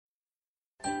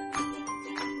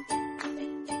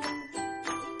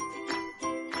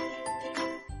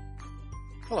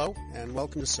Hello, and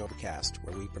welcome to Sobercast,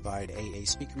 where we provide AA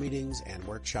speaker meetings and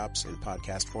workshops in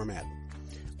podcast format.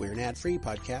 We're an ad-free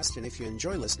podcast, and if you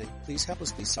enjoy listening, please help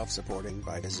us be self-supporting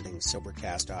by visiting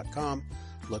Sobercast.com,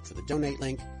 look for the donate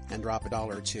link, and drop $1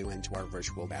 or $2 into our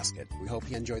virtual basket. We hope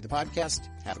you enjoy the podcast.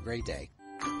 Have a great day.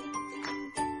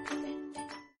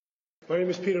 My name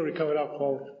is Peter, recovered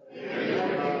alcoholic.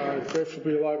 Grateful to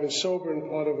be alive and sober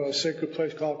and part of a sacred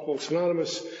place called Alcoholics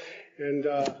Anonymous. And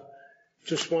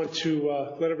just want to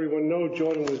let everyone know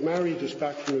Jordan was married, just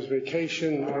back from his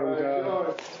vacation. And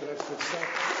so that's good stuff.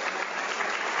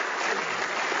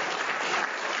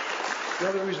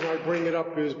 Another reason I bring it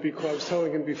up is because I was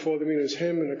telling him before the meeting, it was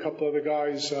him and a couple other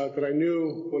guys that I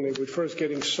knew when they were first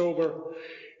getting sober.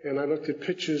 And I looked at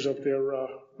pictures of their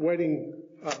wedding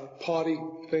party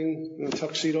thing in the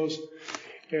tuxedos.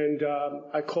 And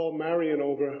I called Marion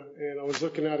over, and I was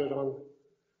looking at it on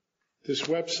this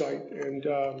website. And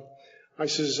I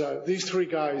says, these three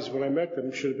guys, when I met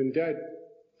them, should have been dead.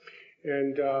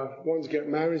 And one's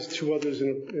getting married, two others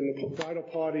in the bridal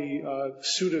party,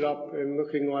 suited up and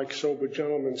looking like sober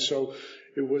gentlemen. So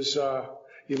it was,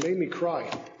 it made me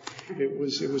cry. It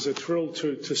was a thrill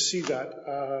to see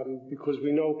that, because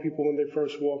we know people when they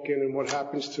first walk in and what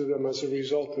happens to them as a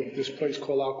result of this place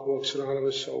called Alcoholics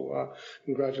Anonymous. So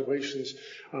congratulations.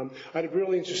 I had a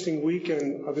really interesting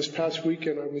weekend. This past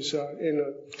weekend, I was in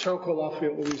a town called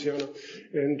Lafayette, Louisiana,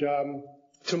 and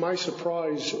to my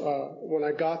surprise, when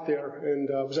I got there and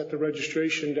was at the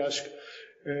registration desk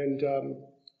and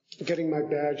getting my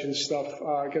badge and stuff,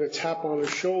 I got a tap on the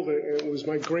shoulder, and it was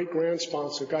my great-grand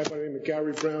sponsor, a guy by the name of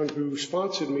Gary Brown, who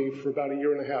sponsored me for about a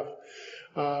year and a half,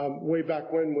 way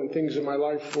back when things in my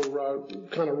life were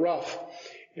kind of rough.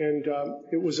 And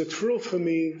it was a thrill for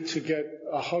me to get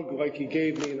a hug like he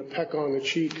gave me and a peck on the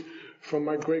cheek from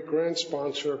my great-grand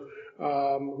sponsor,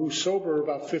 who's sober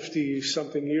about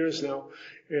 50-something years now,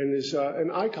 and is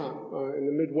an icon in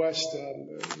the Midwest.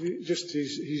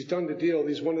 He's done the deal.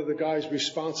 He's one of the guys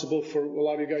responsible for, a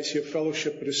lot of you guys hear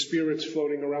Fellowship of the Spirits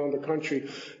floating around the country.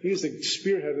 He's the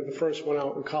spearhead of the first one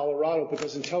out in Colorado, but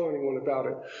doesn't tell anyone about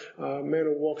it. Man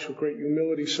who walks with great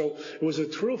humility. So it was a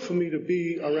thrill for me to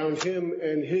be around him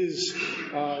and his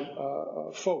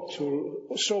folks who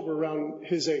are sober around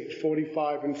his age,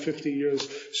 45 and 50 years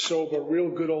sober, real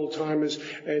good old-timers,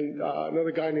 and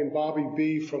another guy named Bobby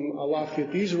B. from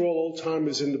Lafayette. These are all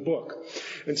old-timers in the book.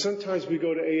 And sometimes we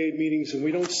go to AA meetings and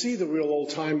we don't see the real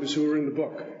old-timers who are in the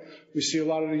book. We see a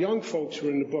lot of the young folks who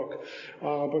are in the book.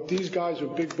 But these guys are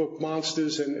big book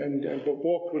monsters but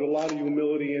walked with a lot of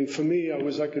humility. And for me, I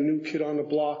was like a new kid on the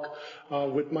block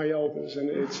with my elders. And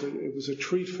it was a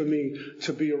treat for me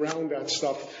to be around that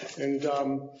stuff. And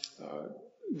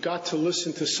got to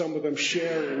listen to some of them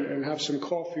share and have some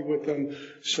coffee with them.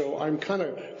 So I'm kind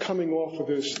of coming off of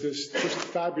this just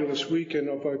fabulous weekend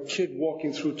of a kid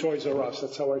walking through Toys R Us.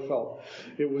 That's how I felt.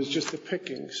 It was just the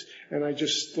pickings. And I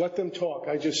just let them talk.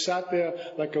 I just sat there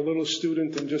like a little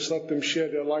student and just let them share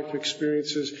their life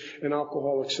experiences in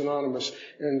Alcoholics Anonymous.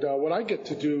 And what I get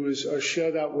to do is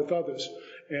share that with others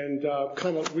and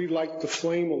kind of relight the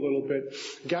flame a little bit.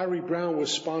 Gary Brown was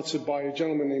sponsored by a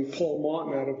gentleman named Paul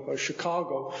Martin out of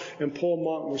Chicago, and Paul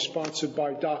Martin was sponsored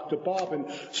by Dr. Bob, and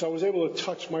so I was able to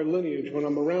touch my lineage when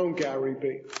I'm around Gary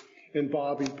B. and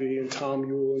Bobby B. and Tom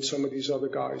Ewell and some of these other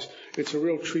guys. It's a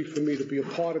real treat for me to be a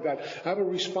part of that. I have a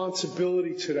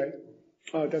responsibility today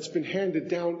that's been handed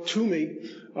down to me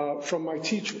from my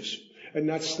teachers. And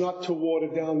that's not to water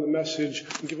down the message,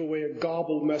 give away a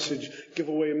gobbled message, give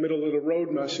away a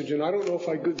middle-of-the-road message. And I don't know if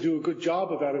I could do a good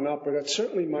job of that or not, but that's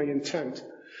certainly my intent.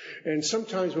 And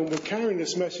sometimes when we're carrying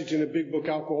this message in the big book,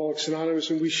 Alcoholics Anonymous,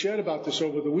 and we shared about this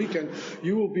over the weekend,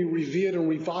 you will be revered and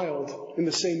reviled in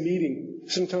the same meeting,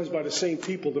 sometimes by the same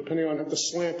people, depending on the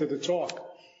slant of the talk.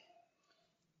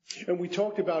 And we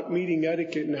talked about meeting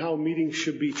etiquette and how meetings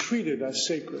should be treated as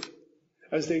sacred,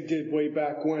 as they did way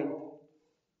back when.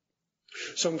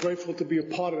 So I'm grateful to be a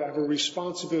part of that. I have a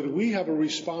responsibility. We have a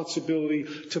responsibility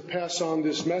to pass on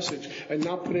this message and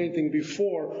not put anything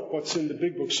before what's in the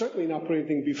big book. Certainly not put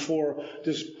anything before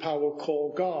this power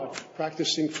called God.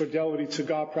 Practicing fidelity to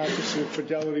God, practicing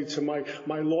fidelity to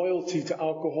my loyalty to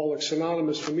Alcoholics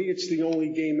Anonymous. For me, it's the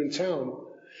only game in town.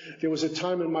 There was a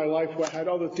time in my life where I had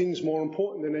other things more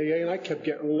important than AA, and I kept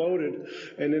getting loaded.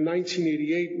 And in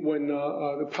 1988, when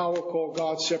the power called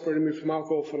God separated me from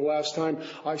alcohol for the last time,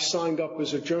 I signed up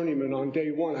as a journeyman on day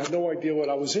one. I had no idea what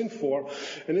I was in for.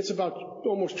 And it's about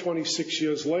almost 26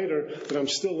 years later that I'm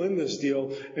still in this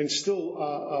deal and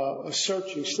still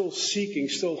searching, still seeking,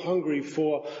 still hungry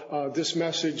for this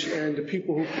message and the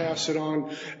people who pass it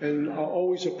on, and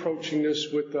always approaching this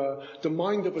with the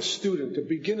mind of a student, a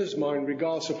beginner's mind,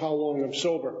 regardless of how long I'm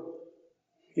sober.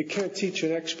 You can't teach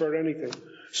an expert anything.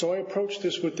 So I approach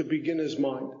this with the beginner's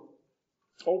mind.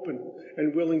 Open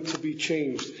and willing to be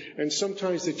changed. And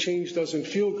sometimes the change doesn't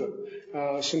feel good.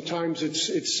 Sometimes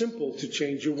it's simple to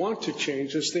change. You want to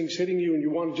change. There's things hitting you and you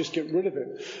want to just get rid of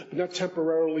it. But not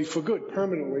temporarily, for good,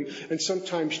 permanently. And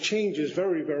sometimes change is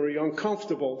very, very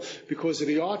uncomfortable because of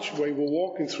the archway we're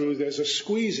walking through. There's a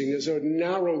squeezing. There's a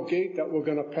narrow gate that we're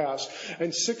going to pass.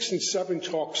 And 6 and 7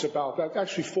 talks about that.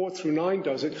 Actually, 4 through 9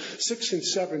 does it. 6 and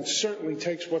 7 certainly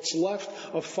takes what's left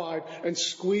of 5 and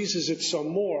squeezes it some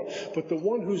more. But the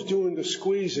one who's doing the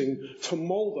squeezing to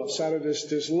mold us out of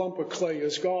this lump of clay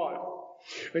is God.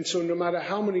 And so no matter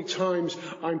how many times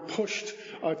I'm pushed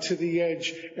to the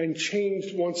edge and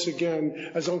changed once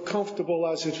again, as uncomfortable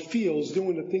as it feels,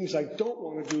 doing the things I don't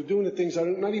want to do, doing the things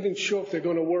I'm not even sure if they're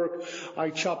going to work, I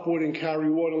chop wood and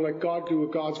carry water and let God do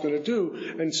what God's going to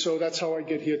do. And so that's how I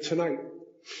get here tonight.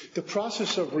 The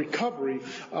process of recovery,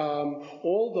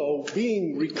 although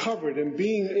being recovered and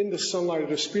being in the sunlight of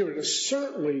the Spirit is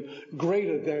certainly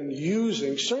greater than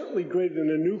using, certainly greater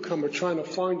than a newcomer trying to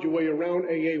find your way around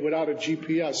AA without a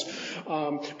GPS.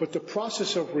 But the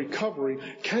process of recovery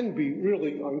can be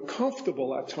really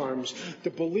uncomfortable at times. The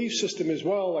belief system is,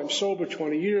 well, I'm sober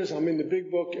 20 years, I'm in the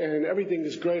big book, and everything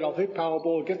is great. I'll hit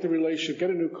Powerball, get the relationship, get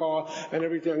a new car, and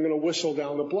everything, I'm going to whistle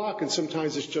down the block. And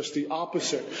sometimes it's just the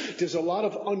opposite. There's a lot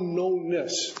of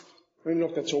unknownness. I don't know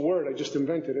if that's a word, I just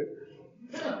invented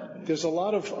it. There's a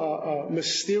lot of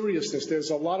mysteriousness.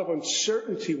 There's a lot of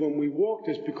uncertainty when we walk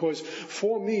this, because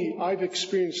for me, I've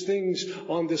experienced things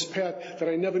on this path that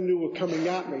I never knew were coming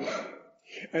at me,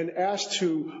 and asked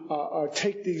to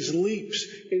take these leaps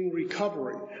in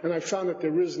recovery. And I found that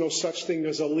there is no such thing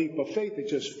as a leap of faith. It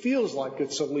just feels like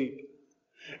it's a leap.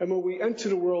 And when we enter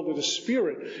the world of the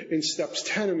Spirit in steps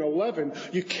 10 and 11,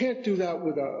 you can't do that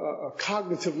with a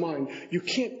cognitive mind. You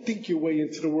can't think your way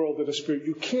into the world of the Spirit.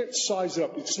 You can't size it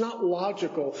up. It's not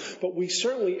logical, but we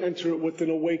certainly enter it with an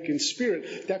awakened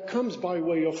spirit. That comes by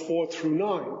way of 4 through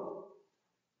 9.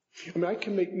 I mean, I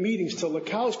can make meetings till the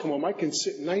cows come home. I can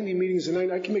sit 90 meetings in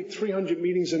 90. I can make 300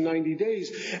 meetings in 90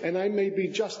 days, and I may be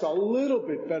just a little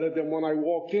bit better than when I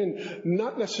walked in.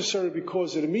 Not necessarily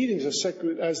because of the meetings, as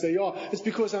sacred as they are. It's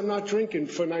because I'm not drinking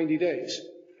for 90 days.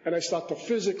 And I start to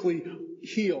physically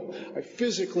heal. I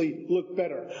physically look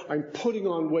better. I'm putting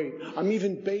on weight. I'm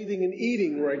even bathing and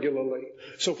eating regularly.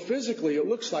 So physically, it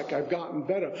looks like I've gotten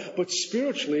better. But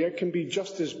spiritually, I can be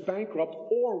just as bankrupt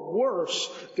or worse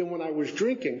than when I was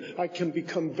drinking. I can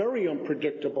become very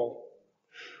unpredictable.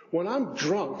 When I'm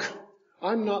drunk,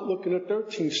 I'm not looking at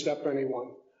 13-step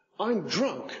anyone. I'm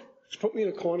drunk. Just put me in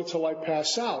a corner till I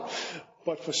pass out.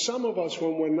 But for some of us,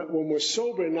 when we're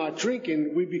sober and not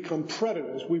drinking, we become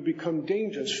predators. We become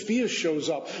dangerous. Fear shows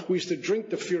up. We used to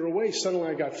drink the fear away. Suddenly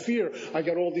I got fear. I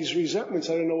got all these resentments.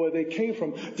 I don't know where they came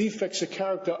from. Defects of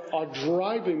character are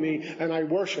driving me, and I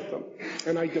worship them.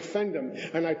 And I defend them.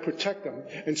 And I protect them.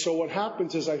 And so what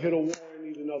happens is I hit a wall. I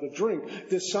need another drink.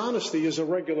 Dishonesty is a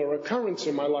regular occurrence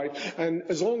in my life. And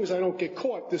as long as I don't get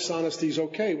caught, dishonesty is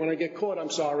okay. When I get caught, I'm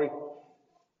sorry.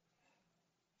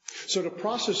 So the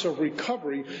process of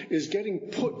recovery is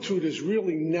getting put through this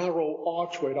really narrow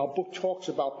archway. Our book talks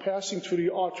about passing through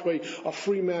the archway, a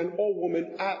free man or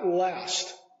woman at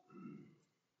last.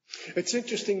 It's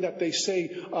interesting that they say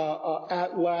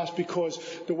at last, because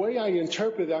the way I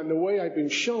interpret that and the way I've been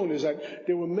shown is that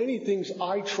there were many things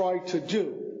I tried to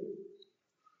do,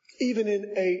 even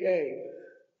in AA,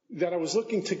 that I was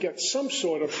looking to get some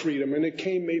sort of freedom, and it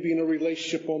came maybe in a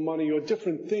relationship or money or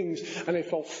different things, and I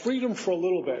felt freedom for a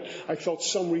little bit. I felt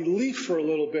some relief for a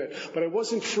little bit, but I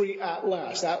wasn't free at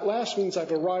last. At last means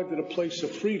I've arrived at a place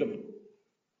of freedom,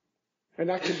 and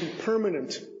that can be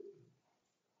permanent.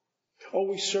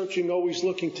 Always searching, always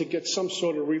looking to get some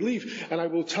sort of relief, and I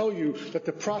will tell you that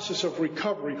the process of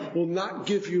recovery will not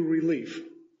give you relief.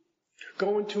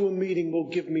 Going to a meeting will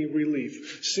give me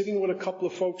relief. Sitting with a couple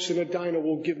of folks in a diner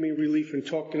will give me relief and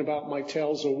talking about my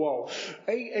tales of woe.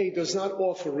 AA does not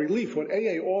offer relief. What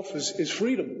AA offers is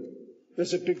freedom.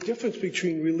 There's a big difference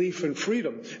between relief and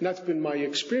freedom, and that's been my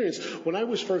experience. When I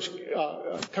was first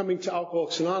coming to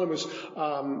Alcoholics Anonymous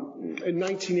in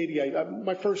 1988,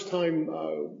 my first time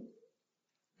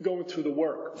going through the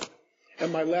work,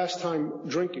 and my last time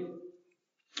drinking.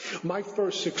 My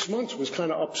first 6 months was kind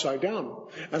of upside down,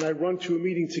 and I run to a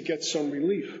meeting to get some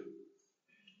relief.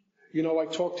 You know, I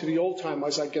talk to the old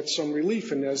timers, I get some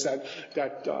relief, and there's that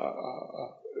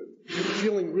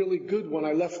feeling really good when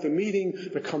I left the meeting,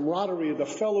 the camaraderie of the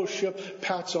fellowship,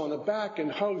 pats on the back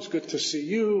and hugs, good to see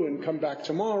you, and come back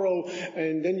tomorrow,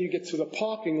 and then you get to the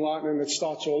parking lot and it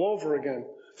starts all over again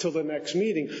till the next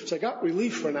meeting. So I got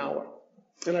relief for an hour.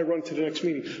 and I run to the next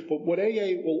meeting. But what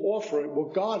AA will offer,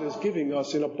 what God is giving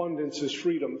us in abundance, is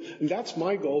freedom. And that's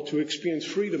my goal, to experience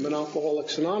freedom in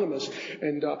Alcoholics Anonymous.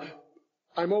 And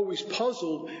I'm always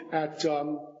puzzled at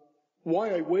why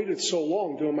I waited so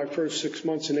long during my first 6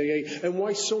 months in AA, and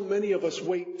why so many of us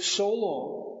wait so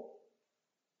long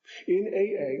in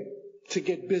AA to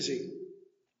get busy.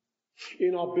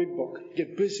 In our big book,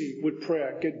 get busy with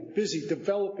prayer, get busy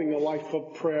developing a life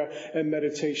of prayer and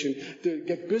meditation,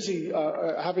 get busy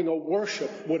having a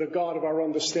worship with a God of our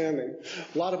understanding.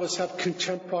 A lot of us have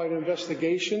contempt, pride, and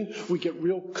investigation. We get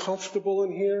real comfortable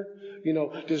in here.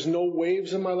 There's no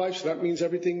waves in my life, so that means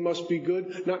everything must be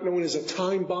good. Not knowing there's a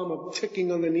time bomb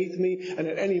ticking underneath me, and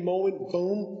at any moment,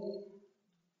 boom.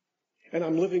 And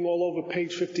I'm living all over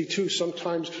page 52,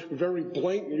 sometimes very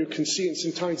blatant, you can see, and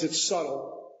sometimes it's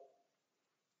subtle.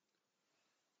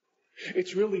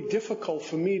 It's really difficult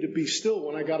for me to be still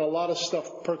when I got a lot of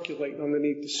stuff percolating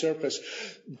underneath the surface.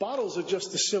 Bottles are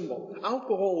just a symbol.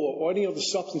 Alcohol or any other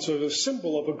substance is a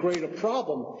symbol of a greater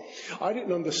problem. I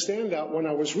didn't understand that when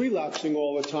I was relapsing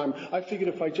all the time. I figured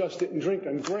if I just didn't drink,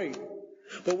 I'm great.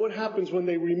 But what happens when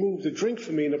they remove the drink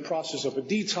from me in the process of a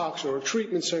detox or a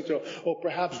treatment center, or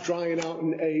perhaps drying out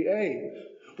in AA?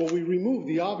 Well, we remove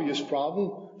the obvious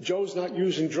problem. Joe's not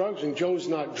using drugs and Joe's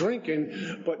not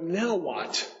drinking, but now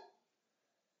what?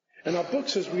 And our book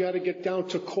says we got to get down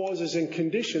to causes and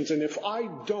conditions. And if I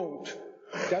don't,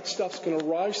 that stuff's going to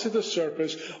rise to the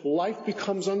surface. Life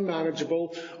becomes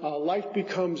unmanageable. Life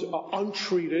becomes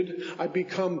untreated. I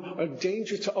become a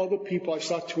danger to other people. I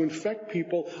start to infect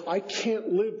people. I can't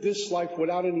live this life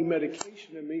without any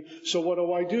medication in me. So what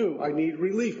do? I need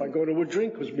relief. I go to a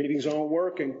drink because meetings aren't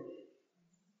working.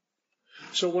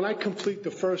 So when I complete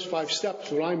the first 5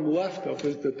 steps, what I'm left of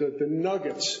is the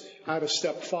nuggets out of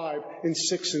step 5 in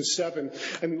 6 and 7.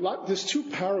 And there's 2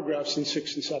 paragraphs in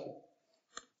 6 and 7.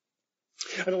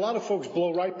 And a lot of folks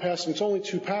blow right past them. It's only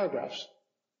 2 paragraphs.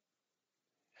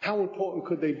 How important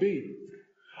could they be?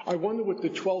 I wonder what the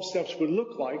 12 steps would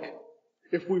look like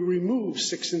if we remove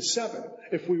 6 and 7,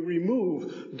 if we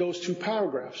remove those 2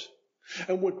 paragraphs.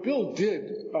 And what Bill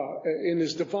did in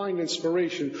his divine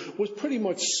inspiration was pretty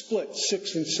much split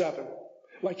 6 and 7,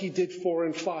 like he did 4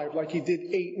 and 5, like he did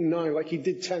 8 and 9, like he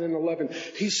did 10 and 11.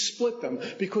 He split them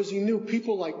because he knew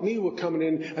people like me were coming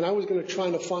in, and I was going to try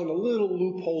to find a little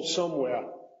loophole somewhere.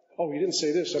 Oh, he didn't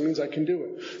say this, that means I can do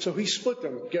it. So he split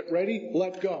them. Get ready,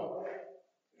 let go,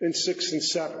 in 6 and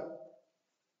 7.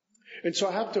 And so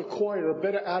I have to acquire a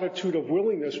better attitude of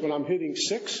willingness when I'm hitting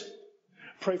 6.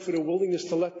 Pray for the willingness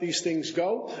to let these things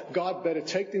go. God better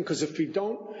take them, because if He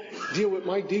don't deal with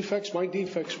my defects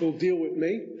will deal with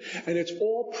me. And it's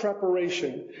all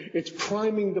preparation. It's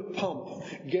priming the pump,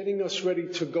 getting us ready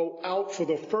to go out for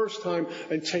the first time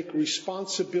and take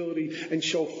responsibility and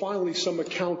show finally some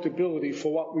accountability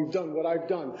for what we've done, what I've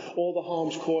done, all the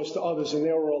harms caused to others, and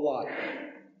there were a lot.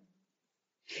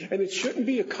 And it shouldn't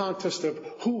be a contest of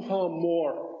who harmed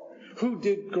more. Who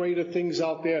did greater things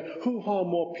out there? Who harmed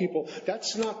more people?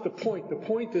 That's not the point. The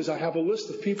point is I have a list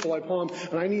of people I've harmed,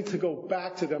 and I need to go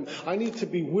back to them. I need to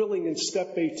be willing in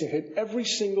step 8 to hit every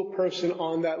single person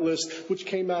on that list, which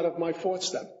came out of my 4th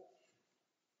step.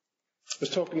 I was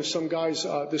talking to some guys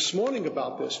this morning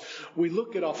about this. We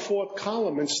look at our 4th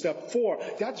column in step 4.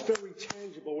 That's very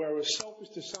tangible, whereas selfish,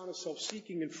 dishonest,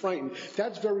 self-seeking, and frightened.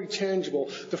 That's very tangible.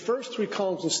 The first 3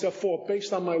 columns in step 4 are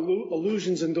based on my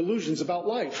illusions and delusions about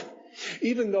life.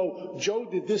 Even though Joe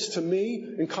did this to me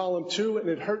in column 2, and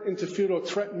it hurt, interfered, or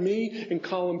threatened me in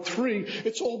column 3,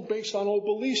 it's all based on old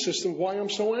belief system, why I'm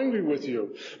so angry with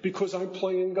you, because I'm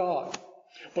playing God.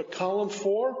 But column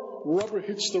 4, rubber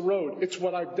hits the road. It's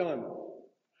what I've done.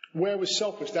 Where was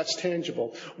selfish? That's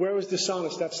tangible. Where was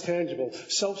dishonest? That's tangible.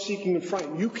 Self-seeking and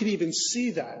frightened. You could even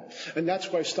see that. And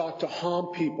that's why I start to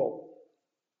harm people.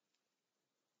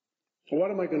 What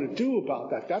am I going to do about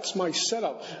that? That's my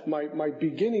setup, my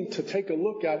beginning to take a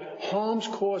look at harms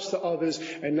caused to others.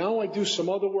 And now I do some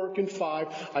other work in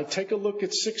 5. I take a look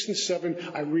at 6 and 7.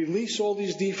 I release all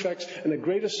these defects. And the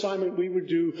great assignment we would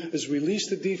do is release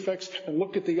the defects and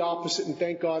look at the opposite and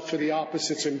thank God for the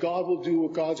opposites. And God will do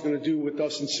what God's going to do with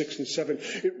us in 6 and 7.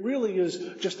 It really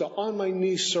is just an on my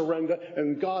knees surrender.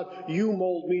 And God, you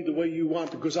mold me the way you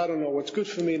want, because I don't know what's good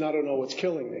for me and I don't know what's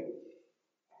killing me.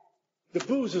 The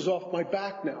booze is off my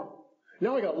back now.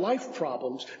 Now I got life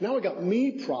problems. Now I got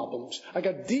me problems. I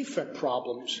got defect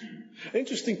problems.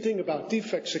 Interesting thing about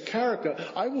defects of character,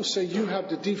 I will say you have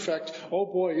the defect, oh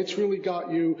boy, it's really got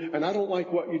you, and I don't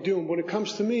like what you do. And when it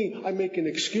comes to me, I make an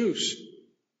excuse.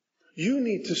 You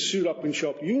need to suit up and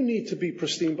show up. You need to be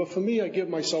pristine. But for me, I give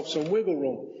myself some wiggle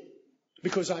room.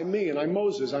 Because I'm me and I'm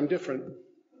Moses. I'm different.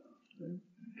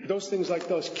 Those things like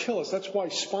those kill us. That's why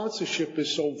sponsorship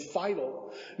is so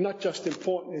vital. Not just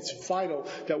important, it's vital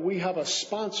that we have a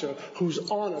sponsor who's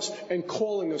on us and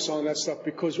calling us on that stuff,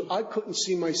 because I couldn't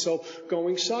see myself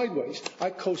going sideways.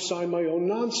 I co-sign my own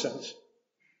nonsense.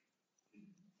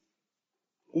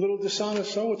 A little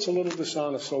dishonest, so it's a little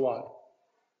dishonest, so what?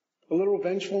 A little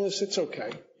vengefulness, it's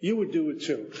okay. You would do it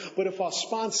too. But if our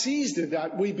sponsees did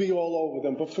that, we'd be all over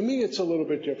them. But for me, it's a little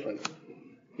bit different.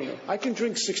 You know, I can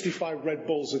drink 65 Red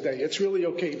Bulls a day. It's really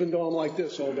okay, even though I'm like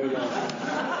this all day long. You know,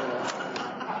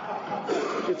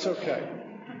 it's okay.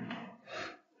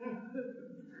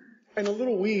 And a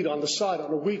little weed on the side on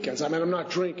the weekends. I mean, I'm not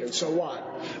drinking, so what?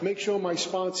 Make sure my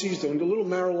sponsees do. And a little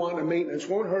marijuana maintenance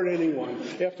won't hurt anyone.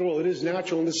 After all, it is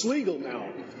natural and it's legal now.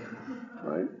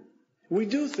 Right? We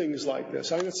do things like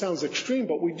this. I mean, it sounds extreme,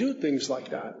 but we do things like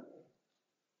that.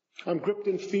 I'm gripped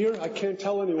in fear. I can't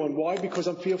tell anyone why, because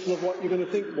I'm fearful of what you're going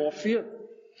to think. More fear.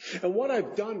 And what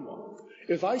I've done,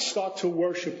 if I start to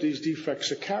worship these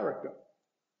defects of character,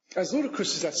 as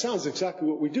ludicrous as that sounds, exactly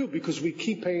what we do, because we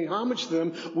keep paying homage to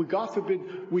them. We, God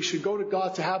forbid, we should go to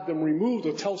God to have them removed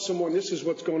or tell someone this is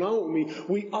what's going on with me.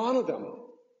 We honor them.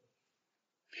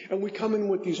 And we come in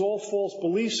with these all false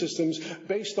belief systems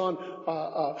based on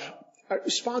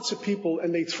sponsor people,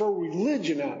 and they throw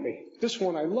religion at me. This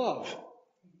one I love.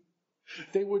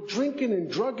 They were drinking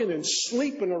and drugging and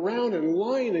sleeping around and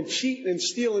lying and cheating and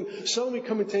stealing. Suddenly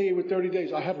come and tell you with 30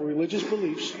 days, I have religious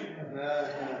beliefs.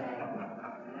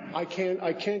 I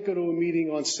can't go to a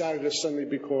meeting on Saturday or Sunday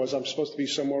because I'm supposed to be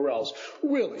somewhere else.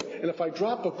 Really? And if I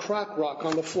drop a crack rock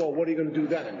on the floor, what are you going to do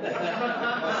then?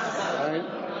 Right?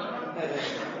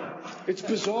 It's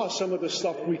bizarre, some of the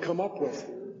stuff we come up with.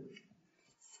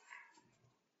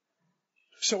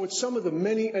 So it's some of the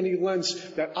many lens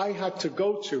that I had to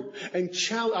go to, and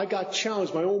I got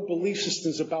challenged, my own belief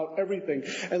systems about everything.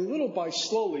 And little by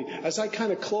slowly, as I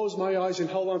kind of closed my eyes and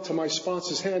held on to my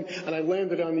sponsor's hand, and I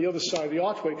landed on the other side of the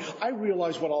archway, I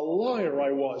realized what a liar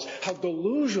I was, how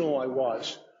delusional I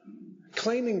was,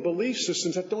 claiming belief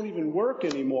systems that don't even work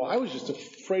anymore. I was just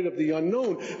afraid of the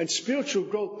unknown, and spiritual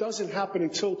growth doesn't happen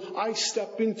until I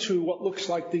step into what looks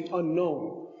like the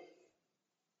unknown.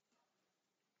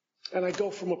 And I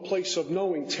go from a place of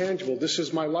knowing, tangible, this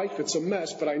is my life, it's a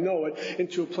mess, but I know it,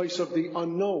 into a place of the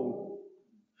unknown.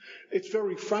 It's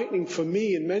very frightening for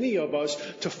me and many of us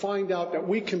to find out that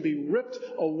we can be ripped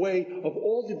away of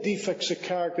all the defects of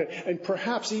character, and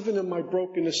perhaps even in my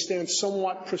brokenness stand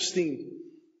somewhat pristine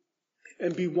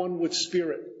and be one with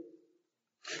spirit.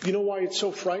 You know why it's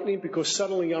so frightening? Because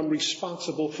suddenly I'm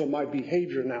responsible for my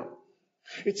behavior now.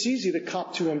 It's easy to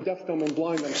cop to, I'm deaf, dumb, and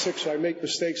blind, I'm sick, so I make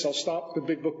mistakes, I'll stop the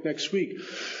big book next week.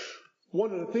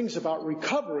 One of the things about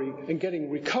recovery and getting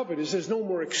recovered is there's no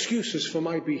more excuses for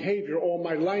my behavior or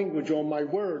my language or my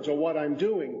words or what I'm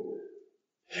doing.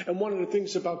 And one of the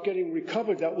things about getting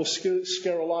recovered that will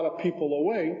scare a lot of people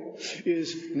away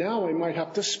is now I might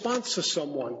have to sponsor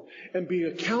someone and be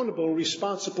accountable and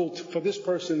responsible for this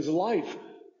person's life.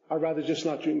 I'd rather just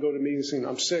not drink and go to meetings and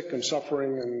I'm sick, I'm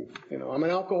suffering, and, I'm an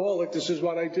alcoholic, this is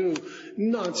what I do.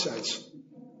 Nonsense.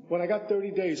 When I got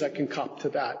 30 days, I can cop to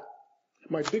that.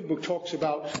 My big book talks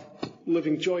about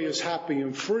living joyous, happy,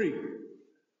 and free.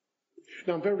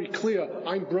 Now, I'm very clear,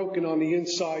 I'm broken on the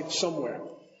inside somewhere.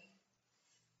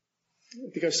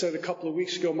 I think I said a couple of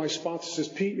weeks ago, my sponsor says,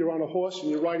 Pete, you're on a horse and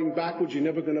you're riding backwards, you're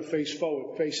never going to face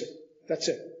forward. Face it. That's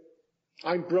it.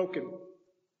 I'm broken.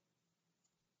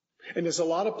 And there's a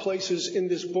lot of places in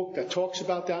this book that talks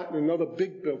about that, and another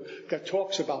big book that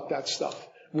talks about that stuff.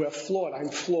 We're flawed. I'm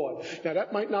flawed. Now,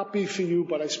 that might not be for you,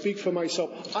 but I speak for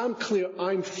myself. I'm clear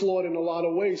I'm flawed in a lot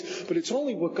of ways, but it's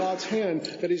only with God's hand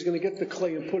that He's going to get the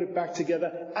clay and put it back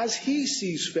together as He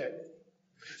sees fit.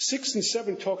 6 and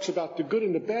 7 talks about the good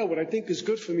and the bad. What I think is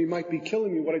good for me might be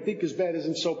killing me. What I think is bad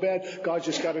isn't so bad. God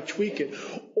just got to tweak it.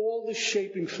 All the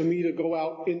shaping for me to go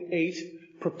out in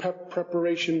 8,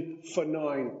 preparation for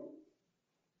 9.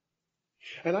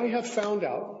 And I have found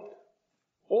out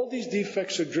all these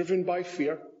defects are driven by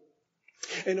fear.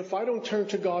 And if I don't turn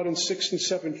to God in 6 and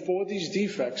 7 for these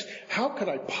defects, how could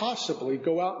I possibly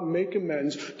go out and make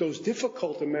amends, those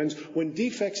difficult amends, when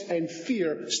defects and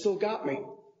fear still got me?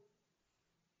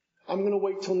 I'm going to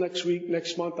wait till next week,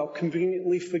 next month. I'll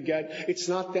conveniently forget. It's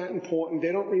not that important.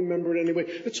 They don't remember it anyway.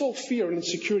 It's all fear and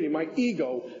insecurity. My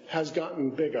ego has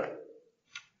gotten bigger.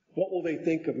 What will they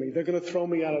think of me? They're going to throw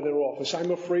me out of their office.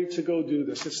 I'm afraid to go do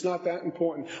this. It's not that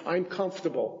important. I'm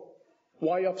comfortable.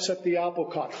 Why upset the apple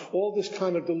cart? All this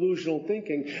kind of delusional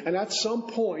thinking. And at some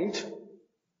point,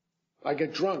 I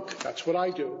get drunk. That's what I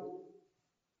do.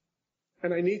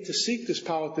 And I need to seek this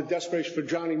power to desperation for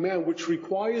drowning man, which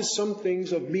requires some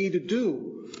things of me to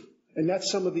do. And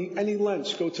that's any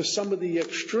lengths, go to some of the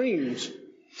extremes.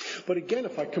 But again,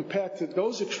 if I compare to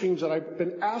those extremes that I've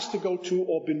been asked to go to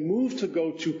or been moved to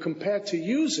go to compared to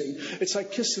using, it's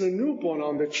like kissing a newborn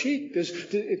on the cheek.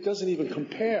 It doesn't even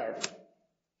compare.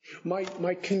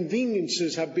 My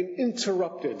conveniences have been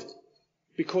interrupted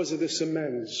because of this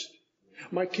amends.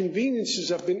 My conveniences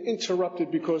have been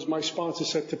interrupted because my sponsor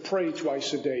said to pray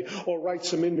twice a day or write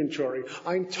some inventory.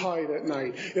 I'm tired at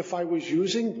night. If I was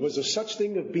using, was there such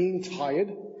thing of being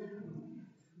tired?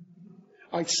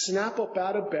 I'd snap up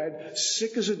out of bed,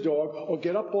 sick as a dog, or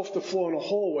get up off the floor in a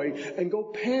hallway and go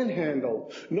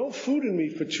panhandle. No food in me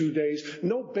for 2 days,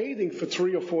 no bathing for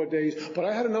 3 or 4 days, but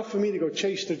I had enough for me to go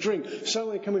chase the drink.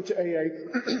 Suddenly I come into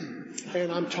AA,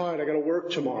 and I'm tired, I gotta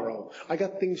work tomorrow. I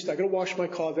gotta wash my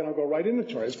car, then I'll go write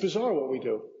inventory. It's bizarre what we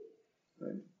do.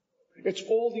 Right? It's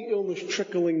all the illness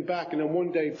trickling back, and then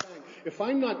one day, bang. If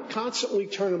I'm not constantly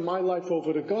turning my life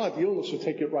over to God, the illness will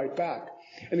take it right back.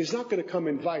 And he's not going to come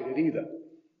invited either.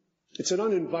 It's an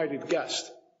uninvited guest.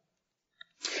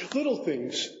 Little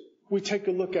things. We take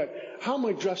a look at, how am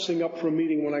I dressing up for a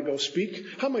meeting when I go speak?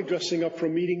 How am I dressing up for a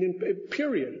meeting in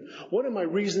period? What are my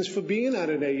reasons for being at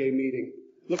an AA meeting?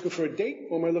 Looking for a date,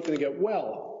 or am I looking to get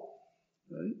well?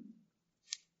 Right?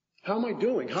 How am I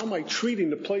doing? How am I treating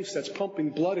the place that's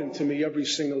pumping blood into me every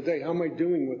single day? How am I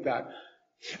doing with that?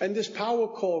 And this power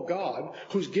called God,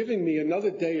 who's giving me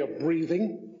another day of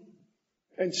breathing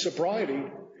and sobriety,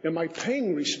 am I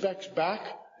paying respects back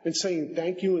and saying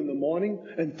thank you in the morning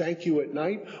and thank you at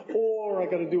night? Or I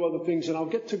got to do other things, and I'll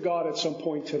get to God at some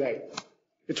point today.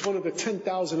 It's one of the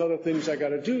 10,000 other things I got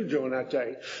to do during that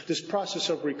day. This process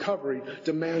of recovery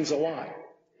demands a lot.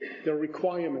 There are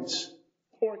requirements.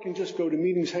 Or I can just go to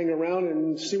meetings, hang around,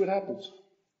 and see what happens.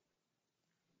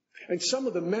 And some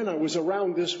of the men I was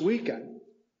around this weekend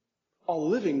are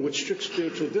living with strict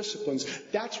spiritual disciplines.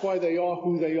 That's why they are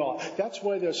who they are. That's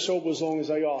why they're sober as long as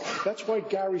they are. That's why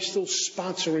Gary's still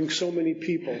sponsoring so many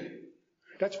people.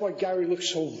 That's why Gary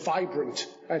looks so vibrant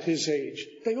at his age.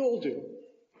 They all do.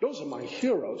 Those are my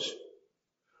heroes.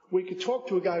 We could talk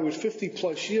to a guy with 50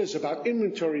 plus years about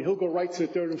inventory. He'll go right to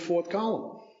the third and fourth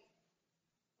column.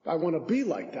 I want to be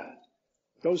like that.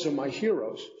 Those are my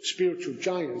heroes, spiritual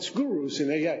giants, gurus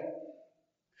in AA.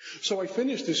 So I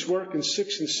finished this work in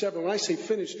 6 and 7. When I say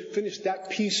finish that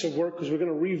piece of work, because we're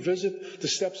going to revisit the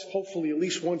steps hopefully at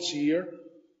least once a year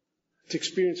to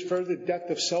experience further depth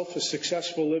of self for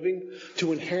successful living,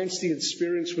 to enhance the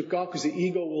experience with God, because the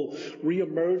ego will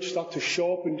reemerge, start to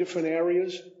show up in different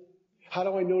areas. How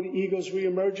do I know the ego's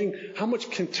reemerging? How much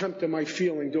contempt am I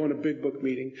feeling during a big book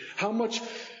meeting? How much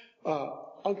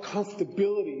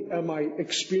uncomfortability am I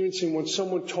experiencing when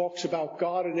someone talks about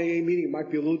God in an AA meeting? It might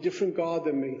be a little different God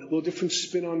than me, a little different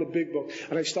spin on the big book.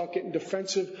 And I start getting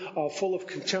defensive, full of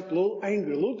contempt, a little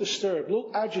angry, a little disturbed, a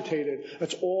little agitated.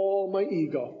 That's all my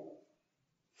ego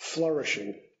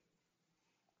flourishing.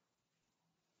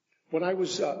 When I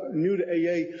was new to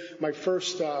AA, my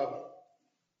first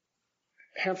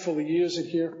handful of years in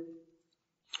here,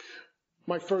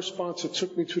 my first sponsor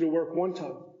took me to the work one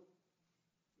time.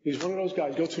 He's one of those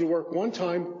guys, go to the work one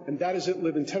time, and that is it,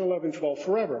 live in 10, 11, 12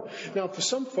 forever. Now, for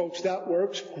some folks, that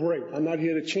works great. I'm not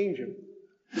here to change him.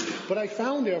 But I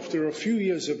found after a few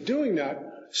years of doing that,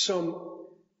 some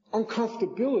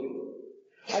uncomfortability.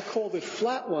 I called it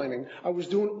flatlining. I was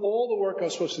doing all the work I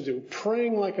was supposed to do,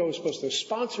 praying like I was supposed to,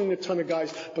 sponsoring a ton of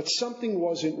guys, but something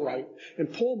wasn't right.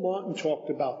 And Paul Martin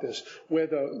talked about this, where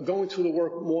the going through the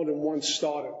work more than once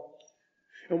started.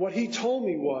 And what he told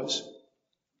me was,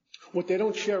 what they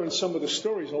don't share in some of the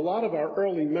stories, a lot of our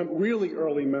really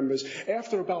early members,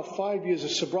 after about 5 years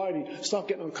of sobriety, start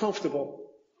getting uncomfortable.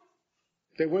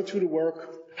 They went through the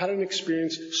work, had an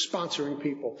experience sponsoring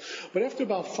people. But after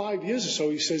about 5 years or so,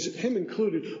 he says, him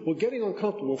included, were getting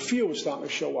uncomfortable. Fear was starting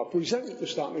to show up. Resentment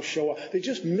was starting to show up. They're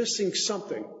just missing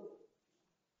something.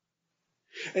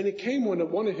 And it came when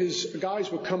one of his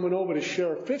guys were coming over to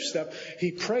share a fifth step.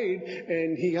 He prayed,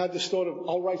 and he had this thought of,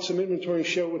 I'll write some inventory and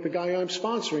share it with the guy I'm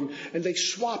sponsoring. And they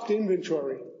swapped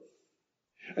inventory.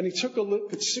 And he took a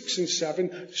look at 6 and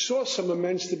 7, saw some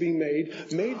amends to be made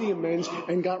the amends,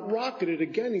 and got rocketed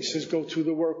again. He says, go through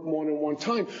the work more than one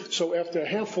time. So after a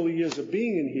handful of years of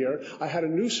being in here, I had a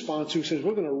new sponsor who says,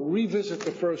 we're going to revisit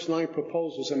the first 9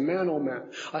 proposals. And man, oh man,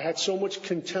 I had so much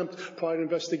contempt prior to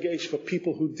investigation for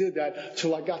people who did that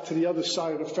till I got to the other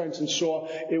side of the fence and saw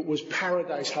it was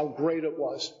paradise, how great it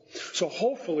was. So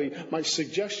hopefully my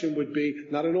suggestion would be,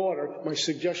 not an order, my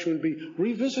suggestion would be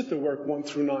revisit the work 1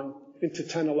 through 9. Into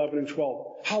 10, 11, and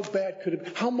 12. How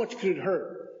much could it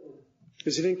hurt?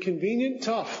 Is it inconvenient?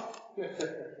 Tough.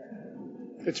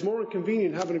 It's more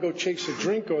inconvenient having to go chase a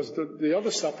drink or the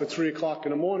other stuff at 3 o'clock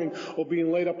in the morning, or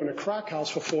being laid up in a crack house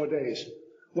for 4 days.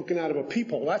 Looking out of a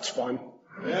peephole, that's fun.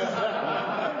 They're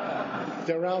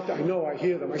out there. I know, I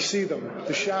hear them, I see them,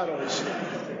 the shadows.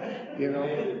 You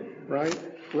know, right?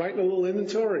 Writing a little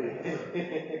inventory.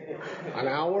 An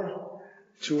hour,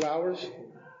 2 hours,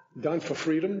 done for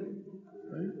freedom.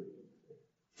 Right?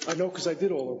 I know because I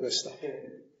did all of this stuff.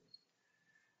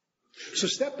 So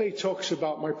step 8 talks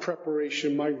about my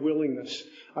preparation, my willingness.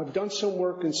 I've done some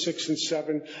work in 6 and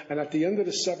 7, and at the end of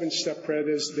the 7-step prayer,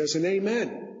 there's an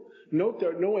amen. Note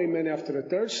there no amen after the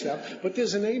 3rd step, but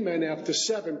there's an amen after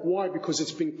 7. Why? Because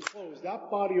it's been closed. That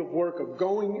body of work of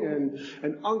going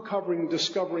and uncovering,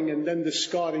 discovering, and then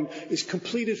discarding is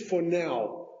completed for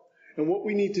now. And what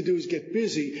we need to do is get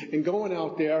busy and going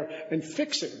out there and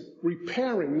fixing,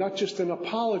 repairing, not just an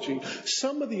apology.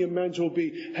 Some of the amends will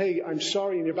be, hey, I'm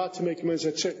sorry, and you're about to make amends,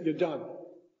 that's it, you're done.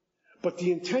 But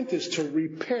the intent is to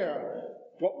repair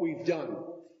what we've done.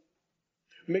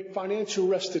 Make financial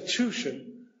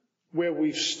restitution where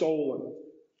we've stolen.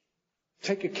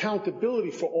 Take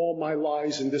accountability for all my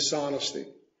lies and dishonesty.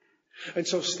 And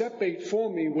so step 8 for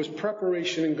me was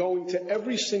preparation and going to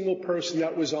every single person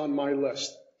that was on my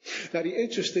list. Now, the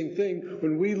interesting thing,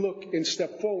 when we look in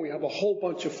step 4, we have a whole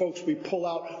bunch of folks we pull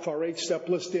out for our 8-step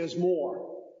list. There's more.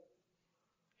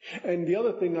 And the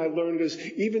other thing I learned is,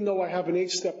 even though I have an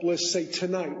 8-step list, say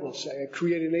tonight, we'll say, I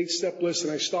create an 8-step list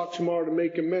and I start tomorrow to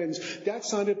make amends,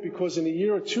 that's not it, because in a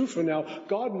year or 2 from now,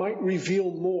 God might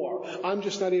reveal more. I'm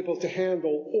just not able to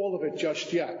handle all of it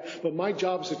just yet. But my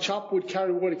job is to chop wood,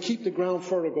 carry water, keep the ground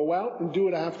fertile, go out and do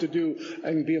what I have to do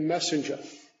and be a messenger.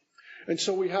 And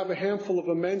so we have a handful of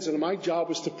amends, and my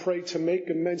job is to pray to make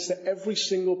amends to every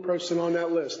single person on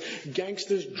that list.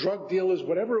 Gangsters, drug dealers,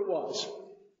 whatever it was.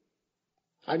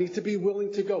 I need to be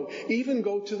willing to go. Even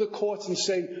go to the courts and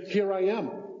say, here I am.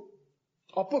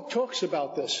 Our book talks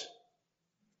about this.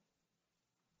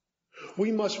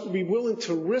 We must be willing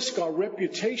to risk our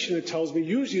reputation, it tells me.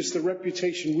 Usually it's the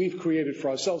reputation we've created for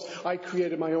ourselves. I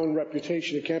created my own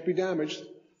reputation. It can't be damaged.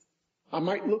 I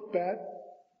might look bad.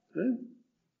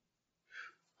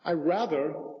 I'd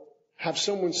rather have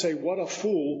someone say, what a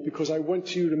fool, because I went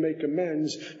to you to make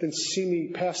amends, than see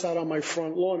me pass out on my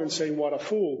front lawn and saying, what a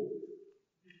fool.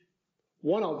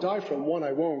 One I'll die from, one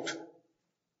I won't.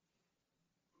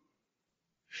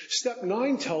 Step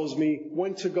 9 tells me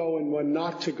when to go and when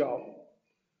not to go.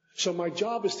 So my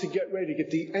job is to get ready, to get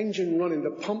the engine running,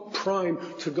 the pump prime,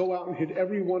 to go out and hit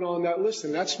everyone on that list.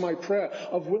 And that's my prayer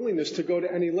of willingness to go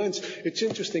to any lengths. It's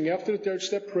interesting. After the 3rd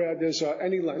step prayer, there's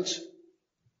any lengths.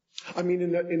 I mean,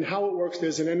 in how it works,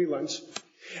 there's an any lengths.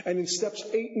 And in steps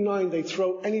 8 and 9, they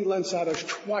throw any lengths at us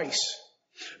twice.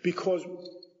 Because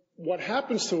what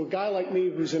happens to a guy like me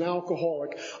who's an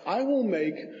alcoholic, I will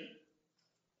make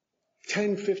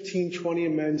 10, 15, 20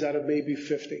 amends out of maybe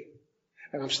 50.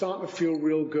 And I'm starting to feel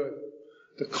real good.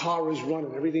 The car is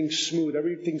running, everything's smooth,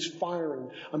 everything's firing.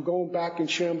 I'm going back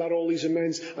and sharing about all these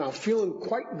amends, and I'm feeling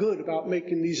quite good about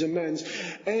making these amends.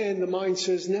 And the mind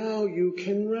says, now you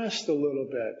can rest a little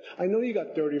bit. I know you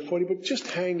got 30 or 40, but just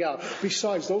hang out.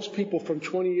 Besides, those people from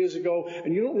 20 years ago,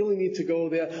 and you don't really need to go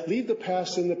there. Leave the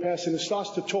past in the past, and it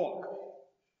starts to talk.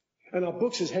 And our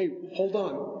book says, hey, hold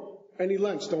on. Any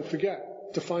lengths, don't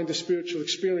forget to find a spiritual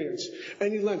experience.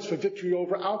 Any lengths for victory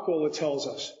over alcohol, it tells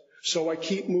us. So I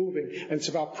keep moving. And it's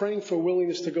about praying for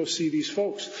willingness to go see these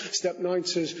folks. Step 9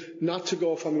 says not to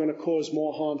go if I'm going to cause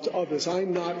more harm to others.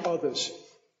 I'm not others.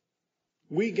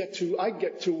 I get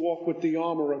to walk with the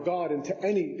armor of God into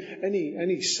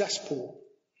any cesspool,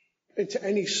 into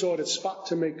any sordid spot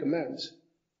to make amends.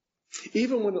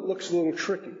 Even when it looks a little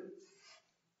tricky.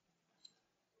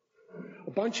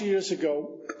 A bunch of years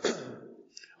ago,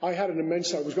 I had an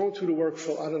amends. I was going through the work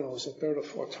for, I don't know, it was the 3rd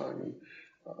or 4th time. And,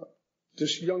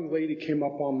 this young lady came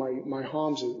up on my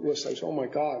harms list. I said, oh my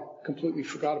God, completely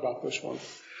forgot about this one.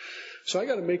 So I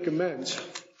got to make amends,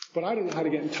 but I don't know how to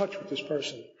get in touch with this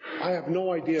person. I have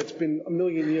no idea. It's been a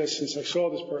million years since I saw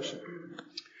this person.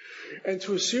 And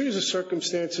through a series of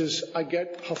circumstances, I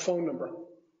get her phone number.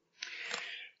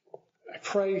 I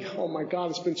pray, oh my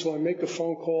God, it's been so. I make a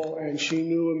phone call, and she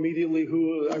knew immediately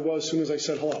who I was as soon as I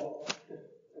said hello.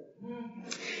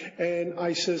 And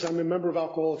I says, I'm a member of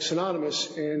Alcoholics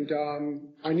Anonymous, and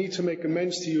I need to make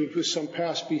amends to you for some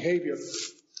past behavior.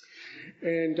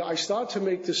 And I started to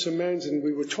make this amends, and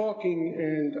we were talking,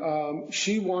 and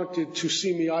she wanted to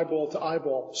see me eyeball to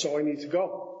eyeball, so I need to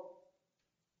go.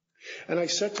 And I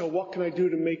said to her, what can I do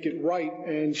to make it right?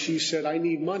 And she said, I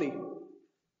need money.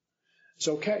 It's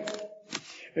okay.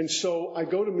 And so I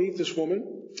go to meet this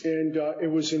woman, and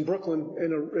it was in Brooklyn,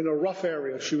 in a rough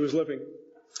area she was living.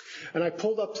 And I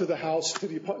pulled up to the house, there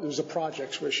was a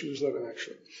projects where she was living,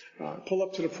 actually. I pulled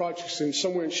up to the projects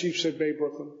somewhere in Sheepshead Bay,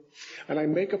 Brooklyn. And I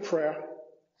make a prayer.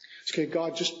 Okay,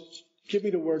 God, just give me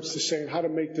the words to say and how to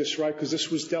make this right, because this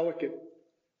was delicate.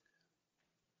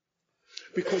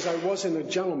 Because I wasn't a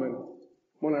gentleman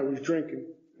when I was drinking.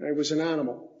 I was an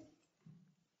animal.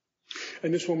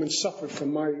 And this woman suffered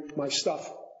from my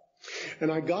stuff.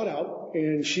 And I got out,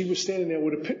 and she was standing there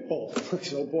with a pit bull. I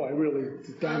said, oh boy, I really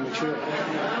did damage here.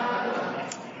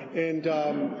 And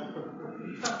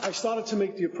I started to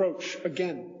make the approach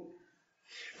again.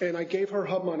 And I gave her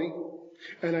money,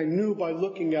 and I knew by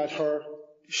looking at her,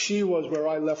 she was where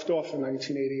I left off in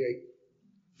 1988.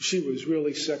 She was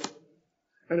really sick.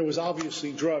 And it was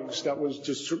obviously drugs that was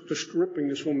just ripping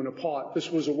this woman apart. This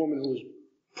was a woman who was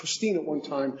pristine at one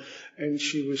time, and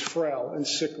she was frail and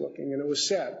sick looking, and it was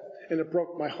sad, and it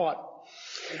broke my heart.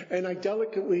 And I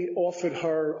delicately offered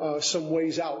her some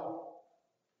ways out,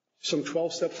 some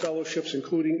 12-step fellowships,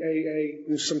 including AA,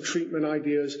 and some treatment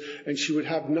ideas, and she would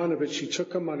have none of it. She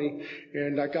took her money,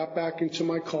 and I got back into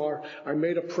my car. I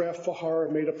made a prayer for her,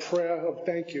 I made a prayer of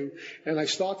thank you, and I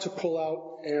started to pull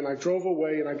out, and I drove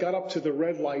away, and I got up to the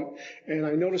red light, and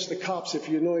I noticed the cops, if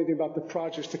you know anything about the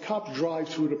projects, the cops drive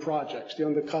through the projects, the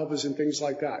undercovers and things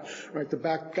like that. Right? The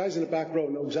back guys in the back row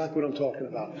know exactly what I'm talking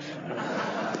about.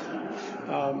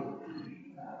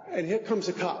 And here comes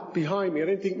a cop behind me. I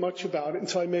didn't think much about it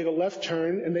until I made a left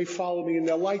turn, and they followed me, and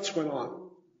their lights went on.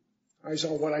 I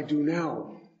said, what I do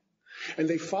now? And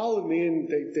they followed me, and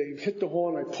they hit the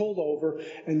horn. I pulled over,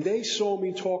 and they saw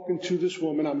me talking to this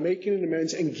woman. I'm making an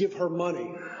amends and give her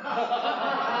money.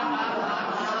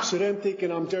 So they're thinking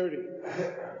I'm dirty.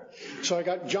 So I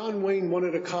got John Wayne, one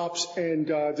of the cops, and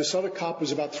this other cop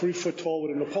was about 3 foot tall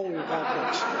with a Napoleon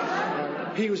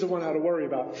complex. He was the one I had to worry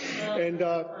about. And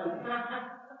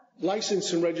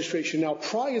license and registration. Now,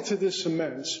 prior to this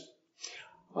amends,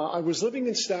 I was living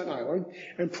in Staten Island,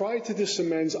 and prior to this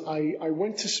amends, I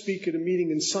went to speak at a meeting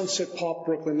in Sunset Park,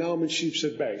 Brooklyn. Now I'm in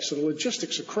Sheepshead Bay, so the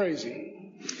logistics are crazy.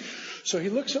 So he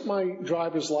looks at my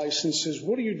driver's license and says,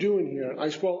 what are you doing here? I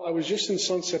said, well, I was just in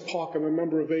Sunset Park. I'm a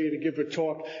member of AA to give a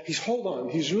talk. He's, hold on.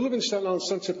 You live in Staten Island,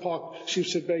 Sunset Park,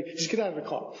 Sheepshead Bay. He says, get out of the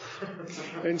car.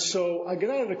 And so I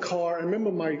get out of the car. I remember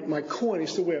my coin. I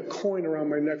used to wear a coin around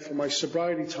my neck for my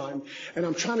sobriety time. And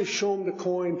I'm trying to show him the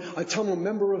coin. I tell him I'm a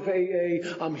member of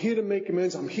AA. I'm here to make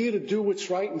amends. I'm here to do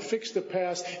what's right and fix the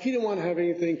past. He didn't want to have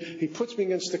anything. He puts me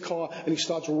against the car, and he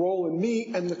starts rolling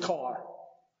me and the car,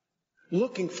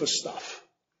 looking for stuff.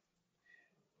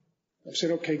 I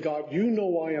said, okay, God, you know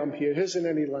why I'm here. Here isn't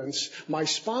any lens. My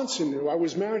sponsor knew. I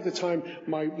was married at the time.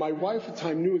 My wife at the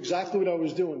time knew exactly what I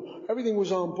was doing. Everything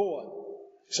was on board,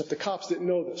 except the cops didn't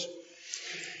know this.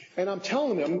 And I'm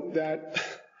telling them that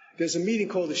there's a meeting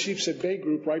called the Sheepshead Bay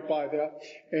Group right by there,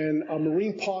 and a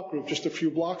Marine Park group just a few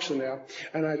blocks from there.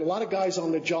 And a lot of guys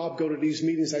on the job go to these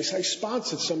meetings. I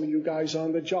sponsored some of you guys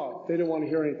on the job. They didn't want to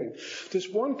hear anything. This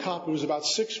one cop who was about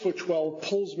 6'12"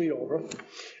 pulls me over.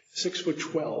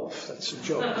 6'12", that's a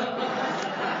joke.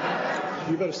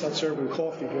 You better start serving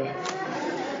coffee, boy.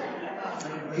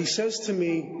 He says to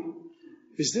me,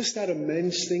 is this that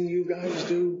amends thing you guys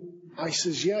do? I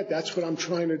says, yeah, that's what I'm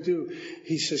trying to do.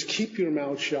 He says, keep your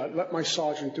mouth shut. Let my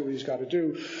sergeant do what he's got to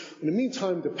do. In the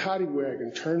meantime, the paddy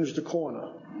wagon turns the corner.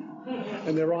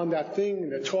 And they're on that thing,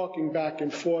 and they're talking back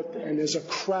and forth, and there's a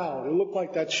crowd. It looked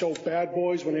like that show Bad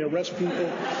Boys when they arrest people.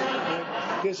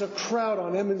 There's a crowd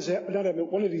on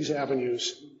one of these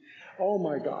avenues. Oh,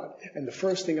 my God. And the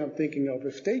first thing I'm thinking of,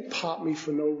 if they pop me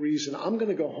for no reason, I'm going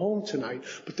to go home tonight,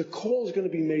 but the call is going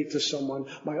to be made to someone.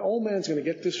 My old man's going to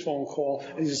get this phone call,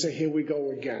 and he's going to say, here we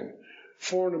go again.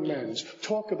 For an amends.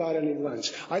 Talk about any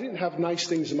lens. I didn't have nice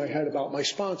things in my head about my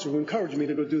sponsor who encouraged me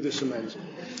to go do this amends.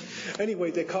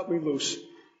 Anyway, they cut me loose.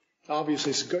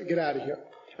 Obviously, said, get out of here.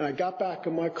 And I got back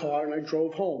in my car, and I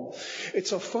drove home.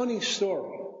 It's a funny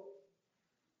story,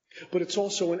 but it's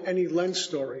also an any lens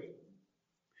story.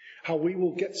 How we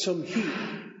will get some heat.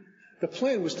 The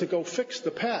plan was to go fix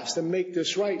the past and make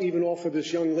this right, even offer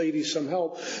this young lady some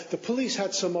help. The police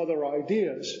had some other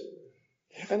ideas.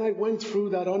 And I went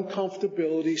through that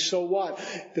uncomfortability, so what?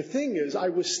 The thing is, I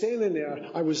was standing there,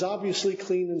 I was obviously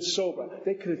clean and sober.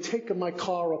 They could have taken my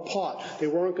car apart. They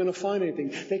weren't going to find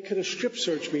anything. They could have strip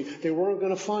searched me. They weren't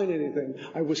going to find anything.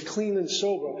 I was clean and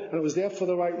sober, and I was there for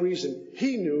the right reason.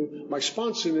 He knew, my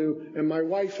sponsor knew, and my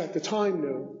wife at the time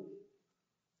knew.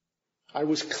 I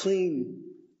was clean,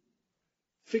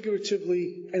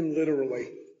 figuratively and literally.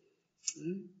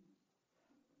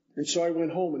 And so I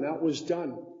went home, and that was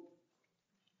done.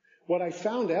 What I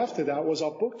found after that was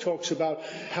our book talks about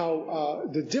how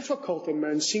the difficult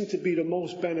amends seem to be the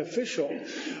most beneficial.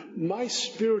 My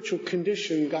spiritual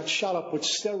condition got shot up with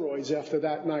steroids after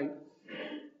that night.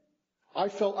 I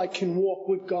felt I can walk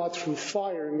with God through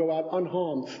fire and go out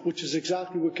unharmed, which is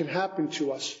exactly what can happen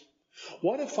to us.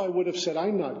 What if I would have said,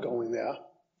 I'm not going there.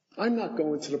 I'm not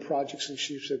going to the projects in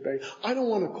Sheepshead Bay. I don't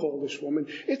want to call this woman.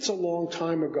 It's a long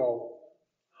time ago.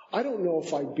 I don't know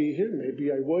if I'd be here.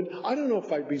 Maybe I would. I don't know if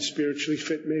I'd be spiritually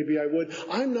fit. Maybe I would.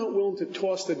 I'm not willing to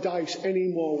toss the dice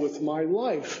anymore with my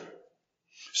life.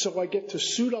 So I get to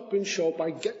suit up and show up.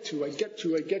 I get to,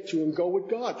 and go with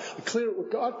God. I clear it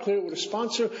with God, clear it with a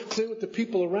sponsor, clear it with the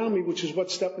people around me, which is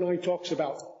what Step 9 talks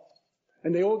about.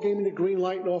 And they all gave me the green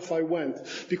light, and off I went.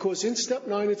 Because in Step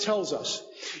 9 it tells us,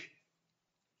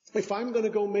 if I'm going to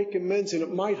go make amends and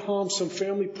it might harm some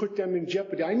family, put them in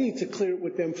jeopardy, I need to clear it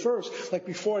with them first. Like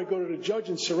before I go to the judge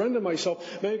and surrender myself,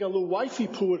 maybe I got a little wifey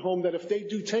poo at home that if they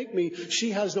do take me,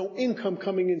 she has no income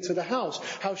coming into the house.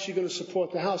 How's she going to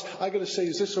support the house? I got to say,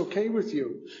 is this okay with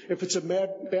you? If it's a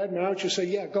bad marriage, you say,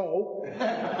 yeah, go.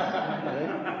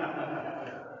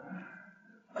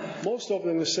 Most of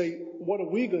them will say, what are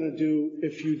we going to do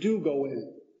if you do go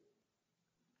in?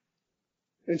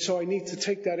 And so I need to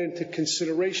take that into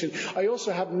consideration. I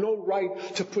also have no right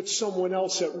to put someone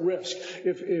else at risk.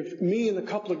 If me and a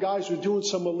couple of guys are doing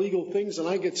some illegal things and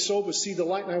I get sober, see the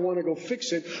light, and I want to go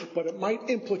fix it, but it might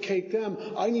implicate them,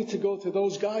 I need to go to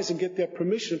those guys and get their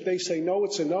permission. If they say no,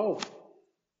 it's a no.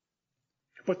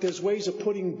 But there's ways of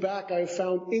putting back, I have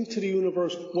found, into the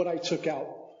universe what I took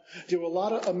out. There were a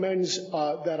lot of amends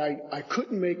that I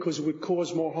couldn't make because it would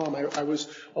cause more harm. I was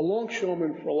a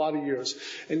longshoreman for a lot of years,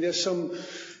 and there's some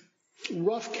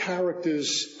rough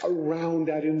characters around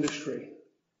that industry.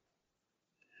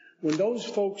 When those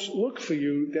folks look for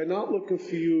you, they're not looking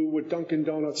for you with Dunkin'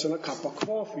 Donuts and a cup of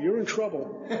coffee. You're in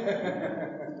trouble.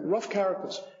 Rough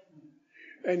characters.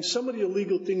 And some of the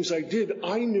illegal things I did,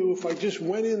 I knew if I just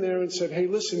went in there and said, hey,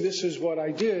 listen, this is what I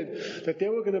did, that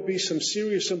there were going to be some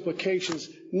serious implications,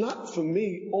 not for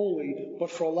me only,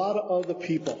 but for a lot of other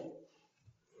people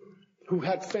who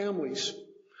had families,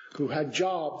 who had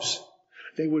jobs.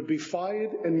 They would be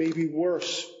fired and maybe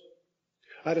worse.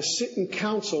 I had to sit in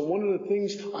counsel. One of the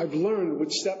things I've learned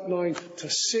with Step 9, to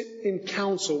sit in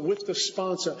counsel with the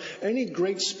sponsor. Any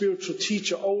great spiritual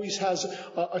teacher always has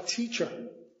a teacher.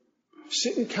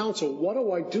 Sit in counsel. What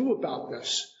do I do about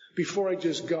this before I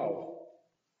just go?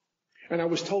 And I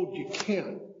was told you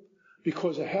can't,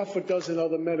 because a half a dozen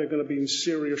other men are going to be in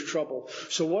serious trouble.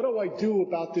 So what do I do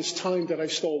about this time that I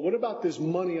stole? What about this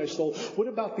money I stole? What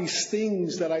about these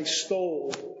things that I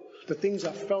stole? The things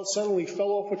I suddenly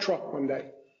fell off a truck one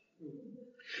day.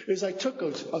 Is I took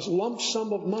a lump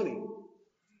sum of money,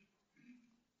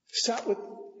 sat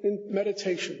in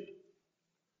meditation.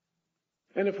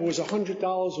 And if it was $100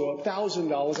 or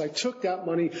 $1,000, I took that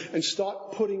money and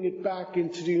start putting it back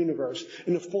into the universe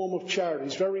in the form of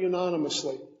charities, very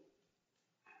anonymously.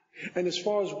 And as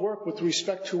far as work, with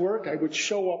respect to work, I would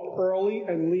show up early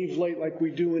and leave late like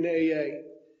we do in AA.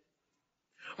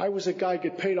 I was a guy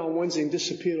get paid on Wednesday and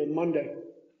disappeared on Monday.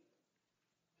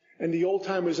 And the old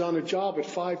timers on the job at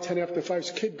 5, 10 after 5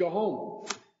 said, kid, go home.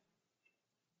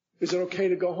 Is it okay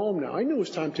to go home now? I knew it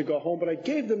was time to go home, but I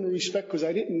gave them the respect because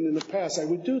I didn't in the past. I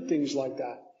would do things like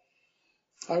that.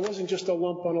 I wasn't just a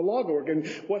lump on a log. And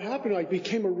what happened, I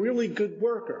became a really good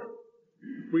worker.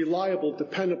 Reliable,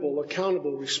 dependable,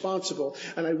 accountable, responsible.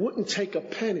 And I wouldn't take a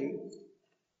penny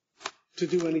to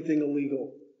do anything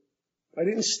illegal. I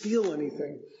didn't steal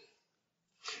anything.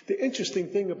 The interesting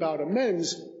thing about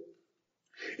amends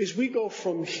is we go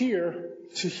from here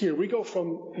to here. We go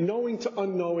from knowing to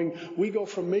unknowing. We go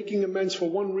from making amends for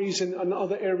one reason and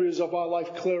other areas of our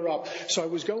life clear up. So I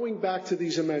was going back to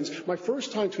these amends. My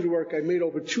first time through the work, I made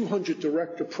over 200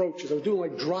 direct approaches. I was doing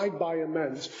like drive-by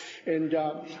amends. And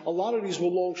a lot of these were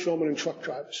longshoremen and truck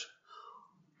drivers.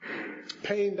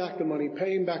 Paying back the money,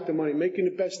 making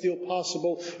the best deal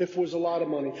possible if it was a lot of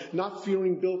money, not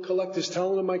fearing bill collectors,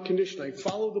 telling them my condition. I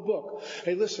followed the book.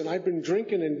 Hey, listen, I've been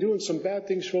drinking and doing some bad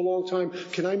things for a long time.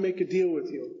 Can I make a deal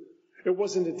with you? It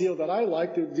wasn't a deal that I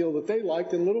liked, it was a deal that they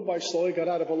liked, and little by little I got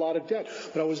out of a lot of debt.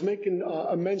 But I was making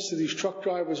amends to these truck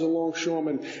drivers and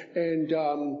longshoremen,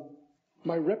 and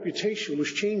my reputation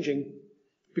was changing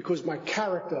because my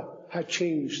character had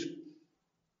changed.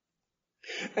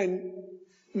 And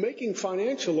making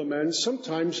financial amends,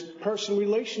 sometimes personal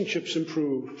relationships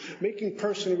improve. Making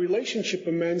personal relationship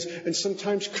amends, and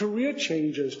sometimes career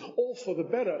changes, all for the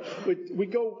better. We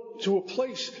go to a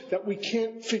place that we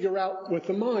can't figure out with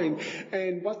the mind.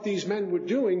 And what these men were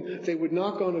doing, they would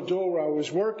knock on a door where I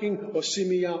was working or see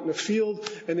me out in the field,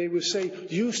 and they would say,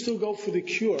 "Do you still go for the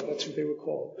cure?" That's what they were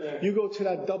called. "You go to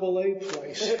that AA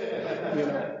place." You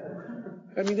know.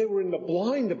 I mean, they were in the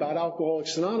blind about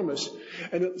Alcoholics Anonymous.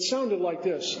 And it sounded like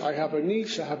this: I have a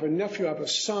niece, I have a nephew, I have a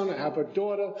son, I have a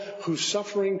daughter who's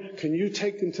suffering. Can you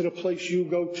take them to the place you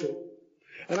go to?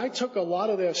 And I took a lot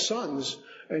of their sons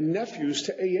and nephews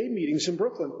to AA meetings in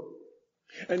Brooklyn.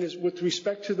 And with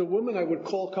respect to the women, I would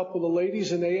call a couple of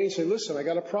ladies in AA and say, "Listen, I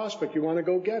got a prospect. You want to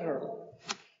go get her?"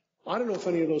 I don't know if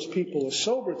any of those people are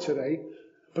sober today,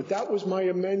 but that was my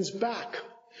amends back.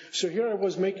 So here I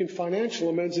was making financial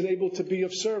amends and able to be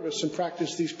of service and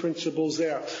practice these principles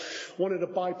there. One of the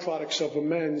byproducts of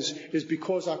amends is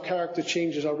because our character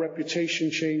changes, our reputation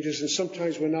changes, and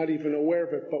sometimes we're not even aware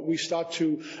of it, but we start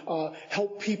to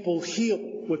help people heal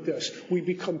with this. We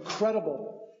become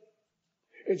credible.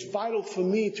 It's vital for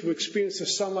me to experience the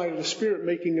sunlight of the Spirit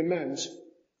making amends.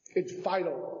 It's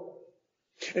vital.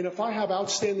 And if I have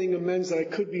outstanding amends that I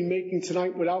could be making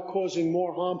tonight without causing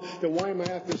more harm, then why am I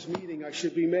at this meeting? I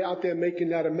should be out there making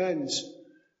that amends.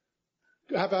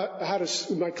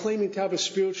 Am I claiming to have a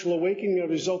spiritual awakening as a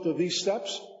result of these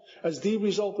steps? As the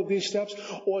result of these steps?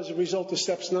 Or as a result of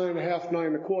steps 9.5,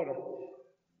 9.25?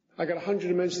 I got 100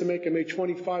 amends to make. I made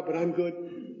 25, but I'm good.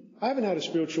 I haven't had a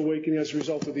spiritual awakening as a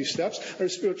result of these steps. I had a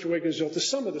spiritual awakening as a result of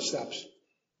some of the steps.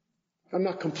 I'm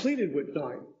not completed with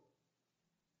 9.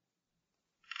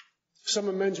 Some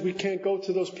amends we can't go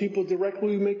to those people directly,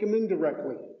 we make them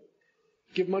indirectly.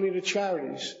 Give money to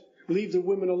charities. Leave the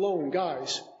women alone,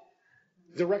 guys.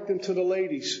 Direct them to the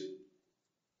ladies.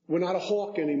 We're not a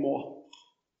hawk anymore.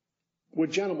 We're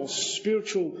gentlemen,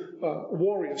 spiritual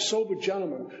warriors, sober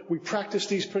gentlemen. We practice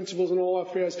these principles in all our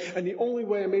affairs, and the only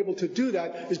way I'm able to do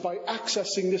that is by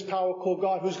accessing this power called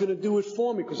God, who's going to do it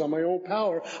for me, because on my own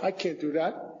power, I can't do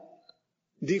that.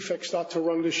 Defects start to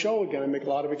run the show again. I make a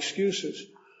lot of excuses.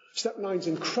 Step 9 is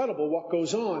incredible what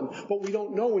goes on, but we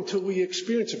don't know until we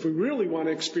experience it. If we really want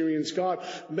to experience God,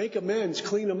 make amends,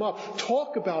 clean them up,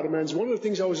 talk about amends. One of the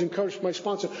things I was encouraged from my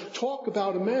sponsor, talk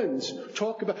about amends.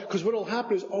 Because what will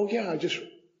happen is,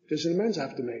 there's an amends I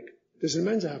have to make. There's an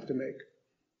amends I have to make.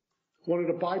 One of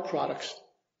the byproducts.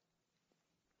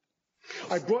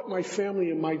 I brought my family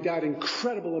and my dad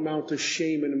incredible amount of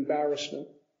shame and embarrassment.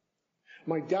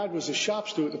 My dad was a shop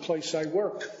steward at the place I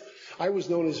worked. I was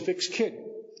known as Vic's kid.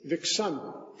 Vic's son,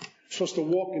 supposed to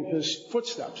walk in his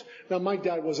footsteps. Now, my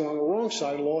dad wasn't on the wrong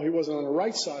side of the law. He wasn't on the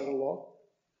right side of the law.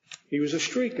 He was a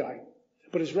street guy.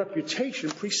 But his reputation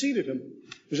preceded him.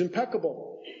 It was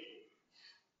impeccable.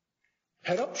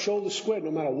 Head up, shoulder squared,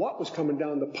 no matter what was coming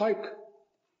down the pike.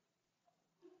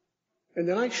 And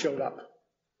then I showed up.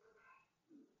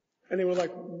 And they were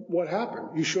like, "What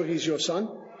happened? You sure he's your son?"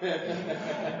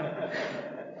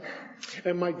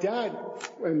 And my dad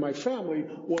and my family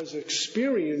was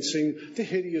experiencing the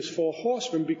hideous 4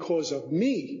 horsemen because of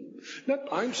me. Not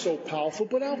I'm so powerful,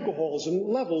 but alcoholism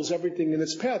levels everything in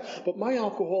its path. But my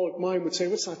alcoholic mind would say,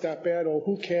 "Well, it's not that bad," or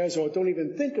 "Who cares?" or "Don't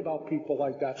even think about people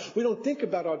like that." We don't think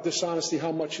about our dishonesty,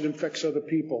 how much it affects other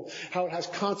people, how it has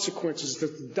consequences,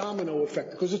 the domino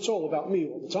effect, because it's all about me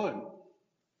all the time.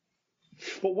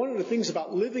 But one of the things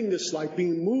about living this life,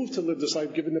 being moved to live this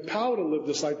life, given the power to live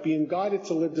this life, being guided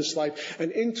to live this life,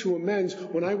 and into amends,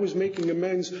 when I was making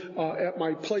amends at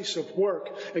my place of work,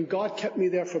 and God kept me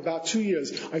there for about 2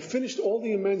 years, I finished all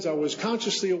the amends I was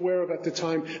consciously aware of at the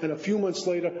time, and a few months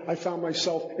later, I found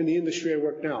myself in the industry I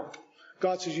work now.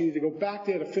 God says, "You need to go back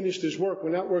there to finish this work.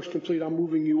 When that work's complete, I'm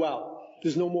moving you out.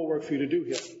 There's no more work for you to do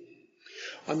here."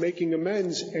 I'm making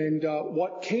amends, and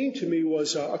what came to me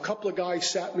was a couple of guys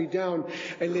sat me down,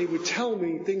 and they would tell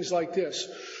me things like this: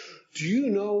 "Do you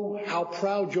know how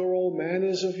proud your old man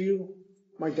is of you?"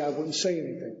 My dad wouldn't say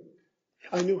anything.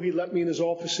 I knew he let me in his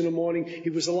office in the morning. He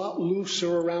was a lot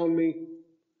looser around me.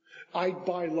 I'd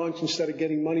buy lunch instead of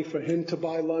getting money for him to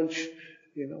buy lunch,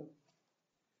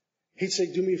 He'd say,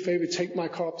 "Do me a favor, take my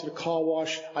car up to the car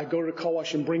wash." I'd go to the car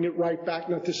wash and bring it right back,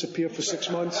 not disappear for 6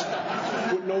 months,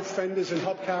 with no fenders and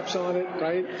hubcaps on it,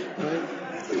 right?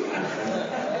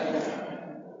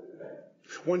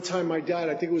 One time my dad,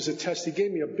 I think it was a test, he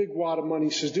gave me a big wad of money.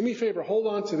 He says, "Do me a favor, hold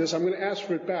on to this. I'm going to ask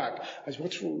for it back." I said,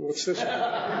 what's this?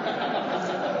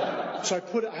 So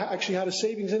I actually had a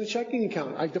savings in a checking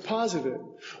account. I deposited it.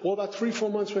 Well, about 3-4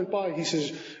 months went by. He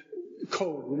says,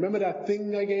 code. Remember that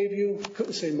thing I gave you?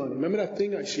 Couldn't say money. Remember that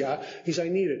thing? I said, yeah. He said, I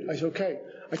need it. I said, okay.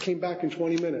 I came back in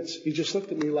 20 minutes. He just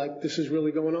looked at me like, this is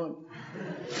really going on.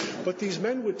 But these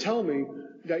men would tell me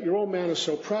that your old man is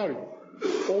so proud of you.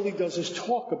 All he does is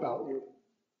talk about you.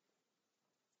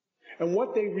 And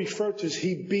what they refer to is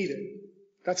he beat it.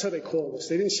 That's how they call this.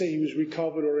 They didn't say he was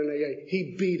recovered or in AA.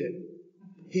 He beat it.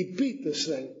 He beat this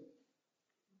thing.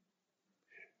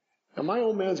 And my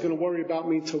old man's going to worry about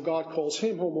me till God calls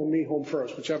him home or me home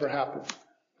first, whichever happens.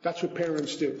 That's what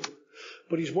parents do.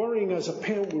 But he's worrying as a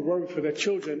parent would worry for their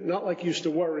children, not like he used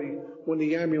to worry when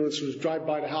the ambulance was drive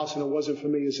by the house and it wasn't for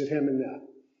me, is it him and that?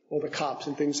 Or the cops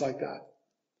and things like that.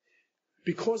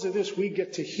 Because of this, we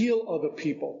get to heal other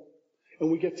people.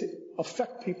 And we get to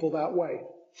affect people that way.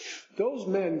 Those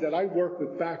men that I worked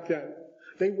with back then,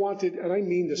 they wanted, and I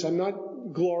mean this, I'm not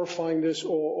glorifying this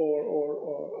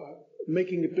or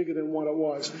making it bigger than what it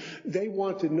was. They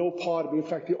wanted no part of me. In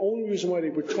fact, the only reason why they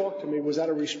would talk to me was out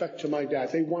of respect to my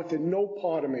dad. They wanted no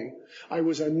part of me. I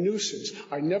was a nuisance.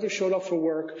 I never showed up for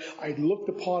work. I looked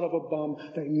the part of a bum.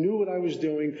 They knew what I was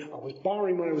doing. I was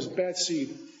borrowing when I was bad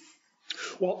seed.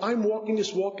 Well, I'm walking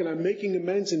this walk and I'm making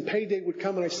amends, and payday would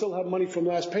come and I still have money from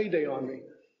last payday on me.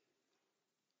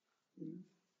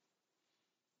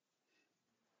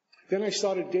 Then I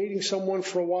started dating someone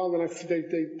for a while, and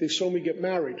they saw me get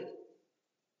married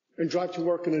and drive to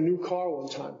work in a new car one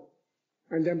time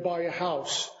and then buy a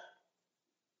house.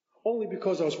 Only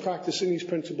because I was practicing these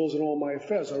principles in all my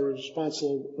affairs. I was a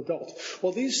responsible adult.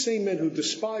 Well, these same men who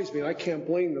despised me, and I can't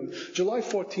blame them, July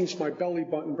 14th is my belly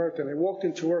button birthday, and I walked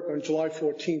into work on July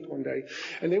 14th one day,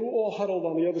 and they were all huddled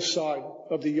on the other side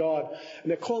of the yard,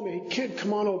 and they called me, hey, kid,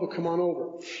 come on over, come on over.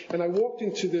 And I walked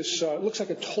into this, it looks like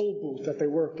a toll booth that they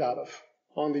worked out of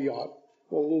on the yard,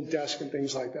 a little desk and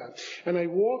things like that. And I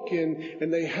walk in,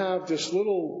 and they have this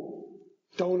little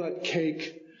donut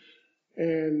cake,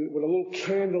 and with a little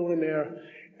candle in there,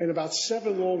 and about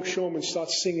 7 longshoremen start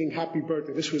singing happy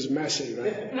birthday. This was messy,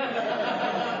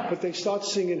 right? But they start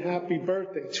singing happy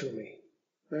birthday to me,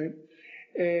 right?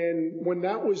 And when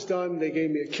that was done, they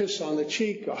gave me a kiss on the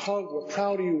cheek, a hug, we're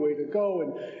proud of you, way to go.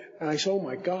 And I said, oh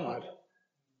my God,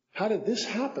 how did this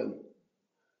happen?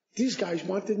 These guys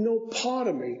wanted no part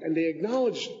of me, and they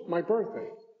acknowledged my birthday.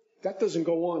 That doesn't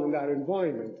go on in that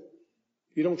environment.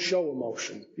 You don't show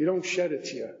emotion. You don't shed a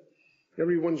tear.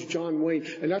 Everyone's John Wayne.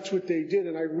 And that's what they did.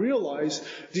 And I realized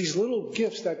these little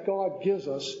gifts that God gives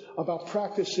us about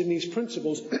practicing these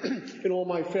principles in all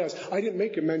my affairs. I didn't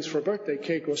make amends for a birthday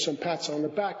cake or some pats on the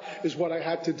back, is what I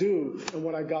had to do and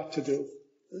what I got to do.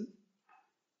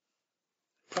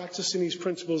 Practicing these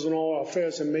principles in all our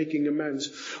affairs and making amends.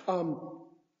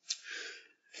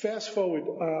 Fast forward,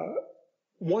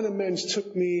 one amends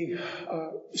took me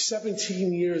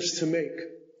 17 years to make.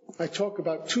 I talk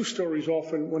about 2 stories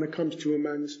often when it comes to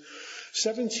amends.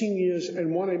 17 years,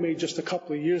 and one I made just a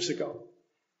couple of years ago.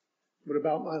 With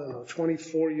about,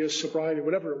 24 years sobriety,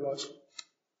 whatever it was.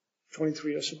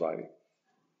 23 years sobriety.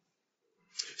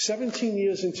 17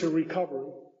 years into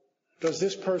recovery, does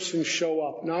this person show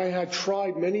up? Now, I had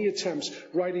tried many attempts,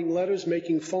 writing letters,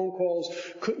 making phone calls,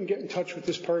 couldn't get in touch with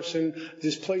this person.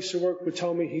 This place of work would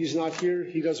tell me he's not here,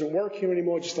 he doesn't work here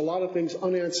anymore, just a lot of things,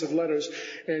 unanswered letters.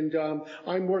 And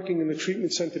I'm working in the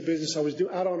treatment center business. I was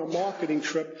out on a marketing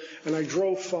trip, and I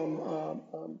drove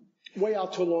from way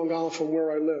out to Long Island from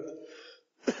where I lived.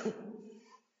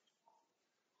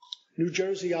 New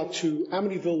Jersey out to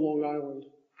Amityville, Long Island.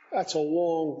 That's a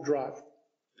long drive.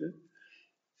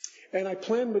 And I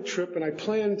planned the trip, and I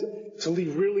planned to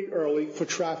leave really early for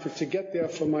traffic to get there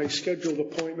for my scheduled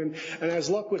appointment. And as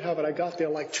luck would have it, I got there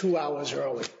like 2 hours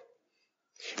early.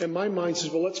 And my mind says,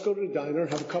 well, let's go to the diner,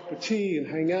 have a cup of tea, and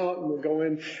hang out, and we'll go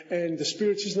in. And the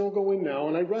Spirit says, no, go in now.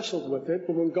 And I wrestled with it.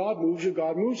 But when God moves you,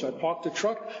 God moves. I parked the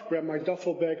truck, grabbed my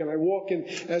duffel bag, and I walk in.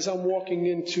 As I'm walking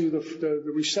into the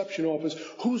reception office,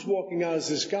 who's walking out is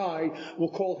this guy.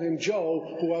 We'll call him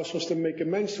Joe, who I was supposed to make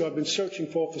amends to. I've been searching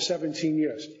for 17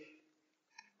 years.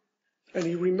 And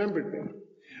he remembered me.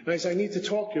 And I said, I need to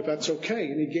talk to you if that's okay.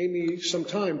 And he gave me some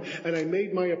time. And I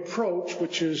made my approach,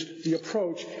 which is the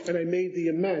approach, and I made the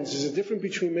amends. There's a difference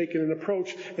between making an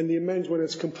approach and the amends when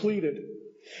it's completed.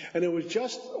 And it was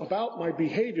just about my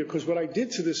behavior, because what I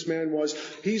did to this man was,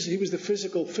 he was the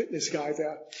physical fitness guy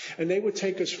there. And they would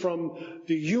take us from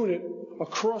the unit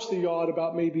across the yard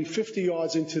about maybe 50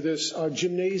 yards into this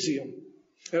gymnasium.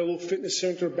 A little fitness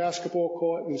center, basketball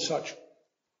court and such.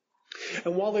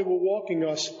 And while they were walking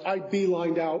us, I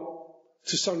beelined out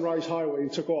to Sunrise Highway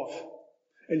and took off.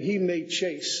 And he made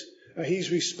chase. He's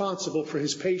responsible for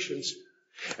his patients.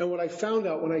 And what I found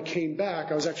out when I came back,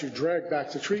 I was actually dragged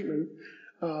back to treatment.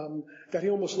 that he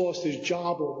almost lost his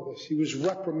job over this. He was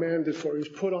reprimanded for it. He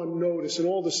was put on notice and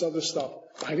all this other stuff.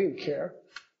 I didn't care.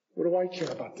 What do I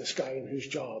care about this guy and his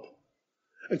job?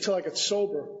 Until I got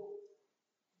sober.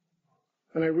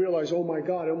 And I realized, oh my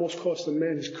God, it almost cost a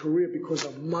man his career because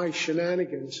of my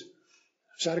shenanigans.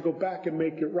 So I had to go back and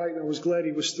make it right, and I was glad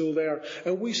he was still there.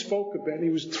 And we spoke a bit, and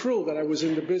he was thrilled that I was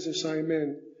in the business I'm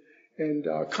in, and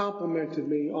complimented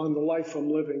me on the life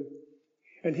I'm living.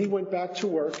 And he went back to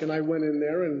work, and I went in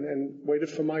there and waited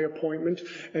for my appointment,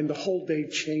 and the whole day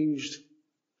changed.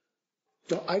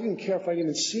 I didn't care if I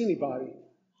didn't see anybody.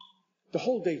 The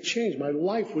whole day changed. My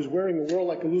life was wearing the world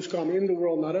like a loose garment, in the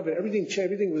world, not of it. Everything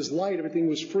changed. Everything was light. Everything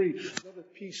was free. Another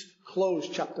piece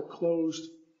closed, chapter closed.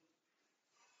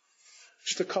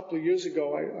 Just a couple of years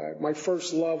ago, my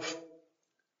first love,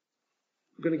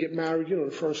 I'm going to get married, you know,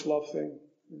 the first love thing.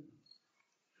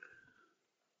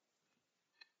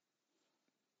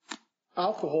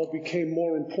 Alcohol became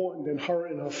more important than her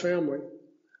and her family.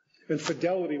 And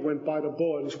fidelity went by the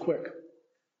board as quick.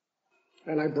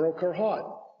 And I broke her heart.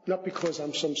 Not because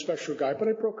I'm some special guy, but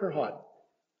I broke her heart.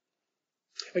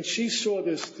 And she saw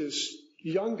this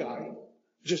young guy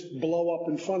just blow up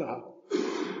in front of her.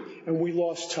 And we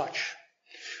lost touch.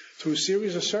 Through a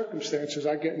series of circumstances,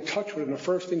 I get in touch with her, and the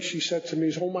first thing she said to me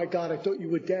is, oh my God, I thought you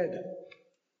were dead.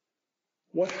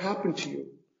 What happened to you?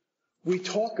 We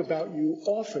talk about you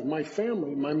often, my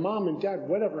family, my mom and dad,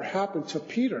 whatever happened to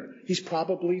Peter? He's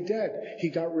probably dead. He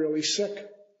got really sick.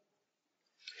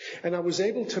 And I was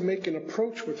able to make an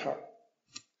approach with her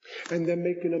and then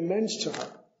make an amends to her.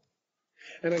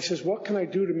 And I says, what can I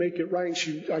do to make it right?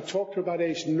 And I talked to her about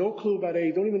AIDS, no clue about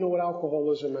AIDS, don't even know what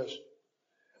alcoholism is.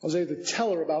 I was able to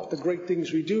tell her about the great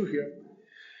things we do here.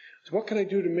 So what can I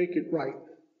do to make it right?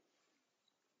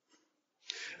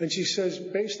 And she says,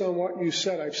 based on what you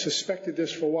said, I've suspected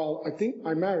this for a while. I think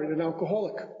I married an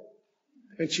alcoholic.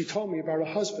 And she told me about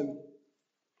her husband.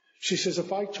 She says,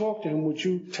 if I talk to him, would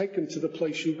you take him to the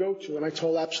place you go to? And I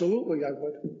told her, absolutely I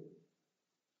would.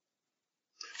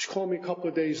 She called me a couple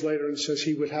of days later and says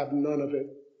he would have none of it.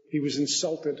 He was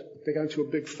insulted. They got into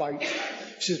a big fight.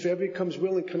 She says, if ever he comes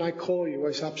willing, can I call you?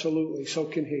 I said, absolutely. So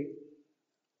can he.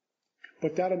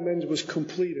 But that amends was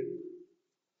completed.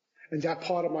 And that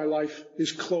part of my life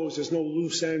is closed. There's no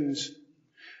loose ends.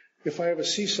 If I ever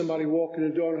see somebody walk in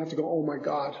the door, I don't have to go, oh my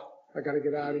God, I got to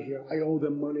get out of here. I owe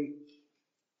them money.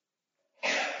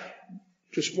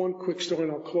 Just one quick story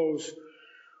and I'll close.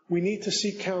 We need to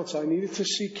seek counsel. I needed to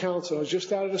seek counsel. I was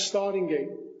just out of the starting gate.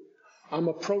 I'm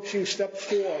approaching step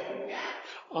 4.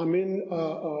 I'm in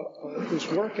this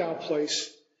workout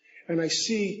place, and I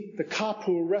see the cop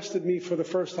who arrested me for the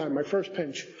first time, my first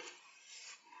pinch.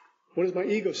 What does my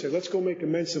ego say? Let's go make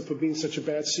amends for being such a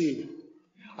bad seed.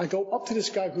 I go up to this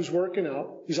guy who's working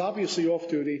out. He's obviously off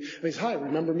duty. And he's, hi,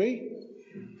 remember me?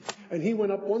 And he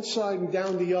went up one side and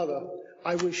down the other.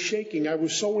 I was shaking. I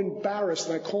was so embarrassed.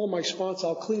 And I called my sponsor.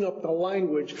 I'll clean up the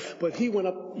language. But he went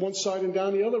up one side and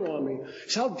down the other on me.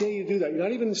 So how dare you do that? You're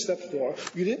not even in step 4.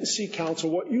 You didn't seek counsel.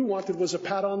 What you wanted was a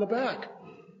pat on the back.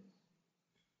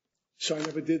 So I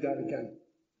never did that again.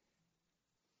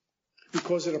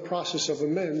 Because of the process of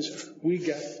amends, we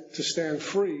get to stand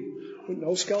free with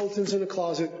no skeletons in the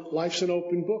closet. Life's an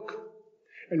open book.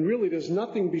 And really, there's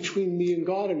nothing between me and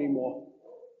God anymore.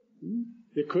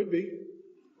 It could be.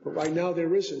 But right now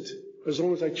there isn't, as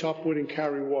long as I chop wood and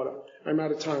carry water. I'm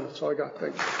out of time. That's all I got.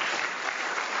 Thank you.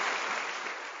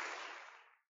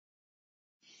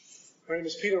 My name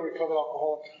is Peter, a recovered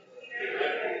alcoholic.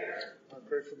 I'm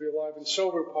grateful to be alive and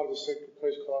sober, part of a sacred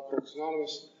place called Alcoholics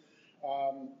Anonymous.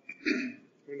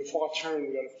 We're in the far turn.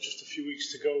 We've got just a few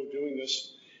weeks to go doing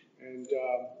this. And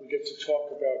we get to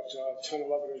talk about 10,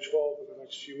 11, and 12 in the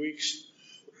next few weeks.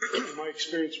 My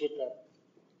experience with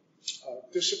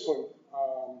that discipline,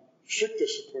 strict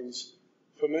disciplines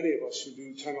for many of us who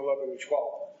do 10, 11, and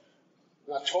 12.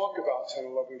 Not talk about 10,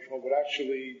 11, and 12, but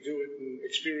actually do it and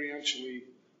experientially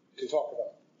can talk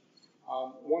about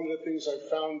it. One of the things I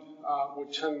found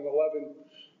with 10 and 11,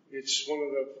 it's one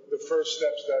of the first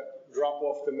steps that drop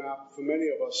off the map for many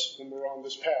of us when we're on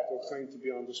this path or claim to be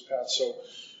on this path. So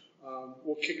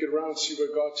we'll kick it around and see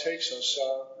where God takes us.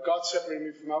 God separated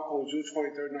me from alcohol on June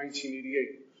 23rd,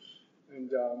 1988. And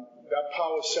that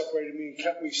power separated me and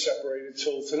kept me separated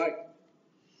till tonight.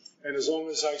 And as long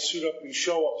as I suit up and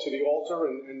show up to the altar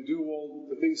and do all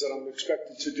the things that I'm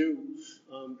expected to do,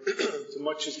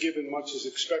 much is given, much is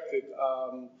expected,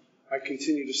 I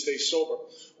continue to stay sober.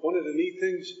 One of the neat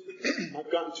things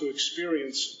I've gotten to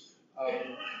experience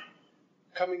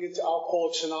coming into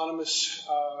Alcoholics Anonymous,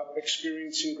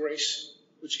 experiencing grace,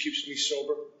 which keeps me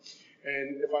sober.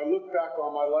 And if I look back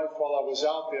on my life while I was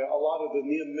out there, a lot of the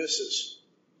near misses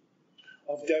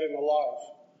of dead and alive.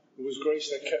 It was grace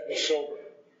that kept me sober.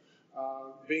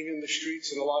 Being in the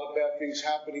streets and a lot of bad things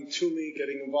happening to me,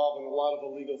 getting involved in a lot of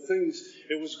illegal things,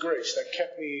 it was grace that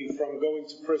kept me from going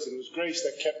to prison. It was grace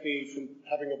that kept me from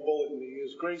having a bullet in me. It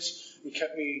was grace that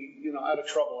kept me, out of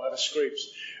trouble, out of scrapes.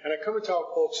 And I come into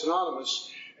Alcoholics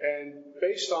Anonymous, and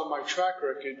based on my track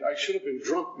record, I should have been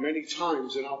drunk many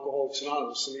times in Alcoholics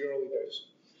Anonymous in the early days.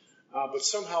 But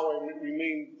somehow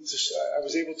I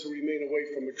was able to remain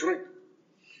away from a drink.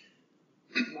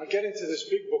 I get into this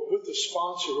big book with the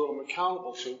sponsor who I'm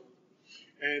accountable to,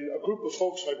 and a group of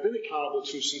folks who I've been accountable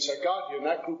to since I got here, and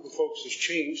that group of folks has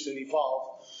changed and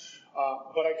evolved.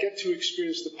 But I get to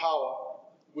experience the power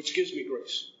which gives me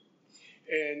grace.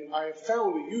 And I have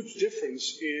found a huge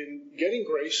difference in getting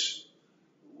grace,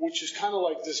 which is kind of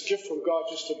like this gift from God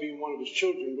just to be one of his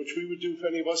children, which we would do if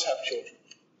any of us have children.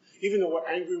 Even though we're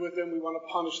angry with them, we want to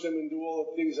punish them and do all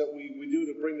the things that we do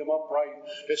to bring them up right,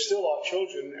 they're still our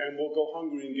children, and we'll go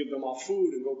hungry and give them our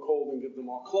food and go cold and give them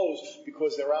our clothes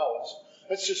because they're ours.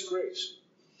 That's just grace.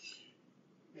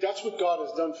 That's what God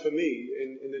has done for me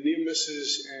in the near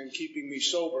misses and keeping me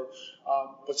sober.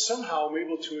 But somehow I'm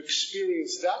able to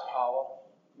experience that power,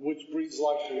 which breathes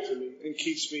life into me and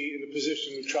keeps me in a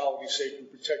position of neutrality, safe and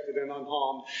protected and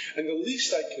unharmed. And the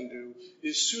least I can do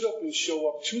is suit up and show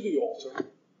up to the altar,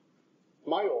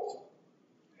 my altar,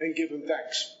 and give him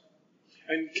thanks.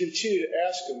 And continue to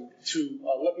ask him to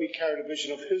let me carry the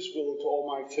vision of his will into all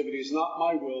my activities, not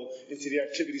my will into the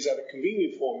activities that are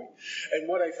convenient for me. And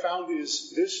what I found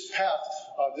is this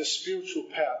path, this spiritual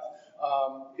path,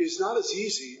 is not as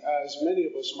easy as many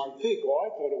of us might think, or I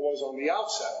thought it was on the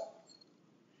outset.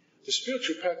 The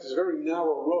spiritual path is a very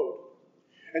narrow road.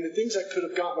 And the things I could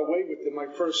have gotten away with in my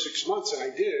first 6 months, and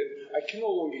I did, I can no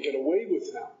longer get away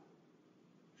with now.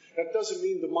 That doesn't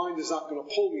mean the mind is not going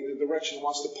to pull me in the direction it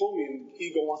wants to pull me, and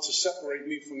ego wants to separate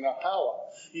me from that power.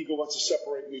 Ego wants to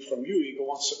separate me from you. Ego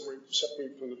wants to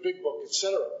separate me from the big book,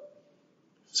 etc.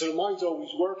 So the mind's always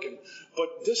working.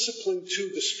 But discipline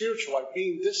to the spiritual life,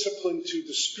 being disciplined to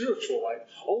the spiritual life,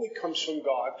 only comes from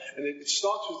God, and it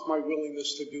starts with my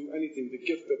willingness to do anything, the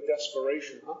gift of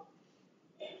desperation.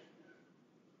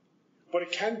 But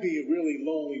it can be a really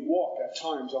lonely walk at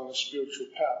times on the spiritual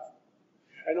path.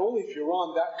 And only if you're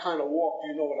on that kind of walk do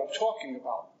you know what I'm talking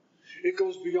about. It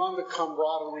goes beyond the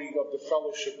camaraderie of the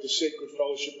fellowship, the sacred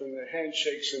fellowship, and the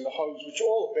handshakes and the hugs, which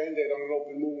all a Band-Aid on an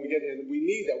open wound we get in. We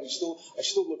need that. I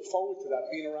still look forward to that,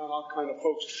 being around our kind of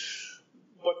folks.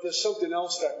 But there's something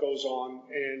else that goes on,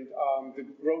 and the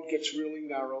road gets really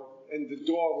narrow, and the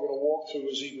door we're going to walk through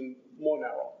is even more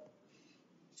narrow.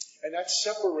 And that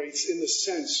separates, in a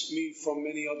sense, me from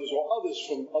many others, or others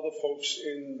from other folks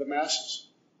in the masses.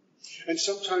 And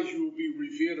sometimes you will be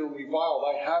revered and reviled.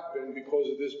 I have been because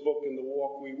of this book and the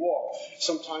walk we walk.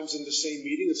 Sometimes in the same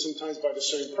meeting and sometimes by the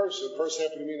same person. The first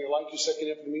half of the meeting they like you, second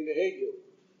half of the meeting they hate you.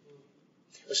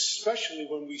 Especially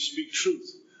when we speak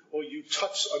truth, or you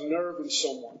touch a nerve in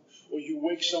someone, or you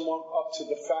wake someone up to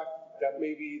the fact that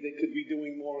maybe they could be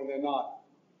doing more and they're not.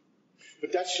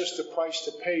 But that's just the price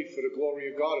to pay for the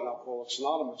glory of God in Alcoholics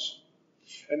Anonymous.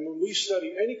 And when we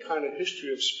study any kind of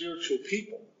history of spiritual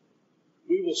people,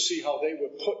 we will see how they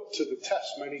were put to the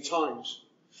test many times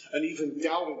and even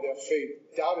doubted their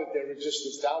faith, doubted their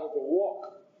existence, doubted their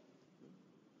walk.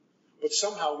 But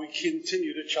somehow we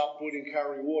continue to chop wood and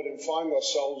carry wood and find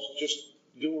ourselves just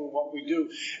doing what we do.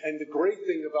 And the great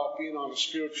thing about being on a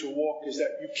spiritual walk is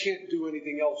that you can't do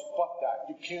anything else but that.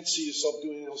 You can't see yourself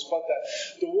doing anything else but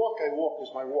that. The walk I walk is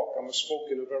my walk. I'm a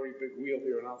spoke in a very big wheel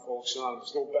here in Alcoholics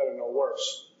Anonymous. No better, no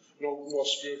worse. No more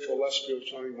spiritual, less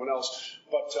spiritual than anyone else.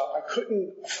 But I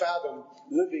couldn't fathom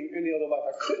living any other life.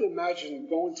 I couldn't imagine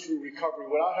going through recovery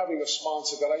without having a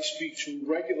sponsor that I speak to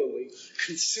regularly,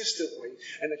 consistently,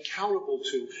 and accountable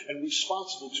to, and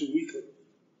responsible to weekly.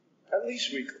 At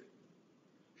least weekly.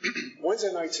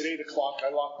 Wednesday nights at 8 o'clock, I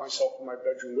lock myself in my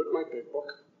bedroom with my big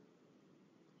book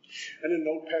and a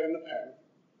notepad and a pen,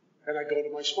 and I go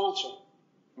to my sponsor,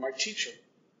 my teacher.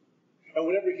 And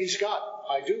whatever he's got,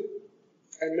 I do.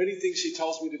 And many things he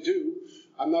tells me to do,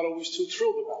 I'm not always too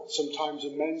thrilled about. Sometimes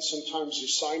amends, sometimes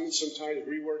assignments, sometimes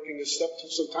reworking the stuff,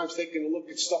 sometimes taking a look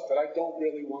at stuff that I don't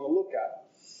really want to look at.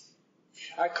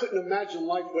 I couldn't imagine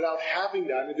life without having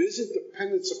that. It isn't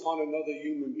dependence upon another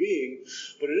human being,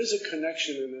 but it is a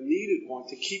connection and a needed one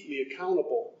to keep me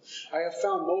accountable. I have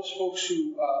found most folks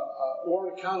who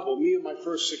weren't accountable, me in my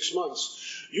first 6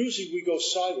 months, usually we go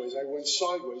sideways. I went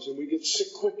sideways, and we get sick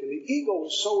quick. And the ego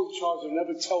is so in charge of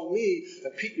never tell me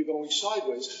that people are going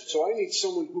sideways. So I need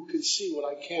someone who can see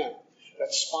what I can.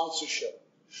 That's sponsorship.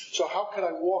 So how could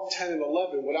I walk 10 and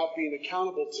 11 without being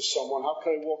accountable to someone? How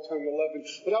could I walk 10 and 11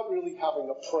 without really having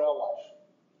a prayer life?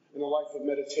 in a life of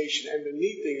meditation. And the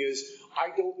neat thing is,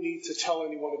 I don't need to tell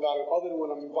anyone about it other than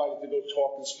when I'm invited to go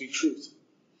talk and speak truth.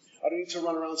 I don't need to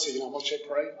run around and say, how much I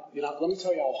pray? Let me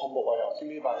tell you how humble I am. Give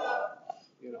me about an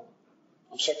hour.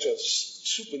 I'm such a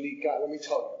super neat guy, let me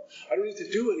tell you. I don't need to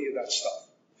do any of that stuff.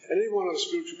 And anyone on a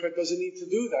spiritual path doesn't need to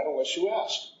do that unless you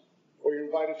ask. Or you're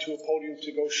invited to a podium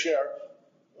to go share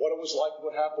what it was like,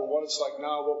 what happened, what it's like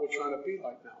now, what we're trying to be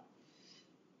like now.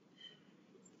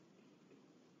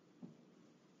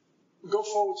 Go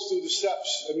forwards through the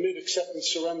steps. Admit, accept, and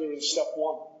surrender in step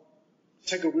 1.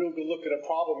 Take a real good look at a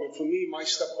problem. And for me, my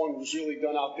step 1 was really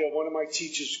done out there. One of my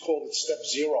teachers called it step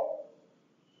 0.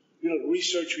 The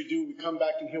research we do, we come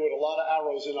back in here with a lot of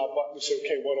arrows in our butt and we say,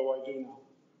 okay, what do I do now?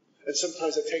 And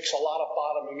sometimes it takes a lot of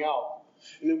bottoming out.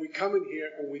 And then we come in here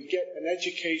and we get an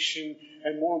education,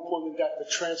 and more important than that, the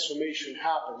transformation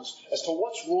happens as to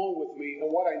what's wrong with me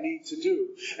and what I need to do.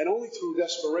 And only through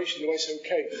desperation do I say,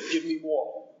 okay, give me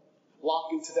more. Lock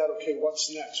into that, okay,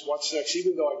 what's next? What's next?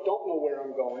 Even though I don't know where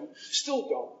I'm going, still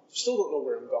don't know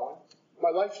where I'm going.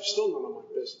 My life is still none of my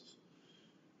business.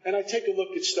 And I take a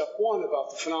look at step 1 about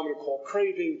the phenomenon called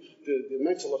craving, the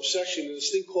mental obsession, and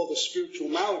this thing called the spiritual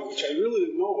malady, which I really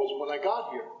didn't know was when I got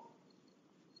here.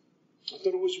 I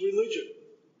thought it was religion.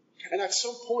 And at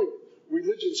some point,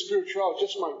 religion and spirituality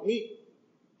just might meet,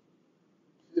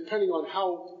 depending on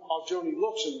how our journey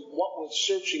looks and what we're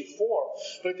searching for.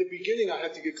 But at the beginning, I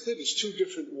had to get clear. There's 2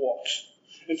 different walks.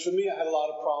 And for me, I had a lot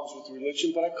of problems with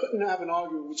religion, but I couldn't have an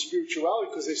argument with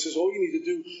spirituality because they says all you need to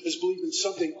do is believe in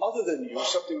something other than you,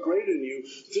 something greater than you,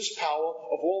 this power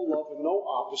of all love and no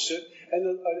opposite,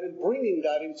 and bringing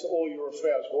that into all your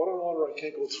affairs. What an order, I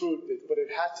can't go through it, but it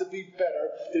had to be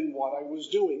better than what I was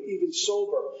doing, even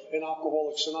sober in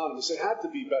Alcoholics Anonymous. It had to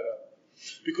be better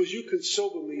because you can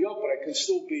sober me up, but I can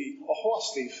still be a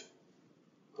horse thief.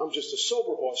 I'm just a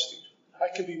sober horse thief. I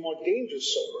can be more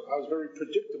dangerous sober. I was very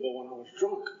predictable when I was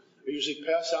drunk. I usually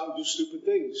pass out and do stupid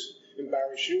things.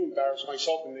 Embarrass you, embarrass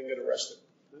myself, and then get arrested.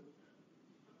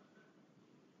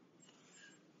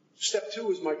 Step 2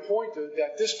 is my pointer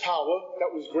that this power that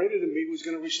was greater than me was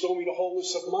going to restore me to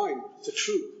wholeness of mind, to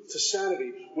truth, to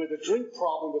sanity, where the drink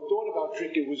problem, the thought about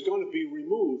drinking was going to be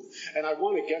removed. And I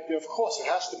want to get there. Of course, it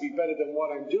has to be better than what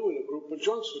I'm doing. A group of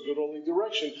drunks with good only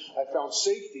direction. I found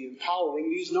safety and power in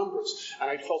these numbers.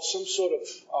 And I felt some sort of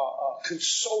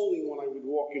consoling when I would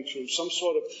walk into them, some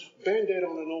sort of Band-Aid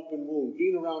on an open wound,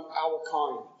 being around our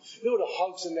kind. The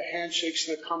hugs and the handshakes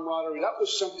and the camaraderie, that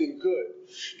was something good.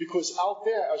 Because out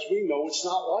there, as we know, it's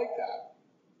not like that.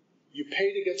 You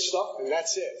pay to get stuff, and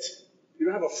that's it. You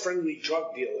don't have a friendly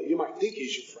drug dealer. You might think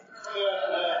he's your friend.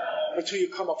 Until you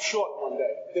come up short one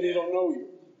day. Then he don't know you.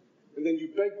 And then you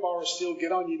beg, borrow, steal,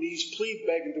 get on your knees, plead,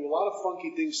 beg, and do a lot of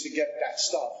funky things to get that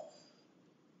stuff.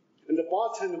 And the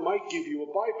bartender might give you a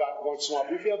buyback once in a while,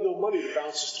 but if you have no money, the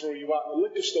bouncers throw you out. And the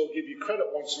liquor store give you credit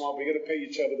once in a while, but you got to pay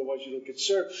your tab, otherwise you don't get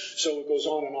served. So it goes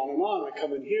on and on and on. I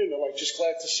come in here and they're like, just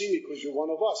glad to see me because you're one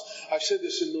of us. I've said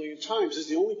this a million times. This is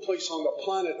the only place on the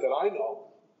planet that I know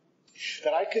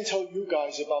that I can tell you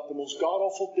guys about the most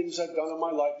god-awful things I've done in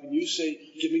my life, and you say,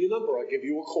 give me a number, I'll give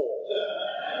you a call.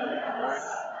 Right?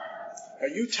 Now,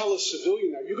 you tell a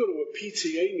civilian that you go to a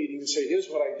PTA meeting and say, here's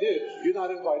what I did, you're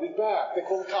not invited back. They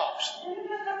call the cops.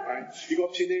 Right? You go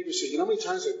up to your neighbor and say, you know how many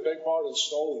times I begged, borrowed, and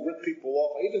stole and ripped people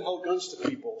off? I even held guns to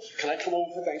people. Can I come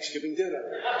over for Thanksgiving dinner?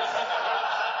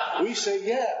 We say,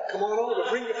 yeah, come on over.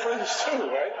 Bring your friends too,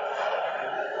 right?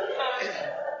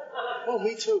 Oh,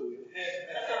 me too.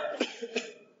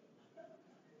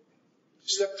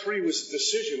 Step 3 was a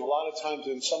decision. A lot of times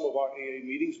in some of our AA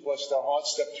meetings, bless their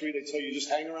hearts, step 3, they tell you just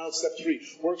hang around step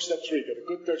 3. Work step 3. Get a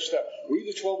good third step. Read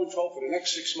the 12 and 12 for the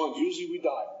next 6 months. Usually we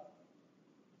die.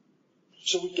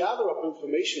 So we gather up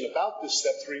information about this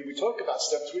step 3. We talk about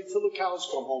step 3 till the cows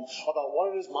come home, about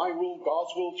what it is, my will,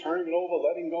 God's will, turning it over,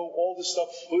 letting go, all this stuff.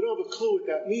 We don't have a clue what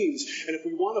that means. And if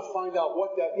we want to find out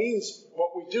what that means,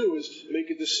 what we do is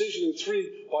make a decision in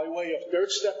 3 by way of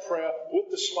third step prayer with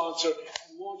the sponsor,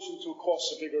 launch into a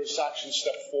course of vigorous action,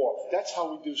 step 4. That's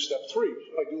how we do step 3,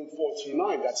 by doing 4 through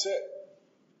 9. That's it.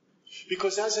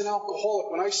 Because as an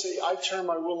alcoholic, when I say I turn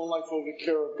my will and life over to the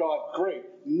care of God, great.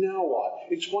 Now what?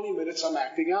 In 20 minutes, I'm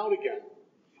acting out again.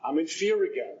 I'm in fear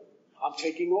again. I'm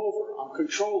taking over. I'm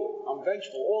controlling. I'm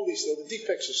vengeful. All these things. The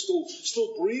defects are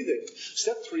still breathing.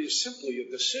 Step 3 is simply a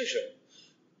decision.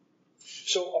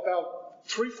 So about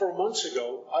 3-4 months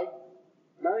ago,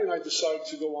 Mary and I decided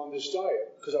to go on this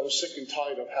diet because I was sick and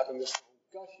tired of having this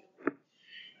gut here.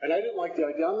 And I didn't like the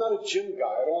idea. I'm not a gym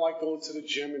guy. I don't like going to the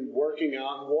gym and working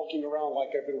out and walking around like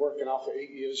I've been working out for 8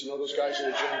 years. You know those guys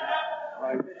in the gym?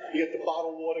 Right? You get the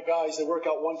bottled water guys. They work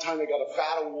out one time. They got a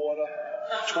vat of water.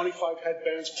 25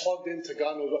 headbands plugged into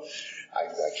God knows what. I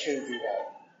can't do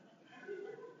that.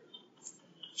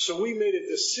 So we made a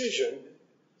decision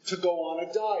to go on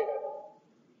a diet,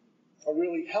 a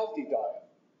really healthy diet.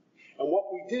 And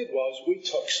what we did was we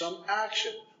took some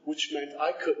action, which meant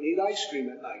I couldn't eat ice cream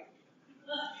at night.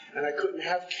 And I couldn't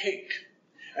have cake.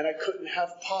 And I couldn't have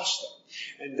pasta.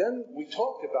 And then we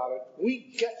talked about it.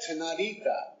 We get to not eat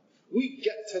that. We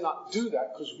get to not do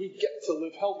that because we get to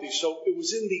live healthy. So it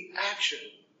was in the action.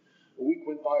 A week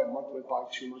went by, a month went by,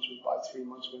 2 months went by, 3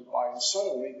 months went by, and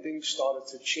suddenly things started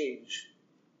to change.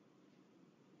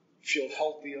 Feel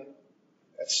healthier,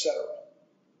 etc.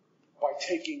 By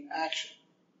taking action.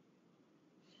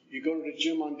 You go to the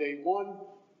gym on day 1,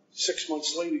 6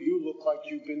 months later, you look like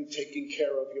you've been taking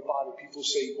care of your body. People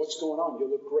say, what's going on? You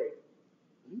look great.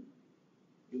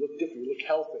 You look different. You look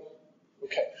healthy.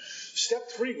 Okay. Step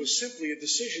 3 was simply a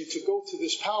decision to go to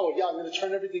this power. Yeah, I'm going to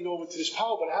turn everything over to this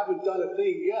power, but I haven't done a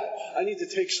thing yet. I need to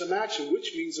take some action,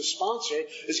 which means a sponsor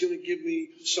is going to give me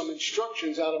some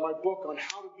instructions out of my book on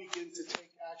how to begin to take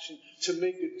action to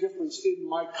make a difference in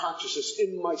my consciousness,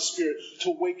 in my spirit,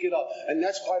 to wake it up. And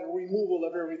that's by the removal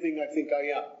of everything I think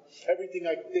I am. Everything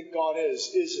I think God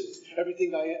is, isn't.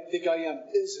 Everything I think I am,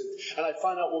 isn't. And I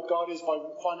find out what God is by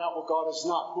finding out what God is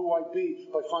not. Who I be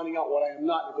by finding out what I am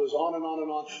not. It goes on and on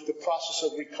and on. The process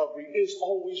of recovery is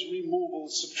always removal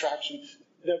and subtraction,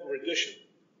 never addition.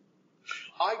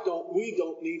 We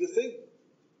don't need a thing.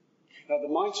 Now the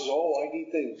mind says, oh, I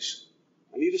need things.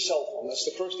 I need a cell phone. That's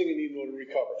the first thing I need in order to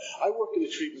recover. I work in the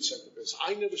treatment center business.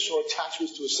 I never saw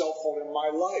attachments to a cell phone in my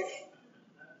life.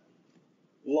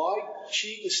 Lie,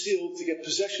 cheat, and steal to get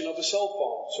possession of a cell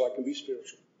phone so I can be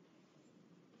spiritual.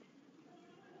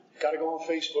 Got to go on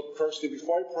Facebook first.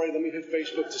 Before I pray, let me hit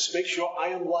Facebook to make sure I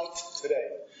am liked today.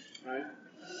 Right?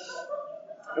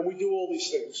 And we do all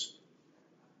these things.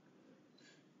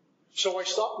 So I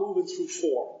stop moving through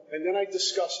 4, and then I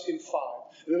discuss in 5.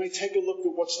 And then I take a look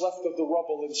at what's left of the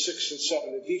rubble in 6 and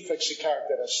 7, the defects of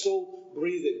character that are still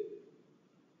breathing.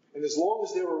 And as long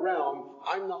as they're around,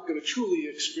 I'm not going to truly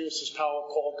experience this power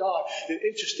called God. The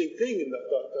interesting thing in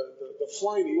the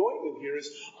fly in the ointment here is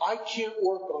I can't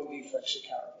work on defects of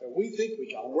character. We think we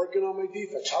can. I'm working on my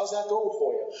defects. How's that going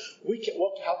for you?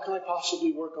 How can I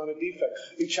possibly work on a defect?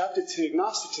 In chapter 2,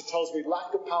 Gnostics, it tells me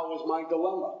lack of power is my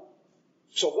dilemma.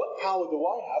 So what power do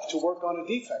I have to work on a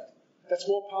defect? That's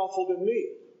more powerful than me.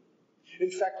 In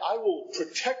fact, I will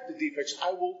protect the defects.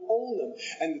 I will own them.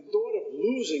 And the thought of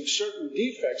losing certain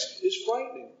defects is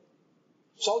frightening.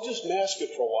 So I'll just mask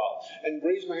it for a while and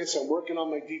raise my hand and say, I'm working on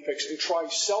my defects and try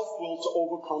self-will to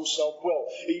overcome self-will.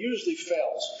 It usually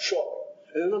fails shortly.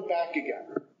 And then I'm back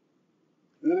again.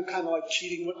 And then I'm kind of like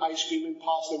cheating with ice cream and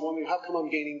pasta and wondering, how come I'm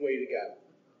gaining weight again?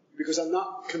 Because I'm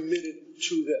not committed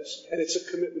to this. And it's a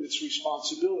commitment, it's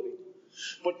responsibility.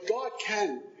 But God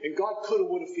can, and God could have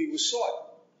would if He was sought.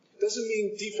 Doesn't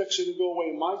mean defects are going to go away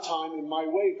in my time, in my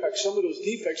way. In fact, some of those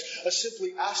defects are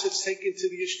simply assets taken to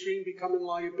the extreme, becoming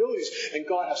liabilities. And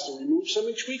God has to remove some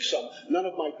and tweak some. None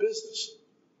of my business.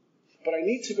 But I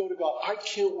need to go to God. I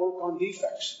can't work on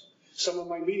defects. Some of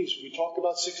my meetings, we talk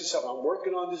about 6 and 7. I'm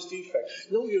working on this defect.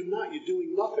 No, you're not. You're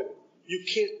doing nothing.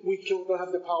 We don't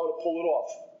have the power to pull it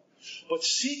off. But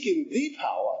seeking the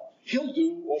power, he'll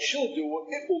do or she'll do or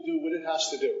it will do what it has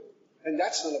to do. And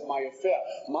that's none of my affair.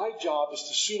 My job is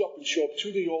to suit up and show up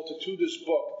to the altar, to this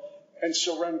book, and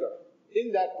surrender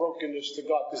in that brokenness to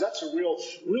God. Because that's a real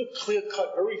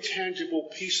clear-cut, very tangible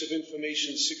piece of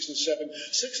information, 6 and 7.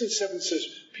 6 and 7 says,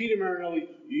 Peter Marinelli,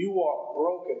 you are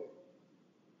broken.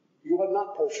 You are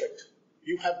not perfect.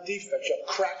 You have defects. You have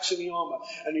cracks in the armor.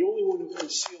 And the only one who can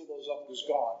seal those up is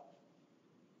God.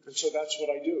 And so that's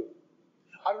what I do.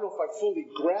 I don't know if I fully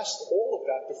grasped all of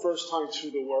that the first time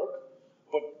through the work,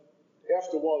 but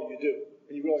after a while you do,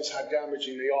 and you realize how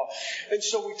damaging they are. And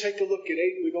so we take a look at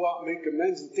 8, and we go out and make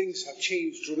amends, and things have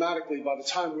changed dramatically by the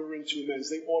time we're into amends.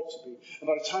 They ought to be. And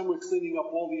by the time we're cleaning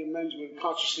up all the amends we're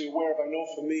consciously aware of, I know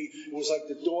for me, it was like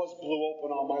the doors blew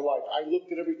open on my life. I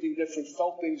looked at everything different,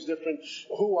 felt things different.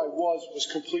 Who I was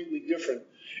completely different.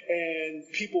 And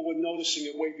people were noticing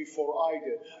it way before I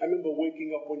did. I remember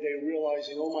waking up one day and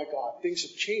realizing, oh my God, things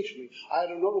have changed me. I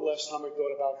don't know the last time I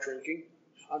thought about drinking.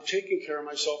 I'm taking care of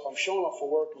myself. I'm showing up for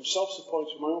work. I'm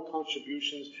self-supporting through my own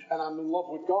contributions. And I'm in love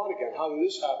with God again. How did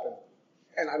this happen?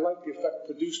 And I like the effect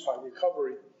produced by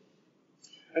recovery.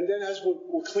 And then as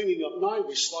we're cleaning up 9,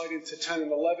 we slide into 10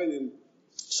 and 11. And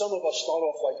some of us start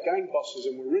off like gangbusters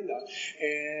and we're in that.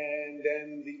 And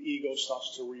then the ego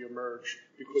starts to reemerge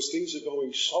because things are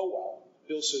going so well.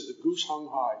 Bill says the goose hung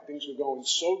high. Things were going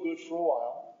so good for a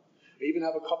while. I even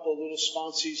have a couple of little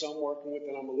sponsees I'm working with,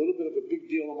 and I'm a little bit of a big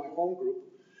deal in my home group.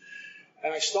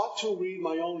 And I start to read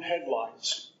my own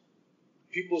headlines.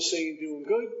 People are saying doing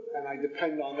good, and I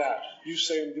depend on that. You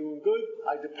say I'm doing good,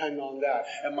 I depend on that.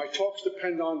 And my talks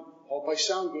depend on, hope I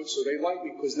sound good, so they like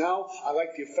me, because now I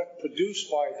like the effect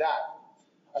produced by that.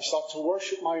 I start to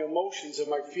worship my emotions and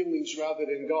my feelings rather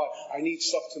than God. I need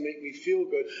stuff to make me feel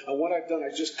good. And what I've done,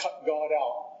 I just cut God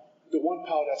out, the one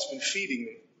power that's been feeding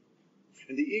me.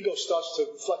 And the ego starts to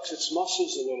flex its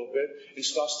muscles a little bit and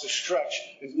starts to stretch,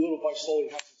 and little by slowly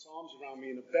has its arms around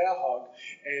me in a bear hug,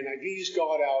 and I ease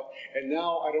God out, and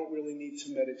now I don't really need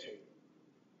to meditate.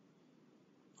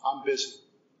 I'm busy.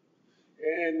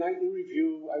 And nightly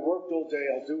review, I worked all day,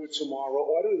 I'll do it tomorrow.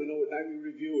 Oh, I don't even know what nightly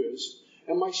review is.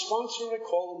 And my sponsor, I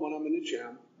call him when I'm in the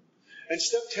jam. And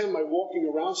step 10, my walking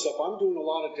around stuff, I'm doing a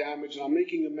lot of damage, and I'm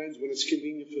making amends when it's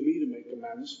convenient for me to make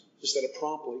amends, instead of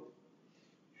promptly.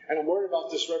 And I'm worried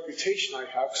about this reputation I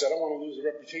have, because I don't want to lose the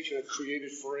reputation I've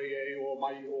created for AA or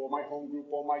my home group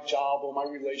or my job or my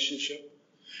relationship.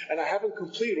 And I haven't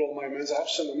completed all my amends. I have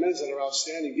some amends that are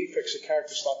outstanding. Defects of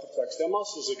character start to flex their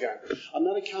muscles again. I'm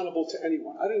not accountable to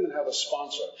anyone. I don't even have a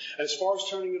sponsor. And as far as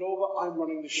turning it over, I'm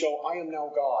running the show. I am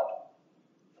now God.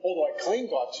 Although I claim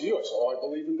God to you, I say, I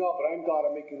believe in God, but I'm God.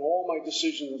 I'm making all my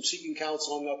decisions. I'm seeking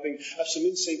counsel on nothing. I have some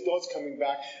insane thoughts coming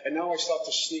back, and now I start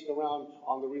to sneak around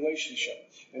on the relationship.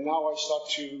 And now I start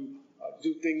to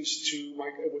do things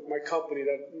with my company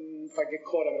that if I get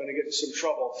caught, I'm going to get in some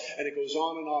trouble. And it goes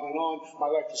on and on and on. My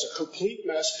life is a complete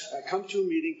mess. And I come to a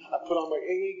meeting. I put on my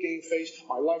AA game face.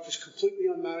 My life is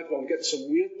completely unmanageable. I'm getting some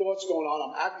weird thoughts going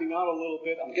on. I'm acting out a little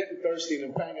bit. I'm getting thirsty, and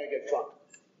then bang, I get drunk.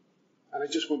 And I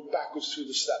just went backwards through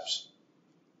the steps.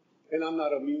 And I'm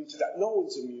not immune to that. No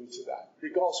one's immune to that,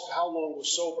 regardless of how long we're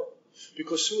sober.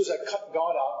 Because as soon as I cut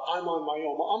God out, I'm on my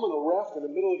own. I'm on a raft in the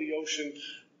middle of the ocean.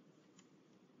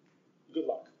 Good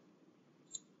luck.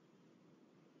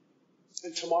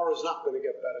 And tomorrow's not going to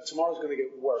get better. Tomorrow's going to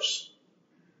get worse.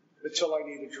 Until I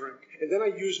need a drink. And then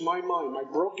I use my mind, my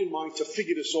broken mind, to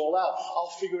figure this all out. I'll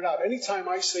figure it out. Anytime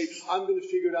I say, I'm going to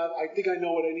figure it out, I think I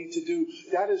know what I need to do,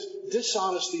 that is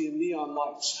dishonesty in neon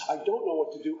lights. I don't know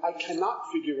what to do. I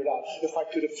cannot figure it out. If I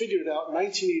could have figured it out in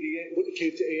 1988, when it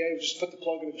came to AA, I would just put the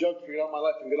plug in the jug, figure out my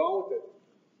life, and get on with it.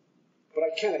 But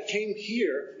I can't. I came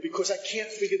here because I can't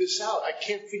figure this out. I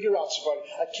can't figure out sobriety.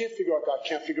 I can't figure out God. I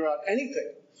can't figure out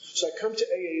anything. So I come to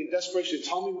AA in desperation.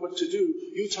 Tell me what to do.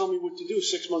 You tell me what to do.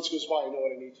 6 months goes by. I know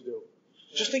what I need to do.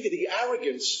 Just think of the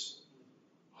arrogance.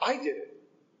 I did it.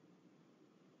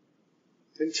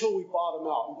 Until we bottom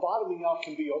out. And bottoming out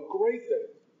can be a great thing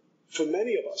for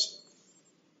many of us.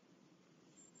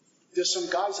 There's some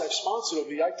guys I've sponsored over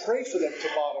here. I pray for them to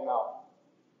bottom out.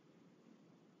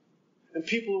 And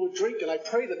people who are drinking, I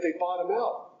pray that they bottom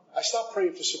out. I stopped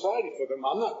praying for sobriety for them.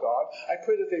 I'm not God. I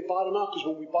pray that they bottom out, because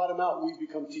when we bottom out, we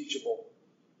become teachable.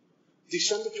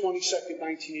 December 22nd,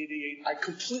 1988, I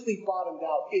completely bottomed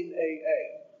out in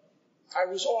AA.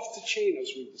 I was off the chain,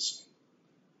 as we would say.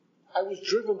 I was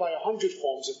driven by 100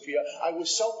 forms of fear. I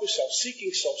was selfish,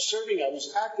 self-seeking, self-serving. I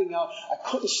was acting out. I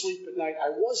couldn't sleep at night.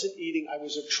 I wasn't eating. I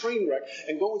was a train wreck.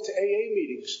 And going to AA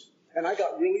meetings. And I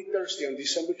got really thirsty on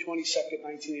December 22nd,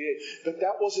 1988. But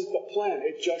that wasn't the plan.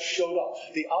 It just showed up.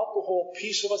 The alcohol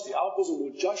piece of us, the alcoholism,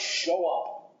 would just show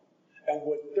up. And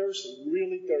we're thirsty,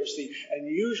 really thirsty. And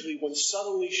usually when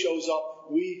suddenly shows up,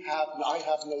 I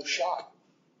have no shot.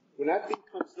 When that thing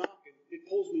comes knocking, it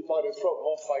pulls me by the throat.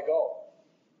 Off I go.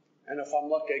 And if I'm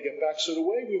lucky, I get back. So the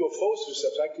way we go forward through the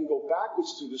steps, I can go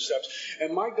backwards through the steps.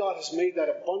 And my God has made that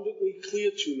abundantly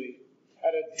clear to me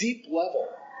at a deep level.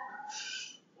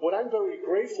 What I'm very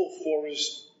grateful for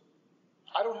is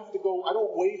I don't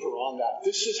waver on that.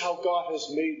 This is how God has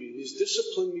made me. He's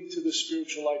disciplined me to the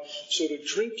spiritual life. So the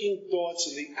drinking thoughts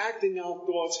and the acting out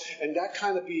thoughts and that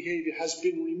kind of behavior has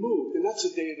been removed. And that's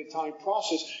a day-at-a-time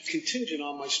process contingent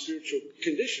on my spiritual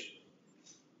condition.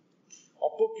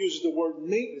 Our book uses the word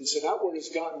maintenance, and that word has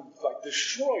gotten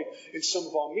destroyed in some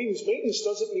of our meanings. Maintenance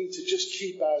doesn't mean to just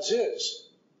keep as is.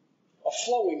 A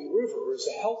flowing river is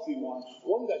a healthy one.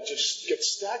 One that just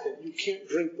gets stagnant. You can't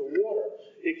drink the water.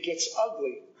 It gets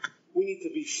ugly. We need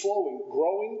to be flowing,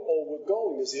 growing, or we're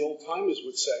going, as the old timers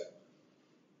would say.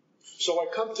 So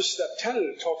I come to step 10, and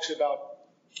it talks about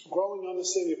growing,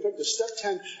 understanding, effective. Step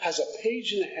 10 has a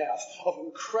page and a half of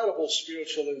incredible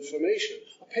spiritual information.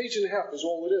 A page and a half is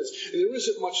all it is. And there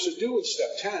isn't much to do in step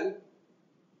 10.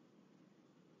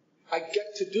 I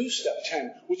get to do step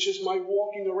 10, which is my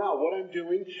walking around, what I'm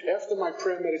doing after my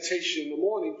prayer meditation in the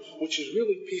morning, which is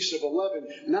really piece of 11.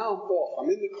 Now I'm off. I'm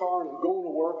in the car, and I'm going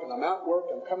to work, and I'm at work,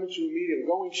 I'm coming to a meeting, I'm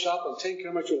going shop, I'm taking care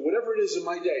of my chores, whatever it is in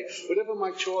my day, whatever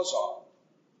my chores are.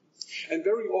 And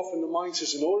very often the mind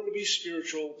says, in order to be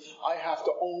spiritual, I have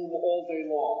to own all day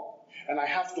long. And I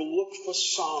have to look for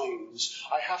signs.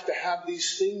 I have to have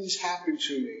these things happen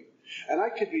to me. And I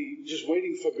could be just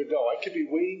waiting for Godot. I could be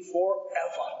waiting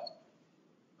forever.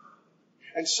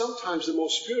 And sometimes the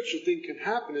most spiritual thing can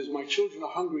happen is my children are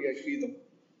hungry, I feed them.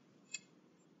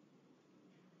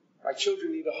 My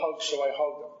children need a hug, so I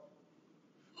hug them.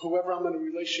 Whoever I'm in a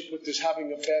relationship with is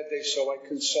having a bad day, so I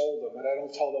console them. And I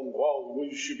don't tell them, well,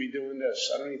 you should be doing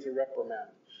this. I don't need to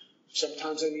reprimand.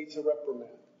 Sometimes I need to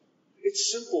reprimand.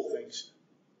 It's simple things.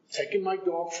 Taking my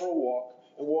dog for a walk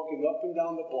and walking up and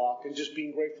down the block and just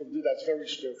being grateful to do that's very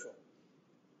spiritual.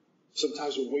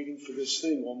 Sometimes we're waiting for this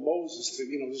thing, or Moses,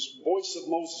 this voice of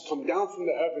Moses come down from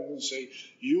the heavens and say,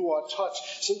 you are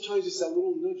touched. Sometimes it's that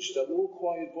little nudge, that little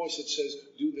quiet voice that says,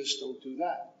 do this, don't do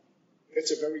that.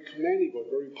 It's a very commanding voice,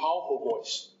 very powerful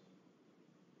voice.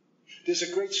 There's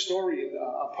a great story, and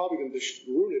I'm probably going to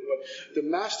ruin it, but the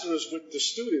master is with the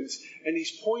students, and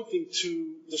he's pointing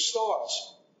to the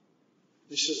stars.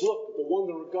 He says, look, the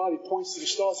wonder of God, he points to the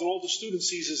stars, and all the student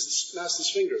sees is the master's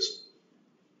fingers.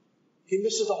 He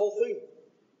misses the whole thing.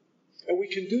 And we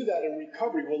can do that in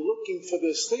recovery. We're looking for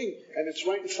this thing, and it's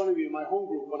right in front of me in my home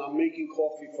group when I'm making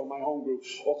coffee for my home group,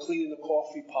 or cleaning the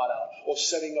coffee pot out, or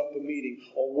setting up a meeting,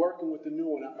 or working with the new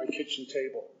one at my kitchen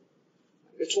table.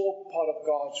 It's all part of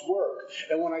God's work.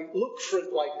 And when I look for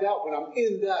it like that, when I'm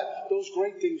in that, those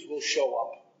great things will show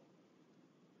up.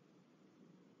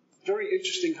 Very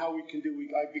interesting how we can do.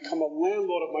 I become a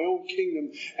landlord of my own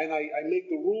kingdom, and I make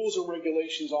the rules and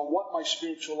regulations on what my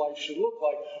spiritual life should look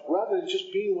like, rather than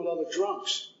just being with other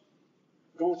drunks.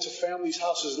 Going to families'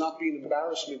 houses, not being an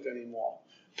embarrassment anymore.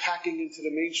 Packing into the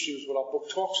mainstream is what our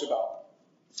book talks about.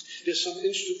 There's some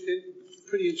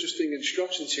pretty interesting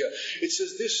instructions here. It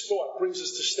says this thought brings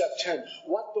us to step 10.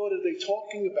 What thought are they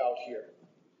talking about here?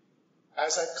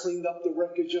 As I've cleaned up the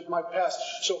wreckage of my past.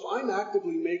 So if I'm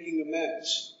actively making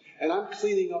amends, and I'm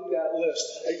cleaning up that list,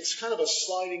 it's kind of a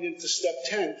sliding into step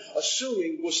 10,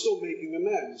 assuming we're still making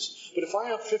amends. But if I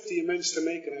have 50 amends to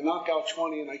make and I knock out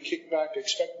 20 and I kick back,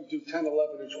 expect to do 10,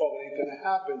 11, and 12, it ain't going to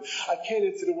happen. I can't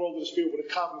enter the world of the spirit with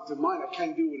a cognitive mind. I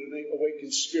can't do it with an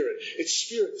awakened spirit. It's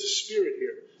spirit to spirit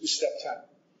here in step 10.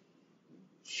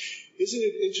 Isn't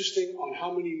it interesting on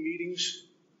how many meetings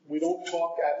we don't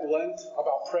talk at length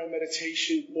about prayer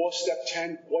meditation or step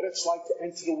 10, what it's like to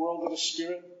enter the world of the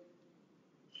spirit?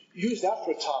 Use that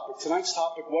for a topic. Tonight's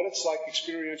topic, what it's like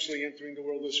experientially entering the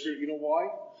world of the spirit. You know why?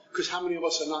 Because how many of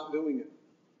us are not doing it?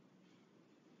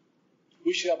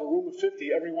 We should have a room of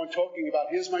 50, everyone talking about,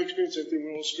 here's my experience entering the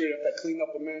world of the spirit. After I clean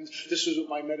up amends, this is what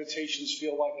my meditations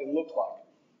feel like and look like.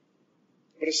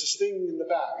 But it's this thing in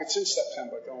the back. It's in step 10,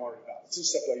 but don't worry about it. It's in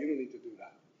step 11. You don't need to do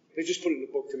that. They just put it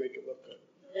in the book to make it look good.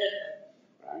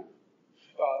 Right?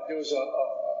 There was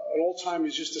an old timer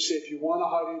used to say, if you want to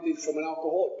hide anything from an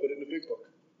alcoholic, put it in the big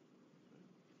book.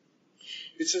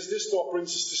 It says this thought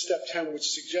brings us to step 10, which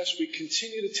suggests we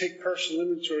continue to take personal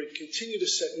inventory, continue to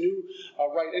set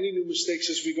right any new mistakes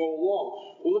as we go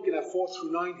along. We're looking at 4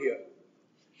 through 9 here.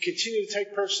 Continue to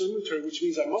take personal inventory, which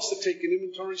means I must have taken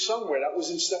inventory somewhere. That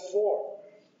was in step 4.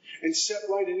 And set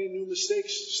right any new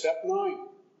mistakes, step 9.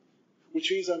 Which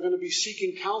means I'm going to be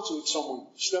seeking counsel with someone,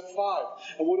 step 5.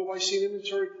 And what do I see in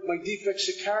inventory? My defects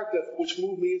of character, which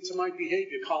move me into my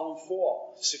behavior, column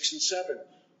 4, 6 and 7.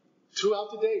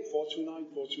 Throughout the day, 4 through 9,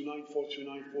 4 through 9, 4 through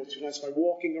 9, 4 through 9. It's my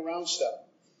walking around step.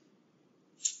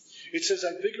 It says,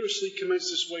 I vigorously commenced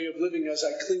this way of living as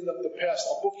I cleaned up the past.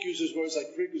 Our book uses words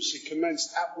like vigorously,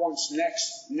 commenced, at once,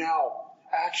 next, now,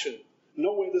 action.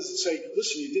 Nowhere does it say,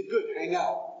 listen, you did good, hang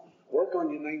out. Work on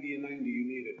your 90 and 90, you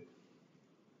need it.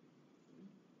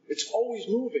 It's always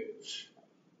moving.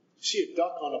 You see a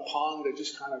duck on a pond, they're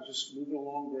just kind of just moving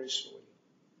along gracefully.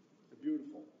 They're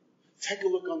beautiful. Take a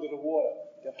look under the water.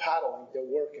 They're paddling, they're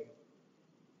working.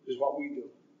 This is what we do.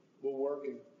 We're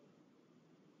working.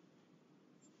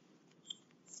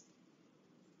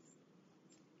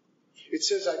 It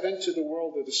says, I've entered the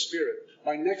world of the spirit.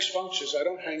 My next function is I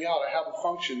don't hang out, I have a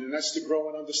function, and that's to grow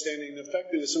in understanding and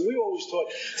effectiveness. And we always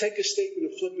taught, take a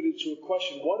statement and flip it into a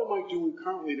question. What am I doing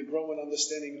currently to grow in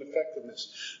understanding and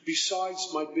effectiveness? Besides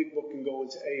my big book and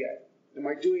going to AA. Am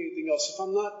I doing anything else? If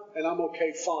I'm not, and I'm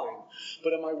okay, fine.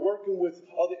 But am I working with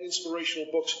other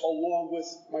inspirational books along with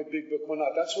my big book or not?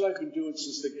 That's what I've been doing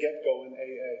since the get-go in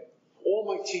AA. All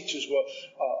my teachers were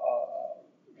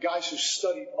guys who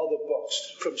studied other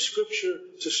books, from scripture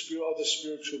to other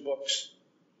spiritual books.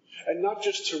 And not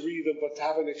just to read them, but to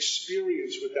have an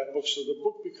experience with that book, so the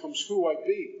book becomes who I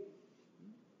be.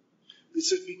 It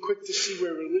says, be quick to see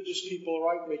where religious people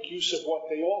are right, make use of what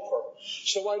they offer.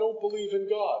 So I don't believe in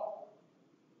God.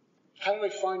 How did I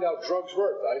find out drugs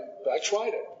worked? I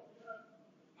tried it.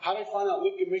 How did I find out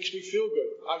liquor makes me feel good?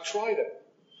 I tried it.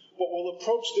 But will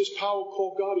approach this power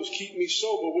called God who's keeping me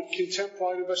sober with contempt,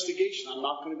 pride, investigation. I'm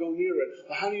not going to go near it.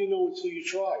 But how do you know until you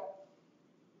try?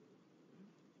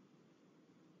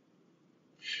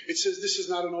 It says this is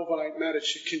not an overnight matter. It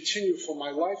should continue for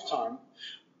my lifetime.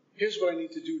 Here's what I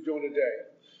need to do during the day.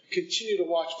 Continue to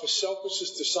watch for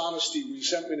selfishness, dishonesty,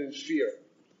 resentment, and fear.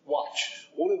 Watch.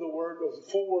 One of the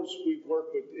 4 words we've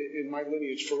worked with in my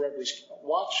lineage forever is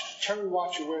watch, turn,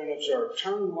 watch, aware, and observe.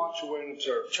 Turn, watch, aware, and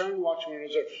observe. Turn, watch, aware, and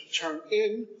observe. Turn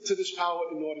in to this power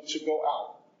in order to go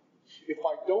out. If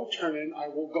I don't turn in, I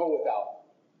will go without.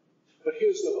 But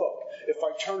here's the hook. If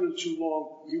I turn in too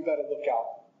long, you better look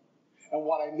out. And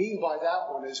what I mean by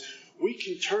that one is we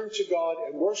can turn to God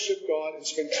and worship God and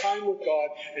spend time with God,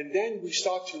 and then we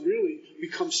start to really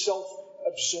become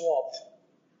self-absorbed.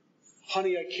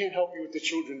 Honey, I can't help you with the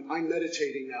children. I'm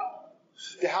meditating now.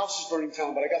 The house is burning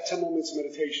down, but I got 10 more minutes of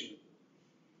meditation.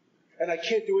 And I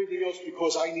can't do anything else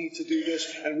because I need to do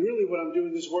this. And really what I'm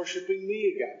doing is worshiping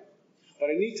me again. But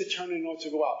I need to turn in order to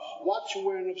go out. Watch,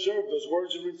 aware, and observe. Those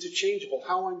words are interchangeable.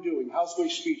 How I'm doing. How's my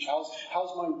speech?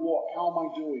 How's my walk? How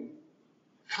am I doing?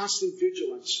 Constant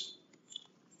vigilance.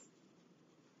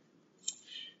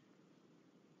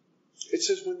 It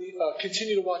says,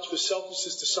 continue to watch for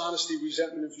selfishness, dishonesty,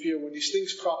 resentment, and fear. When these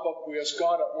things crop up, we ask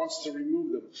God at once to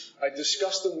remove them. I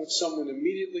discuss them with someone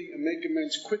immediately and make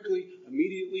amends quickly.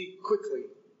 Immediately, quickly.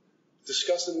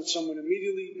 Discuss them with someone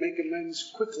immediately, make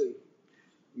amends quickly.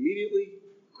 Immediately,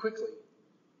 quickly.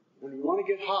 When we want to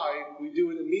get high, we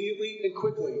do it immediately and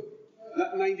quickly.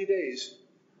 Not 90 days.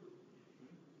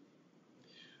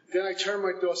 Then I turn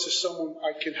my thoughts to someone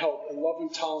I can help, and love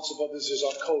and tolerance of others is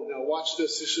our code. Now watch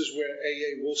this. This is where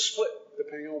AA will split,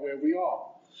 depending on where we are.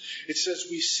 It says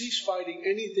we cease fighting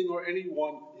anything or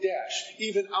anyone,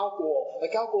 even alcohol.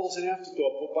 Like alcohol is an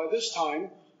afterthought, but by this time,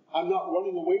 I'm not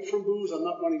running away from booze. I'm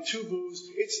not running to booze.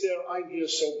 It's there. I'm here,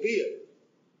 so be it.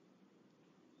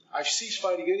 I cease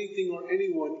fighting anything or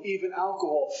anyone, even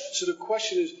alcohol. So the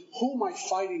question is, who am I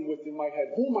fighting with in my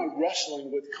head? Who am I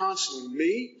wrestling with constantly?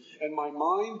 Me and my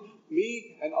mind,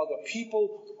 me and other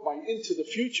people, my into the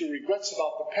future, regrets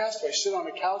about the past. I sit on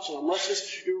a couch and I'm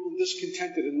restless, irritable,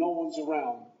 discontented, and no one's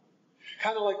around.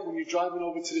 Kind of like when you're driving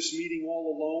over to this meeting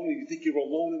all alone and you think you're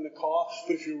alone in the car,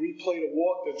 but if you replay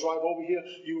the drive over here,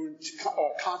 you were in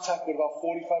contact with about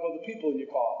 45 other people in your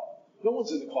car. No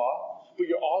one's in the car. But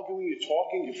you're arguing, you're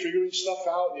talking, you're figuring stuff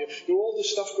out, and there's all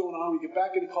this stuff going on. You get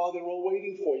back in the car, they're all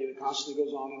waiting for you. It constantly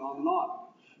goes on and on and on.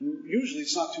 And usually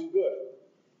it's not too good.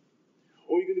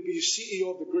 Or you're going to be a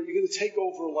CEO of the group. You're going to take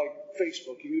over like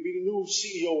Facebook. You're going to be the new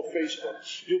CEO of Facebook.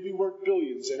 You'll be worth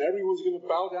billions, and everyone's going to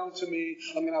bow down to me.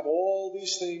 I'm going to have all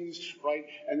these things, right?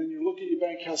 And then you look at your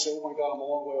bank account and say, oh my God, I'm a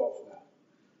long way off from that.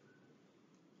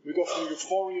 We go from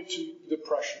euphoria to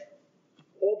depression.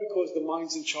 All because the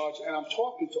mind's in charge, and I'm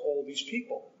talking to all these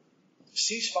people.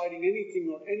 Cease fighting anything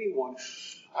or anyone.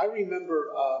 I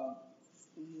remember I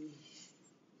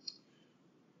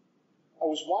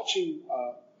was watching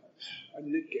a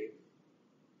Knick game,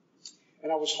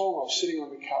 and I was home. I was sitting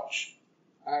on the couch,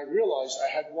 and I realized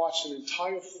I had watched an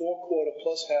entire 4-quarter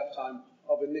plus halftime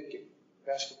of a Knick game,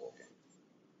 basketball game.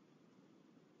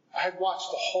 I had watched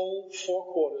the whole 4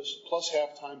 quarters plus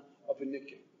halftime of a Knick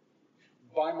game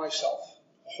by myself.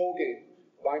 Whole game,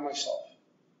 by myself.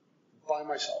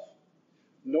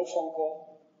 No phone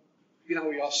call. You know,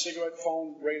 we are cigarette,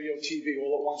 phone, radio, TV,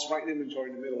 all at once, right in inventory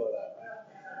in the middle of that.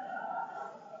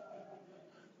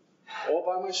 All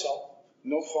by myself,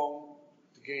 no phone,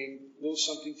 the game, a little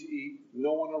something to eat,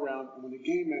 no one around. And when the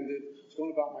game ended, I was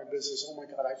going about my business. Oh my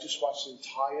God, I just watched the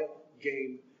entire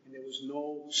game, and there was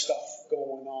no stuff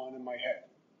going on in my head.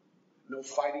 No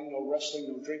fighting, no wrestling,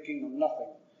 no drinking, no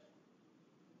nothing.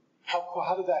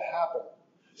 How did that happen?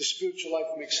 The spiritual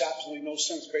life makes absolutely no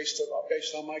sense based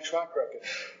on my track record.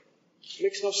 It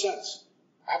makes no sense.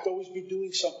 I have to always be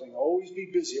doing something, always be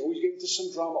busy, always get into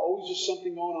some drama, always just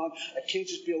something going on. I can't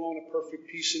just be alone in perfect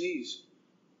peace and ease.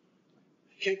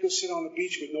 I can't go sit on the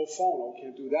beach with no phone. Oh, I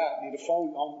can't do that. I need a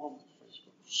phone. I'm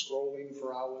scrolling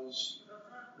for hours,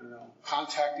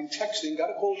 contacting, texting. Got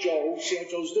to call Joe, see how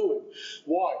Joe's doing.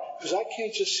 Why? Because I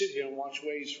can't just sit here and watch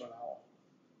Waze for an hour.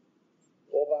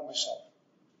 All by myself.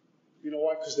 You know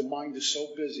why? Because the mind is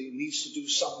so busy, it needs to do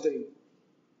something.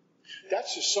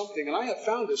 That's just something, and I have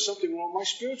found there's something wrong with my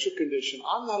spiritual condition.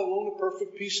 I'm not alone in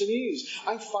perfect peace and ease.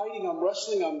 I'm fighting, I'm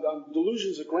wrestling, I'm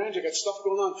delusions of grandeur, I got stuff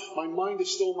going on. My mind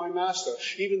is still my master.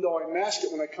 Even though I mask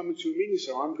it when I come into a meeting,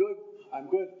 so I'm good,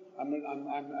 I'm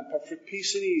in perfect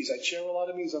peace and ease. I chair a lot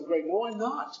of meetings, I'm great. No, I'm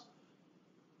not.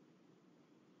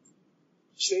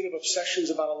 state of obsessions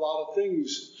about a lot of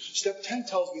things. Step 10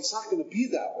 tells me it's not going to be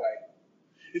that way.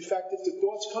 In fact, if the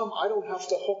thoughts come, I don't have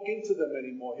to hook into them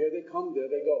anymore. Here they come, there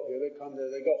they go. Here they come,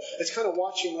 there they go. It's kind of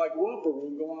watching like romper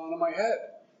room going on in my head.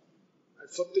 I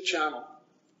flip the channel.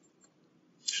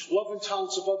 Love and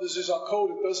tolerance of others is our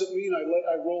code. It doesn't mean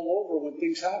I roll over when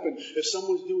things happen. If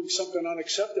someone's doing something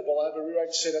unacceptable, I have every right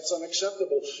to say that's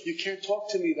unacceptable. You can't talk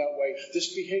to me that way.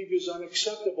 This behavior is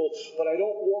unacceptable. But I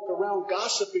don't walk around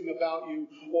gossiping about you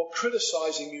or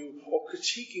criticizing you or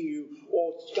critiquing you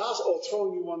or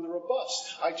throwing you under a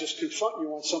bus. I just confront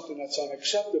you on something that's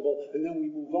unacceptable, and then we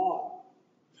move on.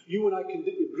 You and I can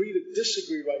agree to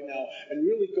disagree right now and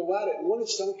really go at it. And when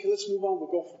it's done, okay, let's move on.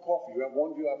 We'll go for coffee. You have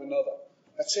one, you have another.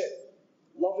 That's it.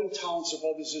 Love and tolerance of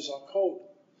others is our code.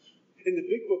 In the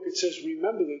big book, it says,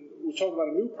 remember that we're talking about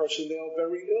a new person, they are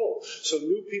very ill. So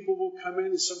new people will come in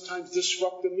and sometimes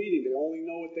disrupt the meeting. They only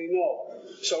know what they know.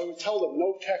 So I would tell them,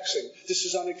 no texting. This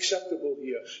is unacceptable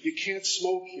here. You can't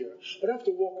smoke here. But I have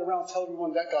to walk around and tell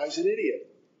everyone that guy's an idiot.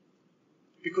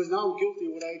 Because now I'm guilty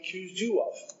of what I accused you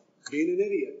of, being an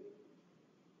idiot.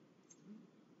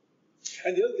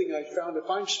 And the other thing I found, if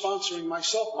I'm sponsoring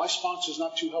myself, my sponsor's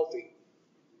not too healthy.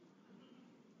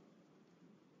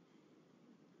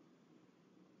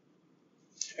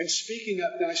 And speaking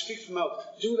that, then I speak from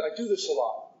out. Dude, I do this a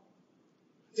lot.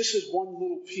 This is one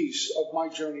little piece of my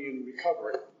journey in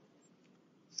recovery.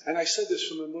 And I said this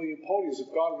from a million podiums.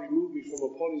 If God removed me from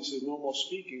a podium and says, no more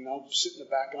speaking, I'll sit in the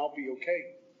back and I'll be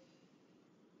okay.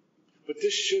 But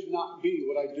this should not be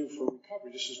what I do for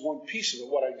recovery. This is one piece of it.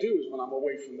 What I do is when I'm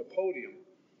away from the podium,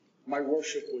 my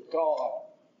worship with God,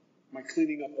 my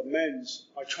cleaning up amends,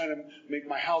 my trying to make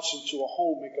my house into a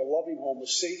home, make a loving home, a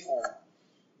safe home,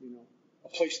 a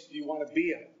place that you want to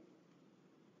be at.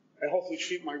 And hopefully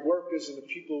treat my workers and the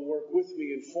people who work with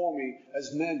me and for me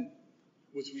as men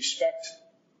with respect.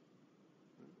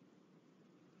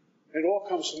 And it all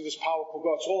comes from this powerful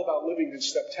God. It's all about living in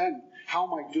step 10. How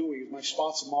am I doing? As my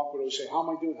sponsor Mark would always say, how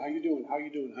am I doing? How you doing? How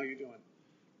you doing? How you doing?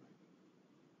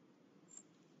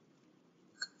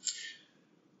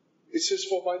 It says,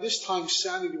 for by this time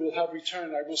sanity will have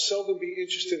returned. I will seldom be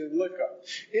interested in liquor.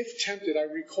 If tempted, I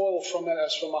recoil from it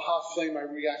as from a hot flame. I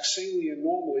react sanely and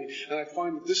normally, and I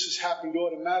find that this has happened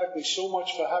automatically, so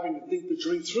much for having to think the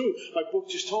drink through. My book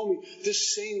just told me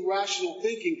this same rational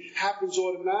thinking happens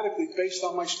automatically based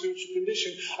on my spiritual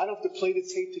condition. I don't have to play the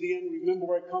tape to the end, remember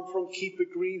where I come from, keep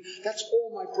it green. That's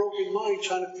all my broken mind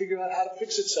trying to figure out how to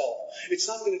fix itself. It's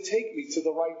not going to take me to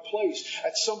the right place.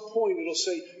 At some point, it'll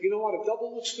say, you know what, a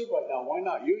double looks good right now. Why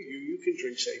not? You can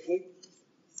drink safely.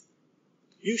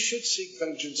 You should seek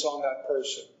vengeance on that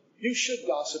person. You should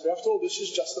gossip. After all, this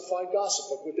is justified gossip.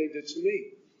 Look what they did to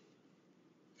me.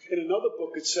 In another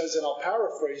book it says, and I'll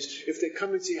paraphrase, if they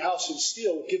come into your house and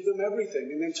steal, give them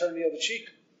everything and then turn the other cheek.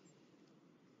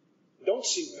 Don't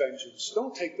seek vengeance.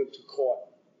 Don't take them to court.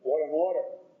 What an order.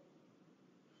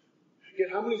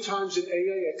 Yet how many times in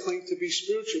AA I claim to be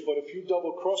spiritual, but if you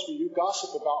double-cross me, you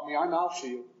gossip about me, I'm out for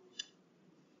you.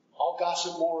 I'll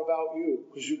gossip more about you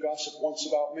because you gossip once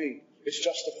about me. It's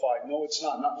justified. No, it's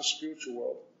not. Not in the spiritual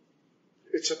world.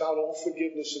 It's about all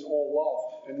forgiveness and all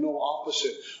love and no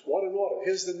opposite. What an order.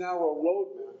 Here's the narrow road,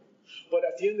 man. But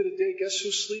at the end of the day, guess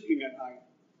who's sleeping at night?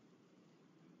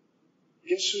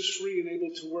 Guess who's free and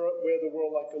able to wear the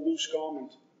world like a loose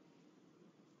garment?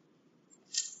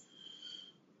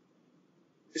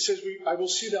 It says, I will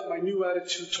see that my new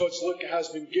attitude towards liquor has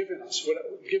been given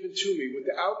to me,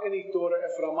 without any thought or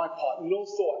effort on my part. No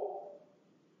thought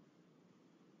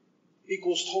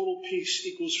equals total peace,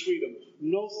 equals freedom.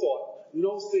 No thought,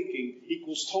 no thinking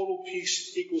equals total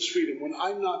peace, equals freedom. When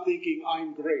I'm not thinking,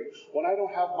 I'm great. When I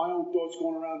don't have my own thoughts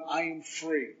going around, I am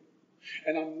free.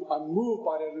 And I'm moved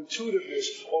by that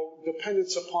intuitiveness or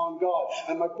dependence upon God.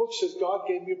 And my book says God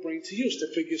gave me a brain to use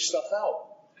to figure stuff out.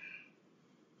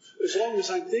 As long as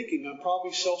I'm thinking, I'm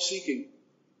probably self-seeking.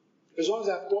 As long as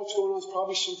I have thoughts going on, there's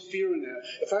probably some fear in there.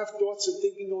 If I have thoughts and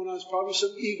thinking going on, there's probably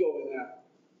some ego in there.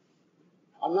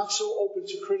 I'm not so open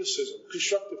to criticism,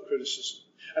 constructive criticism.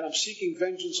 And I'm seeking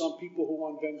vengeance on people who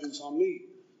want vengeance on me.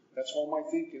 That's all my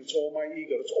thinking. It's all my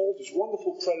ego. It's all this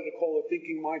wonderful predator called a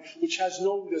thinking mind, which there's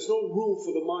no room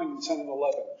for the mind in 10 and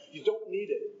 11. You don't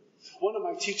need it. One of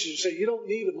my teachers would say, you don't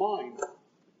need a mind.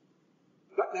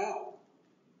 Not now.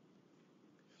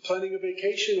 Planning a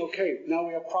vacation, okay, now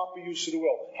we have proper use of the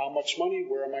will. How much money,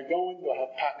 where am I going, do I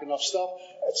have packed enough stuff,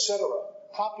 etc.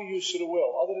 Proper use of the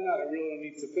will. Other than that, I really don't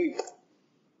need to think.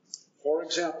 For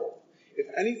example, if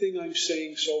anything I'm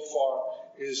saying so far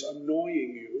is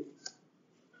annoying you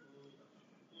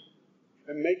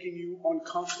and making you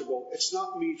uncomfortable, it's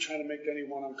not me trying to make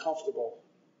anyone uncomfortable.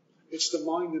 It's the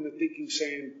mind and the thinking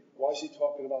saying, why is he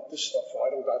talking about this stuff? I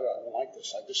don't like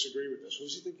this. I disagree with this. What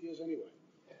does he think he is anyway?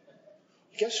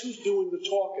 Guess who's doing the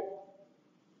talking?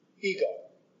 Ego.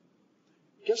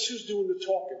 Guess who's doing the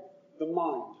talking? The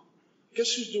mind.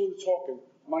 Guess who's doing the talking?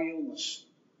 My illness.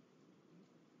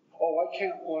 Oh, I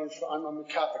can't learn from, I'm a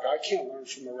Catholic. I can't learn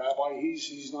from a rabbi.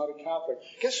 He's not a Catholic.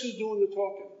 Guess who's doing the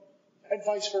talking? And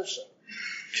vice versa.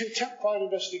 Contempt, pride,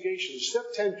 investigation. Step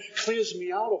 10 clears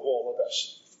me out of all of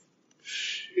this.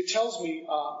 It tells me,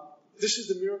 this is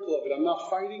the miracle of it. I'm not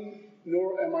fighting,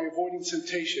 nor am I avoiding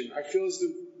temptation. I feel as though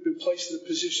I've been placed in a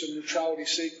position of neutrality,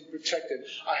 safe and protected.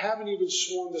 I haven't even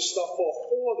sworn the stuff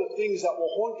off, or the things that were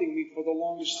haunting me for the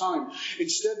longest time.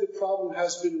 Instead, the problem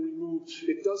has been removed.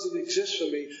 It doesn't exist for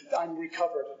me. I'm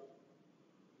recovered.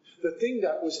 The thing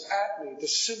that was at me, the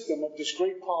symptom of this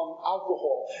great problem,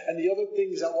 alcohol, and the other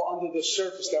things that were under the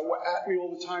surface that were at me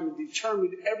all the time and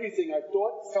determined everything I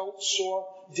thought, felt, saw,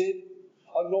 did,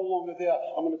 are no longer there.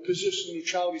 I'm in a position of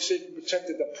neutrality, safe and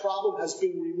protected. The problem has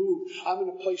been removed. I'm in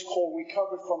a place called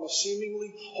recovered from a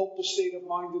seemingly hopeless state of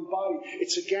mind and body.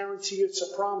 It's a guarantee. It's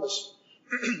a promise.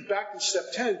 Back in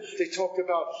step 10, they talked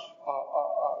about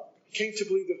came to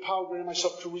believe the power granted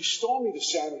myself to restore me to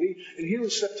sanity. And here in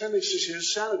step 10, they says,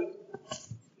 here's sanity.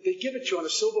 They give it to you on a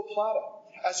silver platter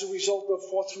as a result of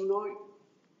 4 through 9.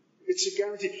 It's a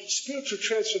guarantee. Spiritual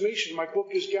transformation, my book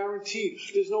is guaranteed.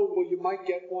 There's no, well, you might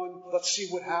get one. Let's see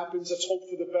what happens. Let's hope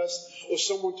for the best. Or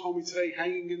someone told me today,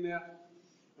 hanging in there.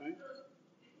 Right?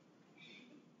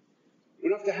 We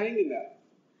don't have to hang in there.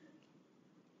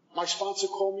 My sponsor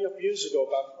called me up years ago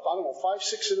about, 5,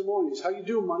 6 in the morning. He said, how you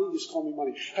doing, Money? He just called me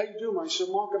Money. How you doing, Money? I said,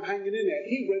 Mark, I'm hanging in there.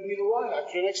 He read me the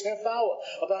write-up for the next half hour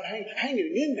about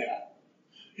hanging in there.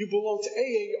 You belong to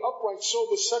AA, you're upright,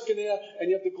 sober, second air, and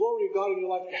you have the glory of God in your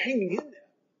life. You're hanging in there.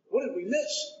 What did we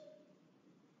miss?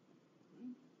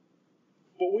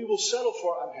 But we will settle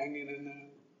for, I'm hanging in there.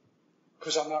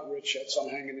 Because I'm not rich yet, so I'm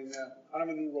hanging in there. I don't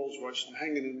have a new Rolls Royce, I'm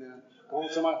hanging in there. Going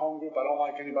to my home group, I don't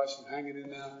like anybody, so I'm hanging in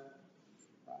there.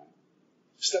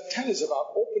 Step 10 is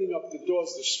about opening up the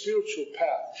doors, the spiritual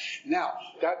path. Now,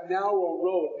 that narrow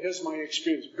road, here's my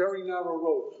experience, very narrow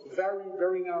road, very,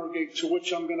 very narrow gate to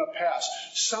which I'm going to pass.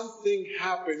 Something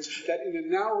happens that in the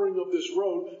narrowing of this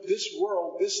road, this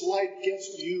world, this life gets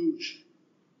huge.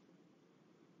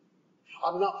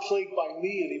 I'm not plagued by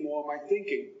me anymore, my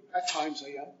thinking. At times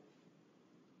I am.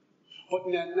 But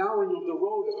in that narrowing of the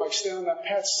road, if I stand on that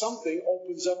path, something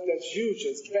opens up that's huge,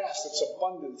 it's vast, it's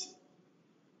abundant.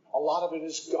 A lot of it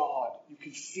is God. You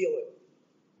can feel it.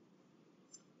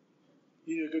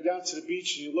 You go down to the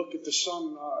beach and you look at the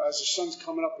sun. As the sun's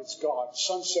coming up, it's God.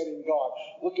 Sun setting, God.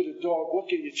 Look at the dog.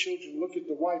 Look at your children. Look at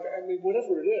the wife. I mean,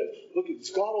 whatever it is. Look, it's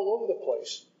God all over the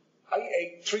place. I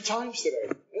ate 3 times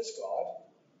today. There's God.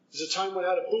 There's a time when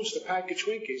I had to boost a pack of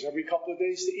Twinkies every couple of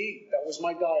days to eat. That was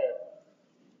my diet.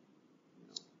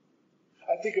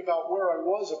 I think about where I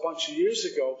was a bunch of years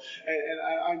ago,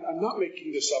 and I'm not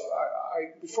making this up.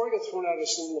 Before I got thrown out of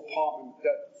this little apartment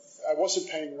that I wasn't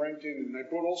paying rent in, and I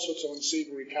brought all sorts of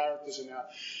unsavory characters in there,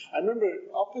 I remember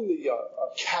up in the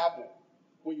cabinet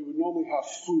where you would normally have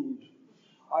food,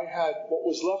 I had what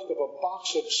was left of a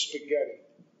box of spaghetti.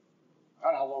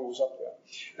 I don't know how long it was up there.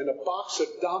 And a box of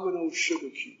Domino's sugar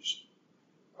cubes.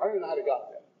 I don't even know how they got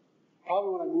there.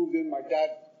 Probably when I moved in, my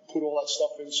dad put all that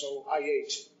stuff in, so I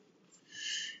ate.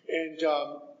 And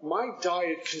my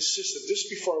diet consisted, this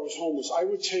before I was homeless, I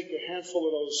would take a handful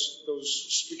of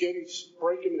those spaghettis,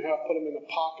 break them in half, put them in a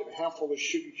pocket, a handful of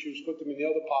sugar cubes, put them in the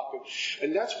other pocket.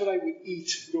 And that's what I would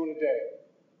eat during the day.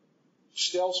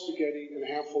 Stale spaghetti and a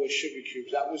handful of sugar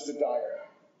cubes. That was the diet.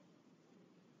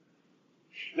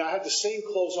 Now, I had the same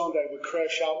clothes on that I would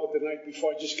crash out with the night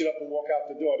before I just get up and walk out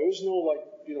the door. There was no,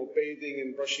 bathing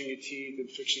and brushing your teeth and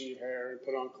fixing your hair and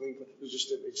put on clean clothes. It just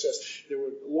didn't exist. There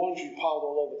were laundry piled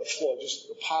all over the floor, just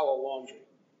a pile of laundry.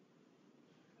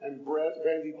 And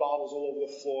brandy bottles all over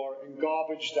the floor and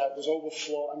garbage that was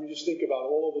overflowing. I mean, just think about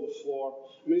it, all over the floor.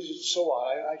 I mean, it's just so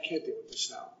odd. I can't deal with this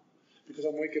now. Because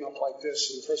I'm waking up like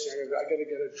this, and the first thing I got to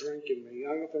get a drink in me.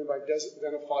 I don't know if anybody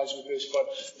identifies with this, but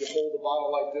you hold the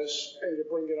bottle like this, and you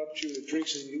bring it up to you, and it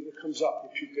drinks, and it comes up,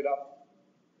 you puke it up,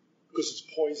 because it's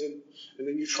poison. And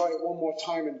then you try it one more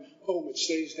time, and boom, it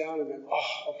stays down, and then,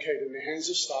 okay, then the hands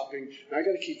are stopping, and I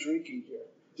got to keep drinking here.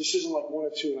 This isn't like 1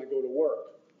 or 2, and I go to work.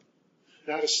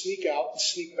 And I had to sneak out and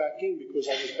sneak back in,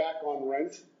 because I was back on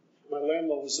rent. My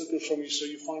landlord was looking for me, so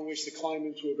you find ways to climb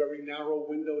into a very narrow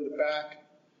window in the back,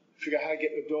 figure out how to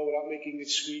get in the door without making it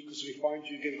squeak, because if we find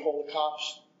you, you're going to call the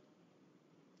cops.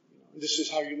 This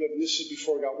is how you live, and this is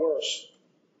before it got worse.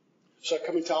 So I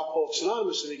come into Alcoholics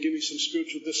Anonymous and they give me some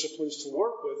spiritual disciplines to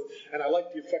work with, and I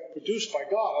like the effect produced by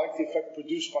God. I like the effect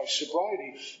produced by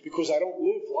sobriety, because I don't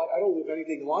live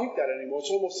anything like that anymore.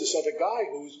 It's almost this other guy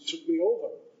who took me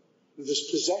over.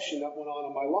 This possession that went on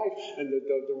in my life. And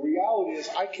the reality is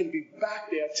I can be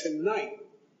back there tonight.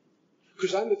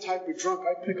 Because I'm the type of drunk,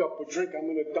 I pick up a drink, I'm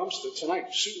in a dumpster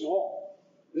tonight, suit and all.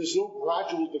 There's no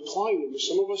gradual decline in this.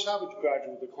 Some of us have a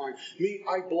gradual decline. Me,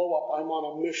 I blow up. I'm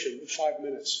on a mission in 5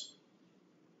 minutes.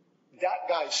 That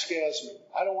guy scares me.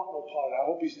 I don't want no part of it. I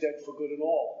hope he's dead for good and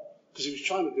all, because he was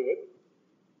trying to do it.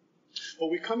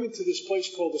 But we come into this place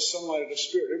called the sunlight of the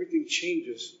Spirit. Everything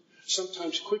changes.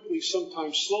 Sometimes quickly,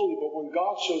 sometimes slowly. But when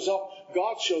God shows up,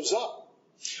 God shows up.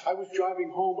 I was driving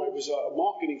home. I was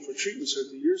marketing for a treatment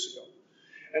center years ago.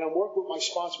 And I'm working with my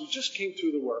sponsor. We just came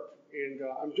through the work. And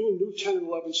I'm doing new 10 and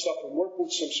 11 stuff. I'm working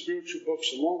with some spiritual books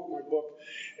along with my book.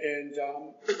 And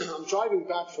I'm driving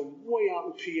back from way out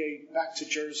in PA back to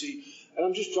Jersey. And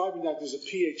I'm just driving down. There's a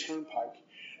PA turnpike.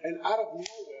 And out of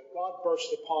nowhere, God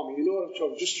burst upon me. You know what I'm talking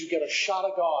about? Just you get a shot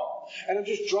of God. And I'm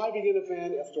just driving in a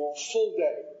van after a full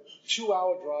day.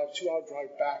 2-hour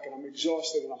drive back. And I'm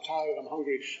exhausted and I'm tired, I'm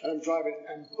hungry. And I'm driving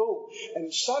and boom.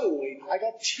 And suddenly, I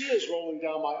got tears rolling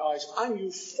down my eyes. I'm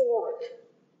euphoric.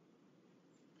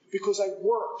 Because I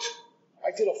worked.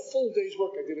 I did a full day's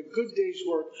work. I did a good day's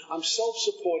work. I'm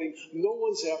self-supporting. No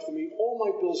one's after me. All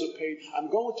my bills are paid. I'm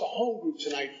going to home group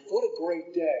tonight. What a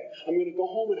great day. I'm going to go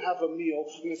home and have a meal.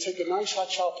 I'm going to take a nice hot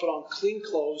shower, put on clean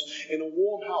clothes in a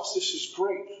warm house. This is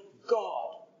great.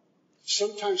 God.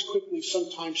 Sometimes quickly,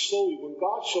 sometimes slowly. When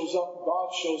God shows up, God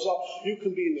shows up. You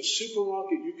can be in the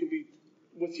supermarket. You can be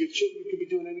with your children. You can be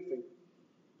doing anything.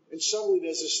 And suddenly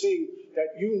there's this thing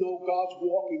that you know God's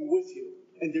walking with you.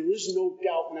 And there is no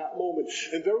doubt in that moment.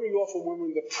 And very often when we're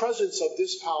in the presence of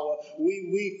this power, we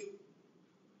weep.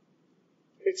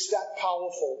 It's that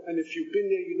powerful. And if you've been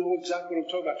there, you know exactly what I'm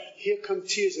talking about. Here come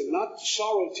tears, and not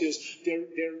sorrow tears. They're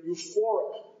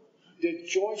euphoric. They're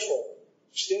joyful.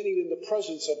 Standing in the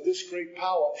presence of this great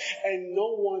power. And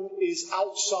no one is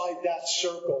outside that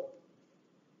circle.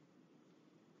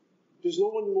 There's no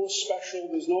one more special.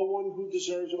 There's no one who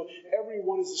deserves it.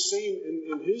 Everyone is the same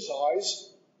in his eyes.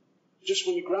 Just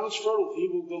when the ground's fertile, he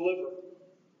will deliver.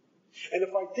 And if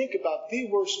I think about the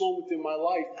worst moment in my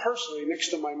life, personally, next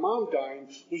to my mom dying,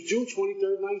 was June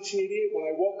 23rd, 1988. When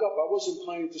I woke up, I wasn't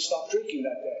planning to stop drinking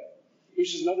that day. It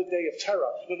was just another day of terror,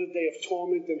 another day of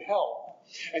torment and hell.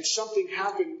 And something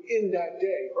happened in that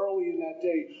day, early in that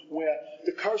day, where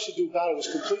the curse to do battle was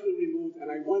completely removed, and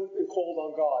I went and called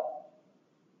on God.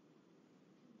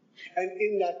 And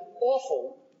in that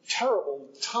awful, terrible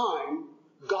time,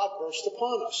 God burst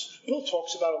upon us. Bill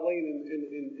talks about it laying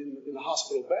in the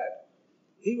hospital bed.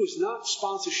 He was not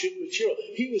sponsorship material.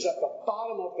 He was at the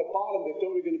bottom of the bottom that they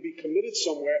were going to be committed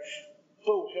somewhere.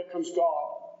 Boom, here comes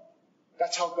God.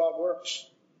 That's how God works.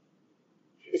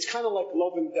 It's kind of like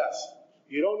love and death.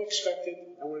 You don't expect it,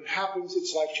 and when it happens,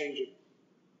 it's life-changing.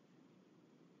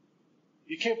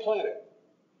 You can't plan it.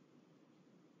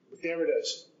 But there it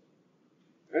is.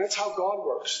 And that's how God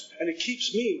works. And it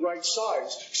keeps me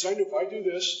right-sized. Because I know if I do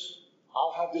this,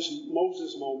 I'll have this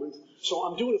Moses moment. So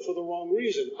I'm doing it for the wrong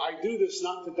reason. I do this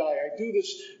not to die. I do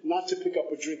this not to pick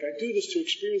up a drink. I do this to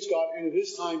experience God. And at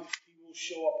His time, He will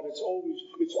show up. And it's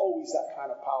always that kind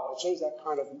of power. It's always that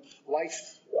kind of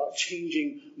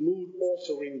life-changing,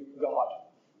 mood-altering God.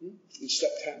 In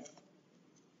step 10.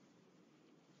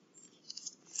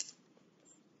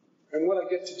 And what I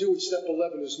get to do in step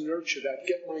 11 is nurture that,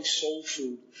 get my soul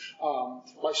food.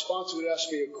 My sponsor would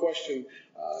ask me a question.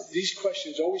 These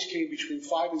questions always came between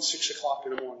 5 and 6 o'clock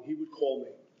in the morning. He would call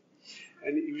me.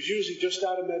 And he was usually just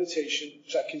out of meditation,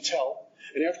 which I can tell.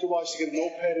 And after a while, I used to get a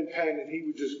notepad and pen, and he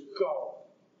would just go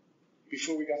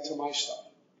before we got to my stuff.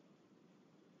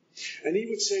 And he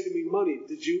would say to me, Money,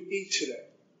 did you eat today?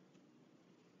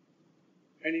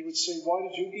 And he would say, why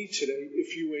did you eat today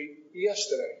if you ate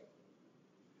yesterday?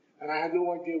 And I had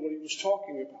no idea what he was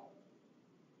talking about.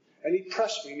 And he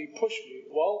pressed me and he pushed me.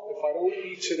 Well, if I don't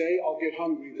eat today, I'll get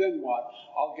hungry. Then what?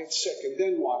 I'll get sick. And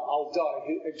then what? I'll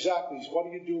die. Exactly. What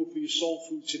are you doing for your soul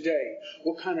food today?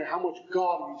 How much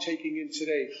God are you taking in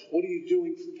today? What are you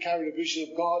doing to carry the vision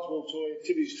of God's will to your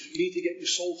activities? You need to get your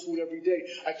soul food every day.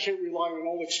 I can't rely on an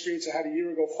old experience I had a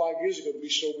year ago, 5 years ago to be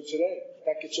sober today.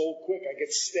 That gets old quick. I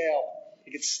get stale. I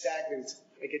get stagnant.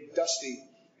 I get dusty.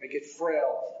 I get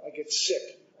frail. I get sick.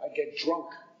 I get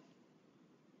drunk.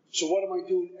 So what am I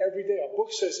doing every day? Our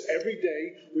book says every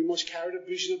day we must carry the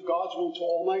vision of God's will to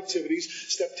all my activities.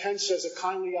 Step 10 says a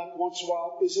kindly act once in a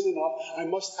while isn't enough. I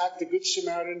must act the Good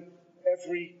Samaritan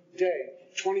every day.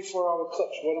 24-hour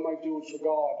clips. What am I doing for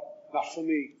God? Not for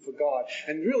me, for God.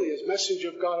 And really, as messenger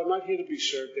of God, I'm not here to be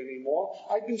served anymore.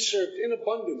 I've been served in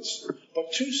abundance,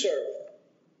 but to serve.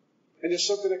 And there's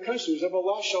something that comes to me. Whoever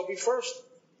last shall be first.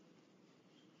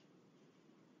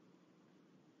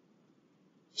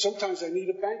 Sometimes I need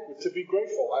a banquet to be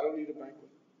grateful. I don't need a banquet.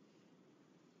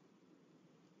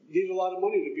 You need a lot of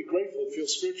money to be grateful, feel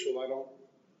spiritual. I don't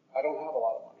have a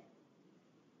lot of money.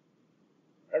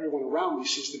 Everyone around me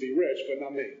seems to be rich, but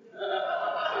not me.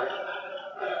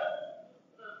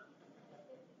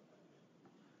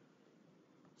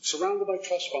 Surrounded by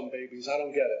trust fund babies, I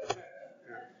don't get it.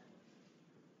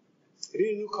 I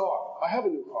need a new car. I have a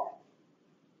new car.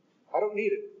 I don't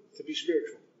need it to be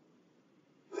spiritual.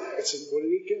 What a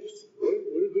neat gift. What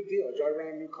a good deal. I drive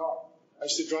around a new car. I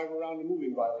used to drive around a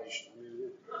moving violation.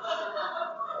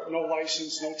 No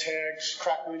license, no tags,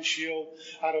 cracked windshield,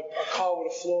 out of a car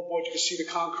with a floorboard. You can see the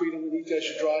concrete underneath as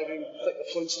you're driving, like the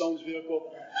Flintstones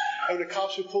vehicle. And the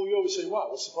cops would pull you over and say, wow,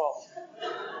 what's the problem?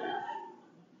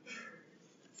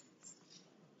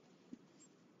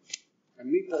 And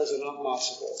meatballs are not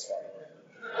matzo balls, by the way.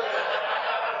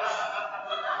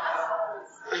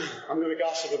 I'm going to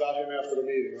gossip about him after the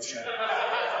meeting, okay?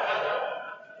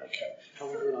 Okay. How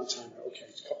are we doing on time? Okay,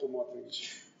 a couple more things.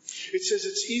 It says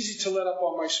it's easy to let up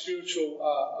on my spiritual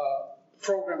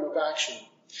program of action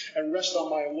and rest on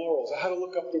my laurels. I had to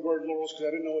look up the word laurels because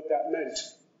I didn't know what that meant.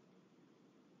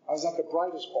 I was not the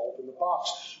brightest bulb in the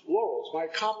box. Laurels, my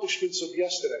accomplishments of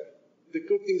yesterday, the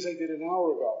good things I did an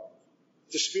hour ago,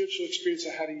 the spiritual experience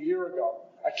I had a year ago.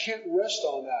 I can't rest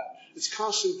on that. It's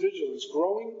constant vigilance,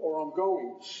 growing or I'm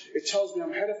going. It tells me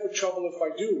I'm headed for trouble if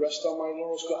I do rest on my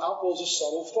laurels, because alcohol is a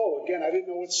subtle foe. Again, I didn't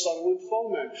know what subtle and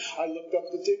foe meant. I looked up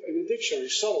in the dictionary.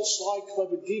 Subtle, sly,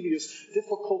 clever, devious,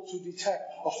 difficult to detect.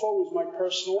 A foe is my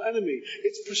personal enemy.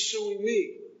 It's pursuing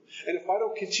me. And if I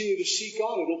don't continue to seek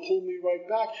God, it'll pull me right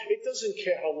back. It doesn't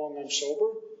care how long I'm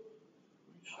sober.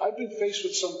 I've been faced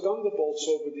with some thunderbolts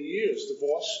over the years.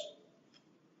 Divorce,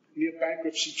 near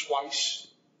bankruptcy twice.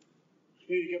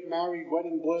 You get married,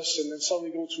 wedding bliss, and then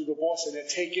suddenly go through divorce, and they're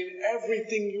taking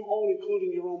everything you own,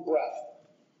 including your own breath.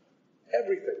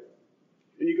 Everything.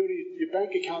 And you go to your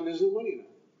bank account, there's no money in it.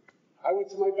 I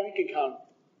went to my bank account.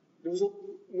 There was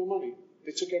no money.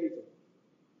 They took everything.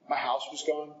 My house was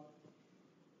gone.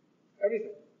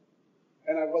 Everything.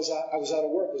 And I was out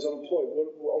of work. I was unemployed.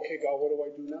 Okay, God, what do I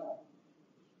do now?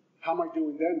 How am I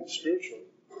doing then spiritually?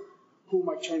 Who am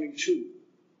I turning to?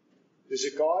 Is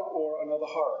it God or another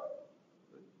horror?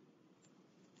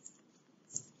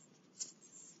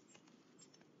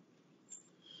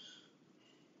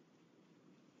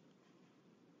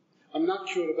 I'm not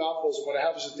cured of alcoholism. What I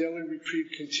have is a daily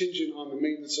reprieve contingent on the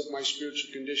maintenance of my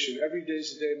spiritual condition. Every day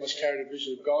is the day I must carry the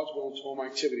vision of God's will into all my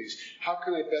activities. How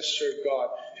can I best serve God?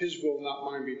 His will, not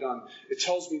mine, be done. It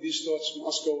tells me these thoughts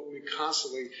must go with me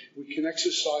constantly. We can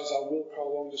exercise our willpower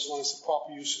along this line. It's the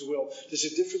proper use of the will. There's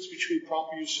a difference between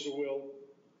proper use of the will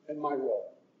and my will.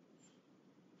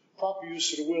 Proper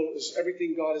use of the will is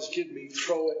everything God has given me,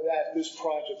 throw it at this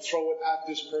project, throw it at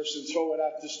this person, throw it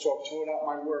at this talk, throw it at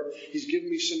my work. He's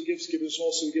given me some gifts, given us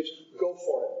all some gifts. Go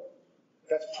for it.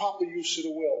 That's proper use of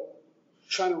the will.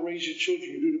 Trying to raise your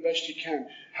children, you do the best you can.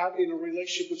 Having a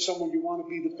relationship with someone, you want to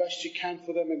be the best you can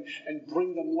for them and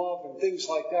bring them love and things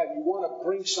like that. You want to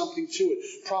bring something to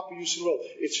it. Proper use of the will.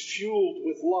 It's fueled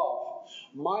with love.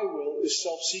 My will is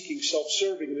self-seeking,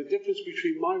 self-serving. And the difference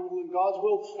between my will and God's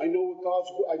will, I know what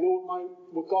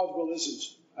God's will isn't.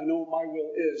 I know what my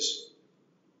will is.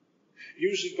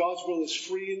 Usually God's will is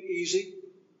free and easy.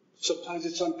 Sometimes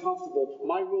it's uncomfortable.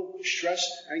 My will, stress,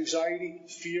 anxiety,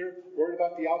 fear, worried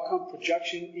about the outcome,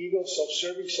 projection, ego,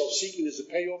 self-serving, self-seeking is the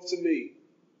payoff to me.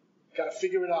 Got to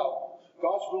figure it out.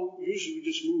 God's will, usually we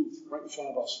just move right in front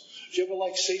of us. Do you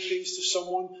ever say things to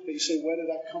someone that you say, where did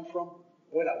that come from?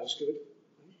 Boy, that was good.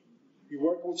 You're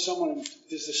working with someone and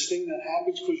there's this thing that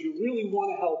happens because you really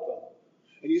want to help them.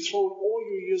 And you're throwing all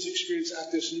your years' experience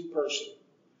at this new person.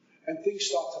 And things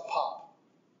start to pop.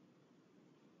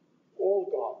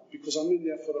 All God, because I'm in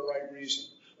there for the right reason.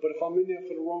 But if I'm in there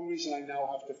for the wrong reason, I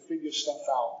now have to figure stuff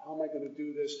out. How am I going to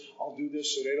do this? I'll do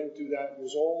this so they don't do that. And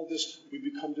there's all this. We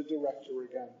become the director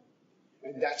again.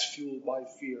 And that's fueled by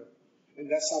fear. And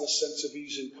that's not a sense of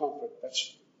ease and comfort.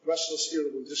 That's restless,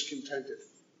 irritable, discontented.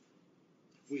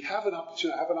 We have an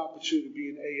opportunity. I have an opportunity to be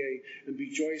in AA and be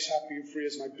joyous, happy, and free,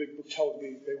 as my big book tells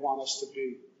me they want us to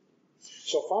be.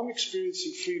 So if I'm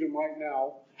experiencing freedom right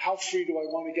now, how free do I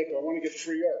want to get? Do I want to get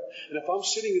freer? And if I'm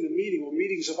sitting in a meeting or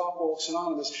meetings of Alcoholics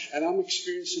Anonymous and I'm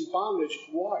experiencing bondage,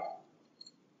 why?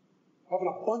 I have an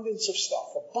abundance of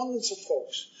stuff, abundance of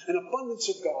folks, an abundance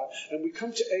of God. And we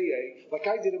come to AA, like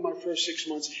I did in my first 6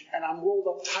 months, and I'm rolled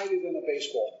up tighter than a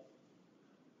baseball.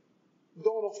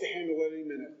 going off the handle at any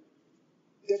minute.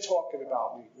 They're talking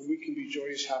about me, and we can be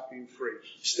joyous, happy, and free.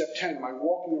 Step 10, my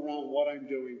walking around what I'm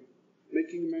doing,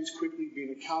 making amends quickly,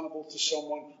 being accountable to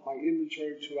someone, my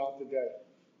inventory throughout the day.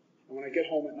 And when I get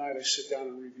home at night, I sit down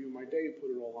and review my day and put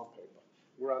it all on paper.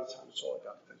 We're out of time. That's all I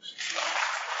got. Thanks.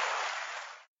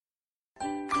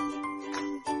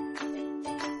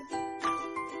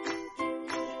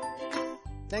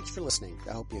 Thanks for listening.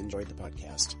 I hope you enjoyed the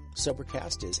podcast.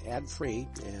 Sobercast is ad-free,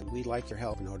 and we'd like your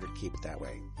help in order to keep it that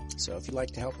way. So if you'd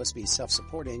like to help us be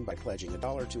self-supporting by pledging $1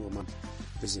 or $2 a month,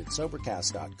 visit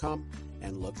Sobercast.com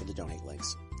and look for the donate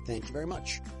links. Thank you very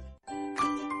much.